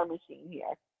PR machine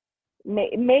here.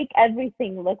 Make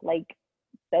everything look like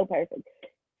so perfect.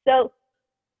 So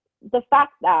the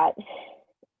fact that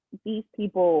these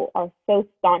people are so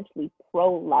staunchly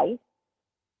pro-life,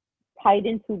 tied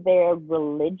into their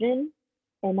religion,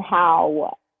 and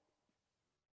how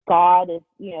God is,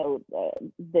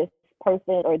 this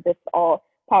person or this all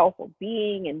powerful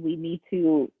being, and we need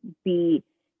to be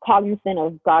cognizant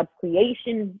of God's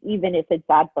creation, even if it's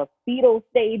at the fetal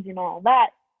stage and all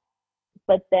that.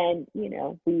 But then, we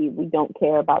don't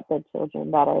care about the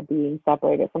children that are being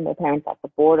separated from their parents at the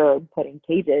border and put in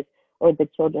cages, or the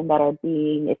children that are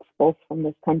being expulsed from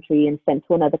this country and sent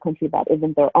to another country that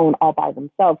isn't their own all by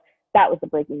themselves. That was a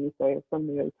breaking news story from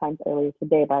the New York Times earlier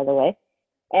today, by the way.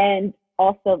 And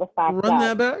also the fact run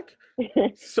that that back.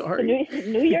 the Sorry.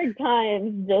 New York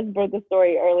Times just broke a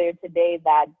story earlier today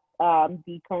that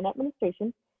the current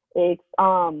administration is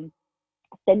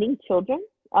sending children,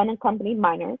 unaccompanied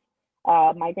minors,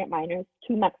 migrant minors,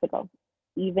 to Mexico,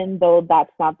 even though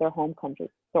that's not their home country,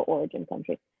 their origin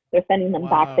country. They're sending them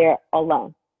back Wow. there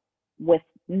alone with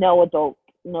no adult,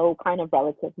 no kind of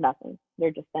relative, nothing.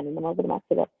 They're just sending them over to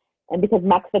Mexico. And because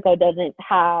Mexico doesn't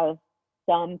have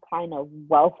some kind of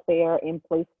welfare in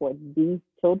place for these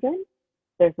children,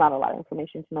 there's not a lot of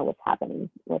information to know what's happening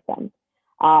with them.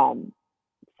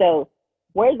 So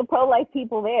where's the pro-life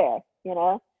people there,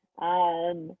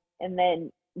 and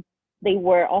then they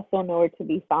were also nowhere to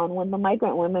be found when the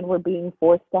migrant women were being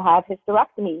forced to have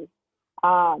hysterectomies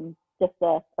just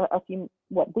a few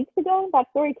weeks ago. That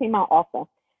story came out also.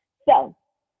 So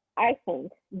I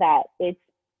think that it's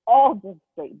all just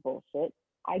straight bullshit.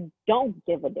 I don't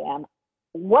give a damn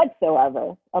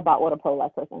whatsoever about what a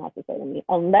pro-life person has to say to me.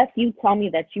 Unless you tell me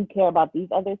that you care about these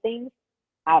other things,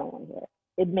 I don't want to hear it.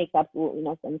 It makes absolutely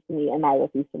no sense to me, and I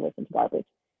refuse to listen to garbage.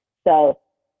 So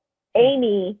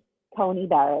Amy Coney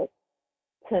Barrett,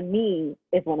 to me,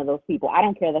 is one of those people. I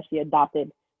don't care that she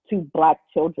adopted 2 Black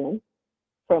children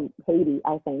from Haiti,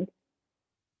 I think.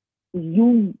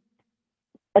 You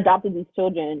adopted these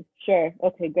children, sure,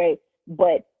 okay, great.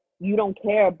 But you don't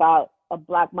care about a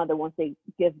Black mother once they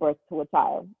give birth to a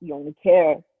child. You only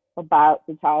care about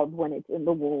the child when it's in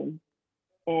the womb.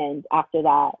 And after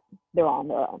that, they're on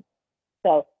their own.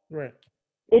 So right.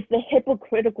 It's a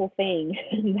hypocritical thing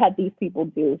that these people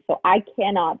do. So I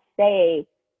cannot say,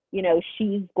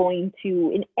 she's going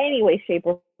to, in any way, shape,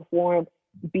 or form,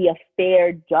 be a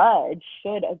fair judge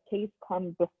should a case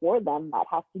come before them that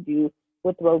has to do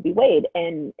with Roe v. Wade.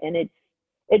 And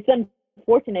it's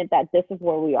unfortunate that this is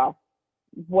where we are.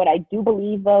 What I do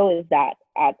believe, though, is that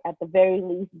at the very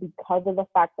least, because of the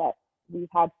fact that we've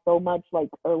had so much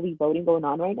early voting going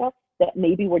on right now, that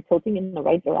maybe we're tilting in the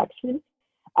right direction.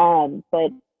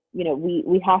 But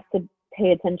we have to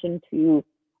pay attention to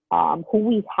who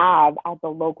we have at the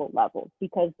local level,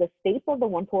 because the states are the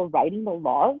ones who are writing the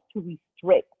laws to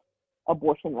restrict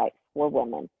abortion rights for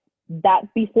women.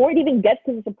 That before it even gets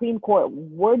to the Supreme Court,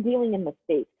 we're dealing in the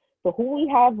states. So who we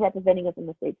have representing us in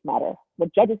the states matter.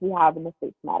 What judges we have in the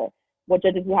states matter. What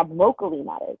judges we have locally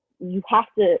matters. You have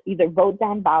to either vote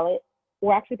down ballot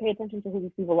or actually pay attention to who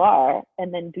these people are,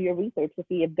 and then do your research to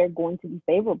see if they're going to be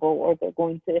favorable or if they're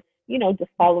going to,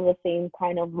 just follow the same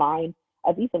kind of line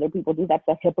as these other people do. That's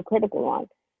a hypocritical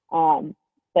line.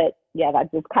 But yeah,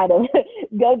 that just kind of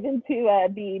goes into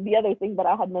the other thing that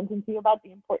I had mentioned to you about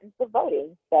the importance of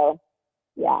voting. So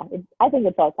yeah, I think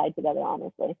it's all tied together,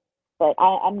 honestly. But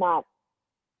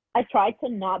I try to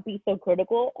not be so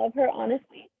critical of her,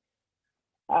 honestly.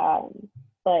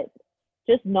 But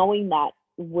just knowing that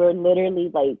we're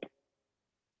literally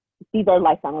these are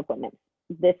lifetime appointments.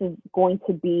 This is going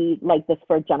to be like this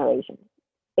for generations,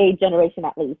 a generation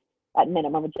at least, at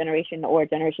minimum, a generation or a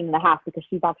generation and a half, because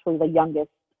she's actually the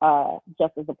youngest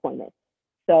justice appointed.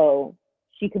 So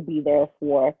she could be there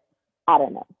for, I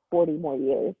don't know, 40 more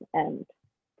years. And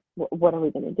what are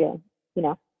we going to do?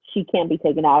 She can't be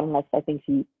taken out unless I think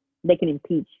they can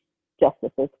impeach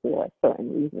justices for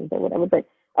certain reasons or whatever. But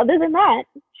other than that,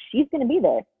 she's going to be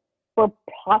there for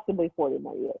possibly 40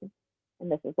 more years.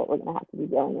 And this is what we're going to have to be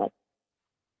dealing with.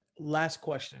 Last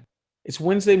question. It's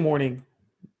Wednesday morning.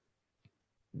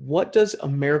 What does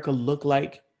America look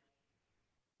like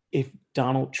if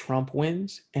Donald Trump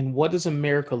wins? And what does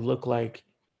America look like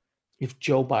if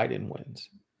Joe Biden wins?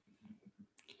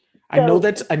 I know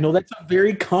that's a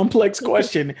very complex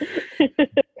question.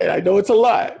 And I know it's a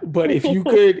lot, but if you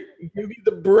could give me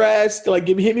the breast,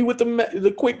 hit me with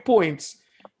the quick points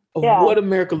of what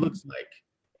America looks like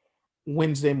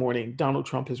Wednesday morning, Donald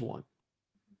Trump has won.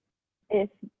 If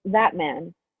that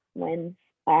man wins,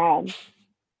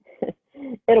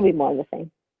 it'll be more of the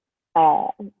same.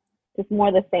 Just more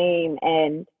of the same.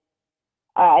 And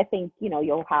I think,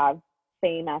 you'll have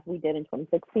same as we did in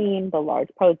 2016, the large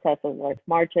protests, the large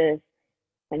marches,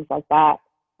 things like that.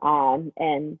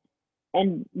 And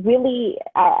really,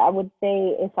 I would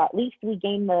say if at least we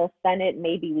gain the Senate,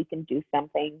 maybe we can do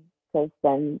something, because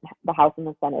then the House and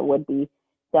the Senate would be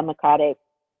Democratic.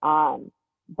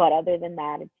 But other than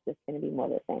that, it's just going to be more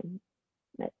of the same.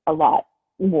 A lot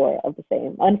more of the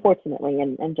same, unfortunately,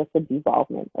 and just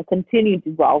a continued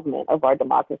devolvement of our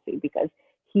democracy, because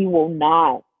he will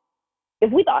not.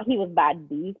 If we thought he was bad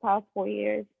these past 4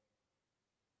 years,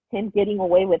 him getting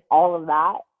away with all of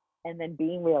that and then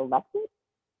being reelected,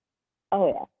 oh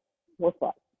yeah, what's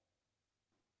up?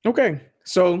 Okay,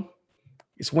 so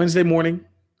it's Wednesday morning.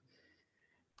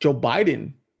 Joe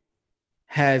Biden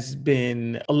has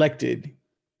been elected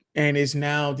and is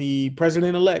now the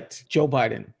president-elect. Joe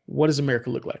Biden. What does America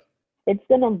look like? It's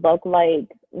going to look like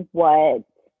what?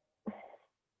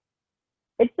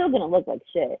 It's still going to look like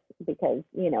shit, because,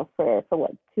 for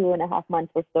what, 2.5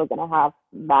 months, we're still going to have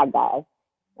bad guys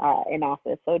in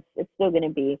office. So it's still going to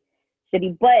be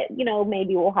shitty. But,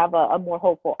 maybe we'll have a more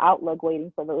hopeful outlook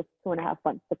waiting for those 2.5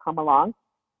 months to come along.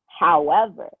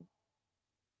 However,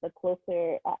 the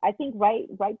closer, I think right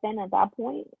then at that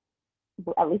point,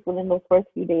 at least within those first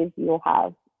few days, you'll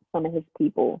have some of his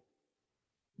people,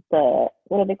 what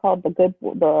are they called?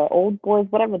 The old boys,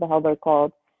 whatever the hell they're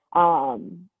called,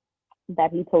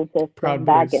 that he told to stand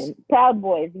back in. Proud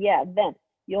Boys, yeah, them.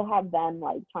 You'll have them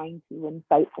trying to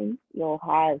incite him. You'll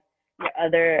have your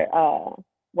other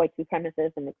white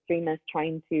supremacists and extremists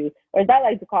trying to, or as I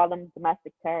like to call them,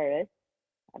 domestic terrorists.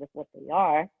 That is what they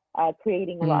are,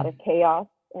 creating a lot of chaos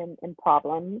and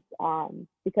problems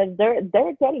because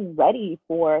they're getting ready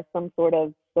for some sort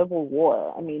of civil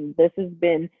war. I mean, this has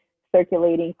been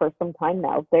circulating for some time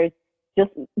now. There's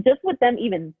just with them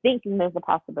even thinking there's a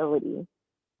possibility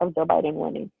of Joe Biden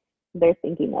winning, they're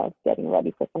thinking of getting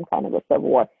ready for some kind of a civil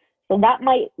war. So that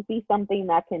might be something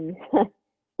that can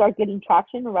start getting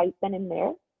traction right then and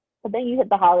there. But then you hit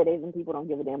the holidays and people don't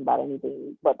give a damn about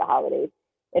anything but the holidays.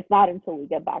 It's not until we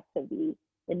get back to the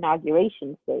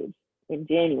inauguration stage in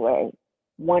January,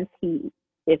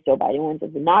 if Joe Biden wins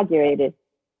is inaugurated,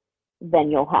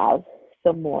 then you'll have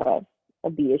some more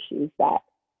of the issues that,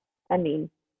 I mean,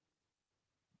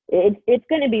 it's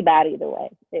going to be bad either way.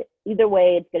 Either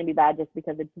way, it's going to be bad just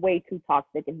because it's way too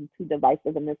toxic and too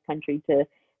divisive in this country to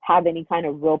have any kind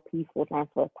of real peaceful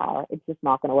transfer of power. It's just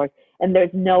not going to work. And there's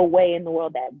no way in the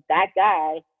world that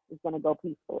guy is going to go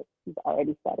peacefully. He's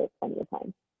already said it plenty of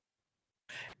times.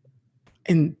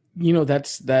 And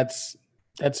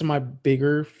that's my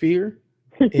bigger fear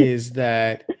is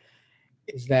that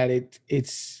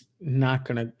it's not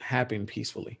going to happen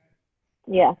peacefully.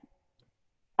 Yeah.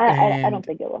 I don't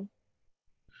think it will.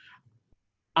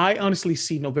 I honestly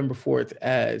see November 4th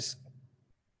as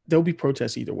there'll be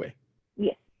protests either way.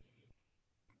 Yeah.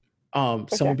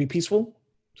 Some will be peaceful,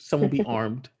 some will be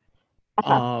armed.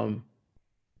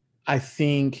 I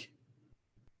think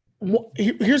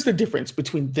here's the difference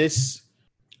between this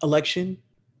election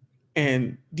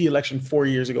and the election 4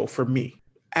 years ago for me.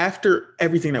 After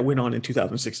everything that went on in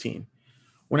 2016,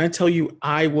 when I tell you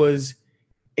I was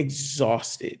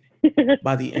exhausted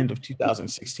by the end of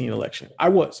 2016 election, I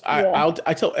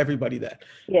tell everybody that.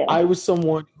 Yeah. I was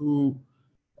someone who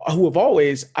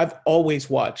I've always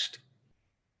watched.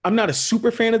 I'm not a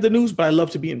super fan of the news, but I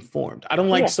love to be informed. I don't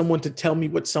like someone to tell me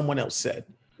what someone else said.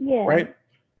 Yeah. Right?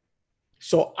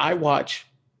 So I watch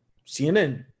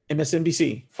CNN,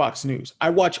 MSNBC, Fox News. I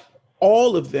watch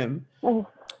all of them. Oh,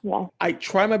 yeah. I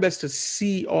try my best to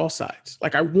see all sides.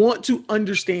 Like I want to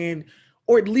understand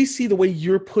or at least see the way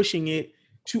you're pushing it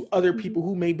to other people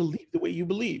who may believe the way you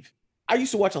believe. I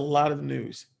used to watch a lot of the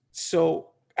news. So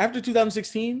after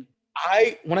 2016,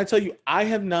 when I tell you I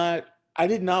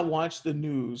did not watch the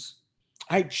news.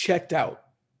 I checked out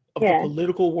of the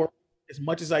political world as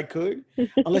much as I could,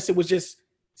 unless it was just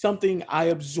something I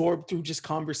absorbed through just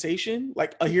conversation,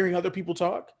 like hearing other people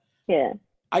talk. Yeah.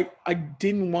 I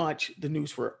didn't watch the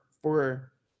news for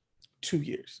 2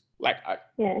 years. Like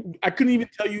I couldn't even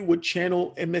tell you what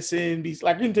channel MSNBC,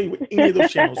 like I couldn't tell you what any of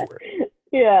those channels were.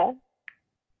 Yeah.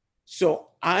 So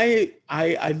I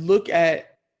look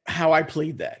at how I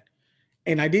played that.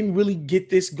 And I didn't really get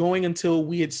this going until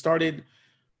we had started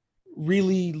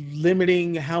really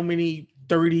limiting how many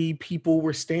 30 people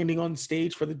were standing on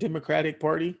stage for the Democratic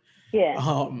Party.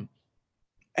 Yeah.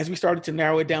 As we started to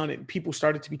narrow it down and people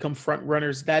started to become front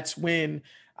runners, that's when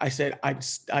I said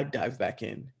I'd dive back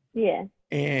in. Yeah.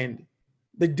 And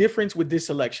the difference with this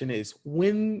election is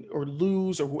win or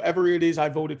lose or whoever it is I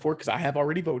voted for, because I have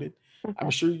already voted. Okay. I'm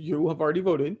sure you have already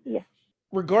voted. Yeah.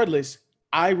 Regardless,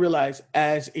 I realize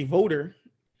as a voter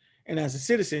and as a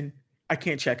citizen, I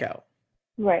can't check out.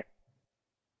 Right.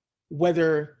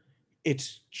 Whether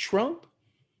it's Trump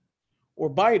or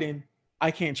Biden,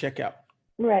 I can't check out.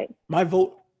 Right. My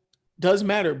vote does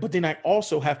matter, but then I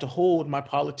also have to hold my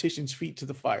politicians' feet to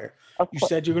the fire. You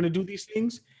said you're going to do these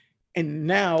things. And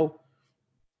now,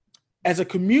 as a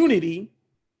community,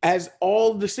 as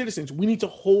all the citizens, we need to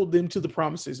hold them to the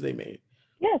promises they made.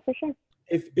 Yeah, for sure.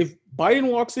 If Biden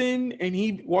walks in and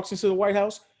he walks into the White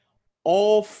House,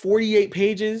 all 48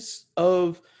 pages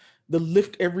of the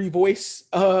Lift Every Voice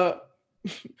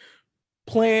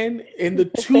plan and the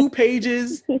 2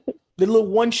 pages, the little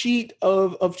one sheet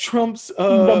of Trump's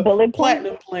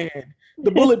platinum plan,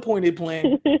 the bullet pointed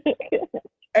plan,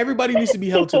 everybody needs to be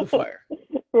held to the fire.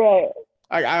 Right.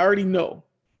 I already know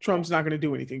Trump's not going to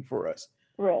do anything for us.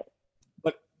 Right.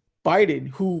 But Biden,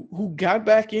 who got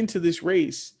back into this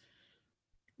race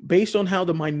based on how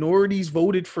the minorities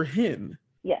voted for him.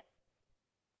 Yes.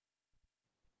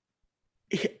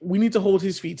 We need to hold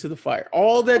his feet to the fire.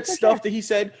 All that stuff that he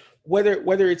said, whether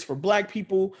it's for Black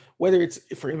people, whether it's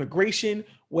for immigration,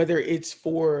 whether it's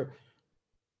for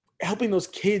helping those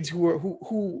kids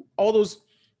who all those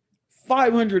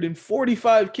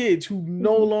 545 kids who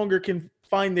no longer can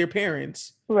find their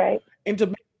parents. Right. And to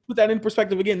put that in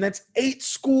perspective again, that's 8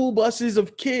 school buses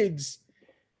of kids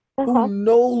who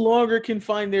no longer can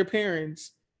find their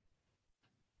parents.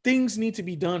 Things need to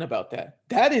be done about that.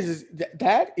 That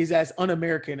is as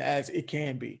un-American as it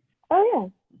can be.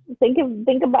 Oh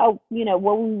think about,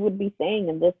 what we would be saying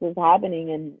if this was happening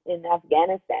in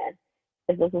Afghanistan,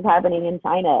 if this was happening in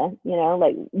China,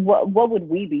 like what would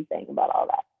we be saying about all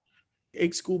that?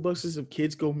 8 school buses of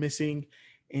kids go missing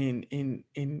in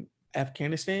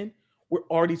Afghanistan. We're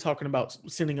already talking about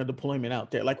sending a deployment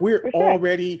out there. Like, we're Sure.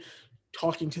 already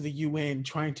talking to the UN,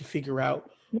 trying to figure out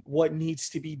what needs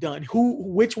to be done.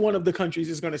 Which one of the countries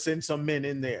is going to send some men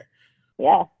in there?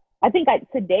 Yeah, I think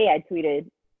today I tweeted,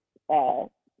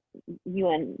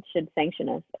 UN should sanction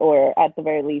us, or at the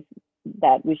very least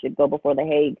that we should go before the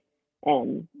Hague,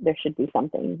 and there should be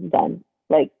something done.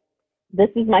 Like, this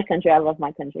is my country. I love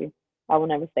my country. I will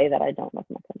never say that I don't love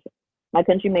my country. My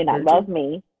country may not love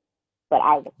me, but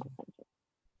I love my country.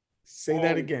 Say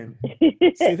that again.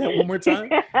 Say that one more time.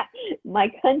 My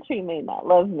country may not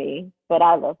love me, but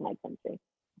I love my country.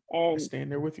 And I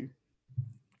stand there with you.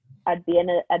 At the end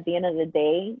of the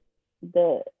day,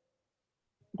 the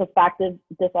fact that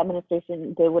this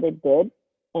administration did what it did,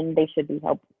 and they should be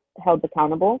held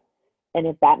accountable. And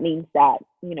if that means that,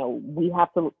 we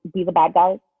have to be the bad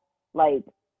guys, like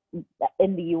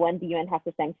in the UN has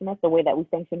to sanction us the way that we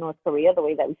sanction North Korea, the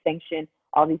way that we sanction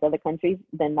all these other countries,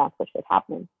 then that's what should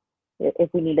happen.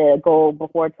 If we need to go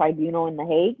before a tribunal in The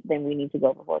Hague, then we need to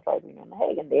go before a tribunal in The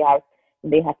Hague, and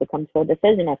they have to come to a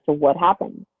decision as to what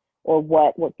happens or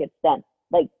what gets done.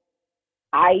 Like,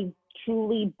 I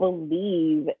truly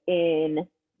believe in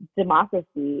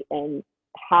democracy and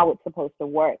how it's supposed to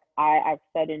work. I've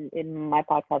said in my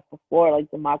podcast before, like,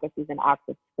 democracy is an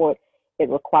active sport. It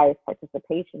requires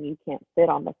participation. You can't sit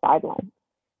on the sidelines.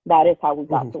 That is how we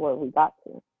got to where we got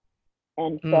to.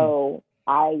 And so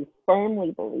I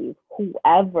firmly believe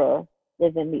whoever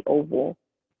is in the Oval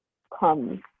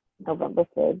come November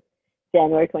 3rd,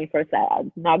 January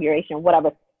 21st, inauguration,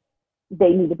 whatever, they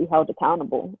need to be held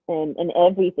accountable. And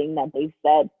everything that they've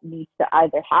said needs to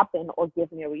either happen or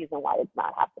give me a reason why it's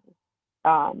not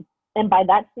happening. And by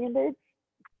that standard,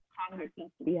 Congress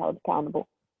needs to be held accountable,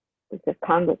 because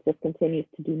Congress just continues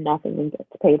to do nothing and gets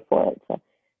paid for it. So,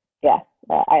 yeah,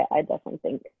 I definitely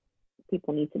think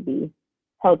people need to be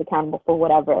held accountable for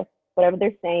whatever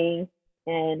they're saying,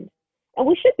 and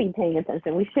we should be paying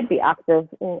attention. We should be active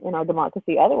in our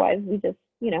democracy. Otherwise, we just,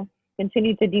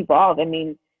 continue to devolve. I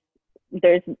mean,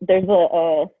 there's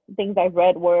a things I've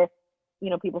read where,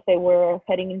 people say we're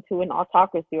heading into an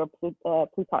autocracy or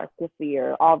plutocracy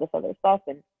or all this other stuff,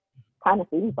 and kind of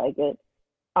seems like it.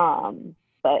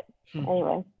 But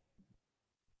anyway,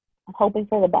 I'm hoping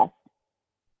for the best.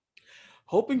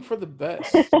 Hoping for the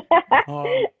best.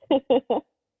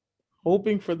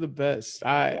 Hoping for the best.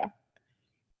 I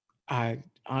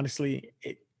honestly,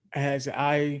 I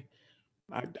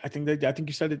think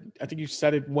you said it. I think you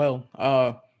said it well.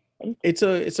 It's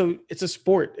a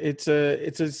sport. It's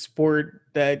a sport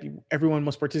that everyone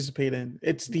must participate in.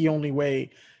 It's the only way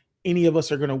any of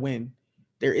us are going to win.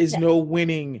 There is no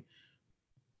winning.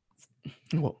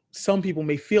 Well, some people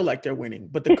may feel like they're winning,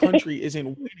 but the country isn't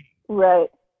winning. Right.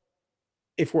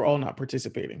 If we're all not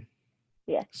participating.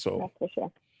 Yeah. So, that's for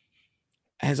sure.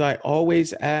 As I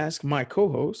always ask my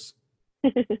co-hosts,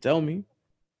 tell me,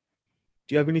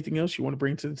 do you have anything else you want to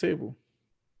bring to the table?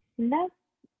 No,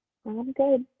 I'm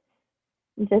good.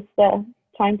 I'm just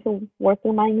trying to work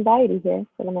through my anxiety here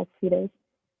for the next few days.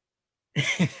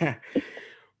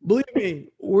 Believe me,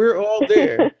 we're all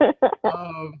there.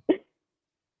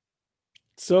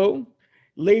 So,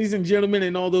 ladies and gentlemen,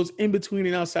 and all those in between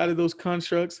and outside of those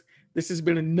constructs, this has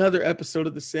been another episode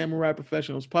of the Samurai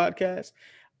Professionals Podcast.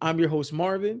 I'm your host,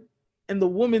 Marvin, and the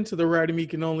woman to the right of me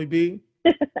can only be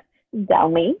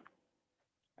Delmy.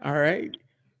 All right.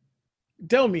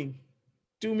 Delmy,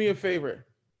 do me a favor.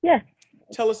 Yeah.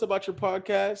 Tell us about your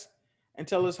podcast and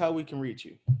tell us how we can reach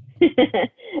you.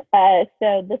 So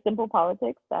The Simple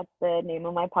Politics, that's the name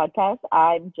of my podcast.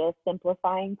 I'm just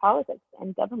simplifying politics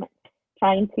and government,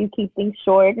 trying to keep things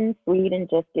short and sweet and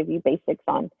just give you basics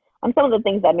on some of the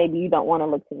things that maybe you don't want to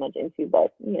look too much into,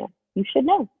 but you should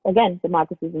know. Again,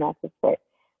 democracy is an active sport.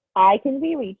 I can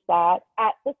be reached at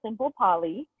The Simple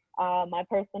Poly. My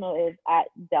personal is at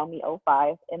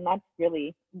Delmy05, and that's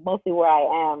really mostly where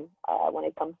I am when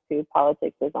it comes to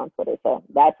politics, is on Twitter. So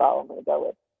that's all I'm going to go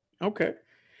with. Okay.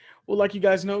 Well, like you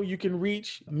guys know, you can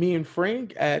reach me and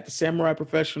Frank at the Samurai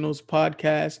Professionals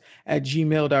Podcast at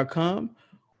gmail.com,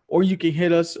 or you can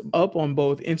hit us up on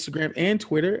both Instagram and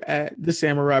Twitter at the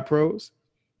Samurai Pros.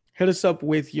 Hit us up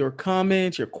with your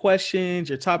comments, your questions,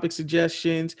 your topic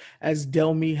suggestions, as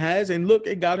Delmy has. And look,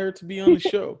 it got her to be on the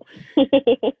show.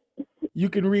 You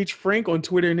can reach Frank on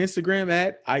Twitter and Instagram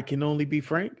at I Can Only Be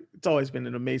Frank. It's always been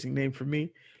an amazing name for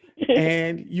me.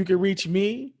 And you can reach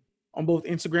me on both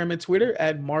Instagram and Twitter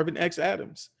at Marvin X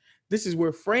Adams. This is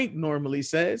where Frank normally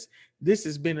says. This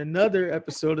has been another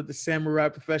episode of the Samurai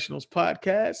Professionals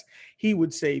podcast. He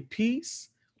would say peace.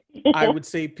 I would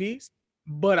say peace.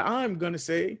 But I'm going to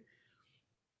say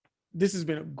this has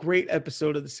been a great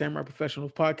episode of the Samurai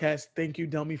Professionals podcast. Thank you,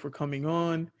 Delmy, for coming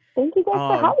on. Thank you guys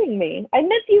for having me. I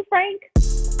miss you, Frank.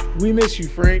 We miss you,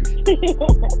 Frank.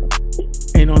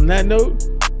 And on that note,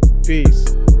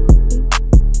 peace.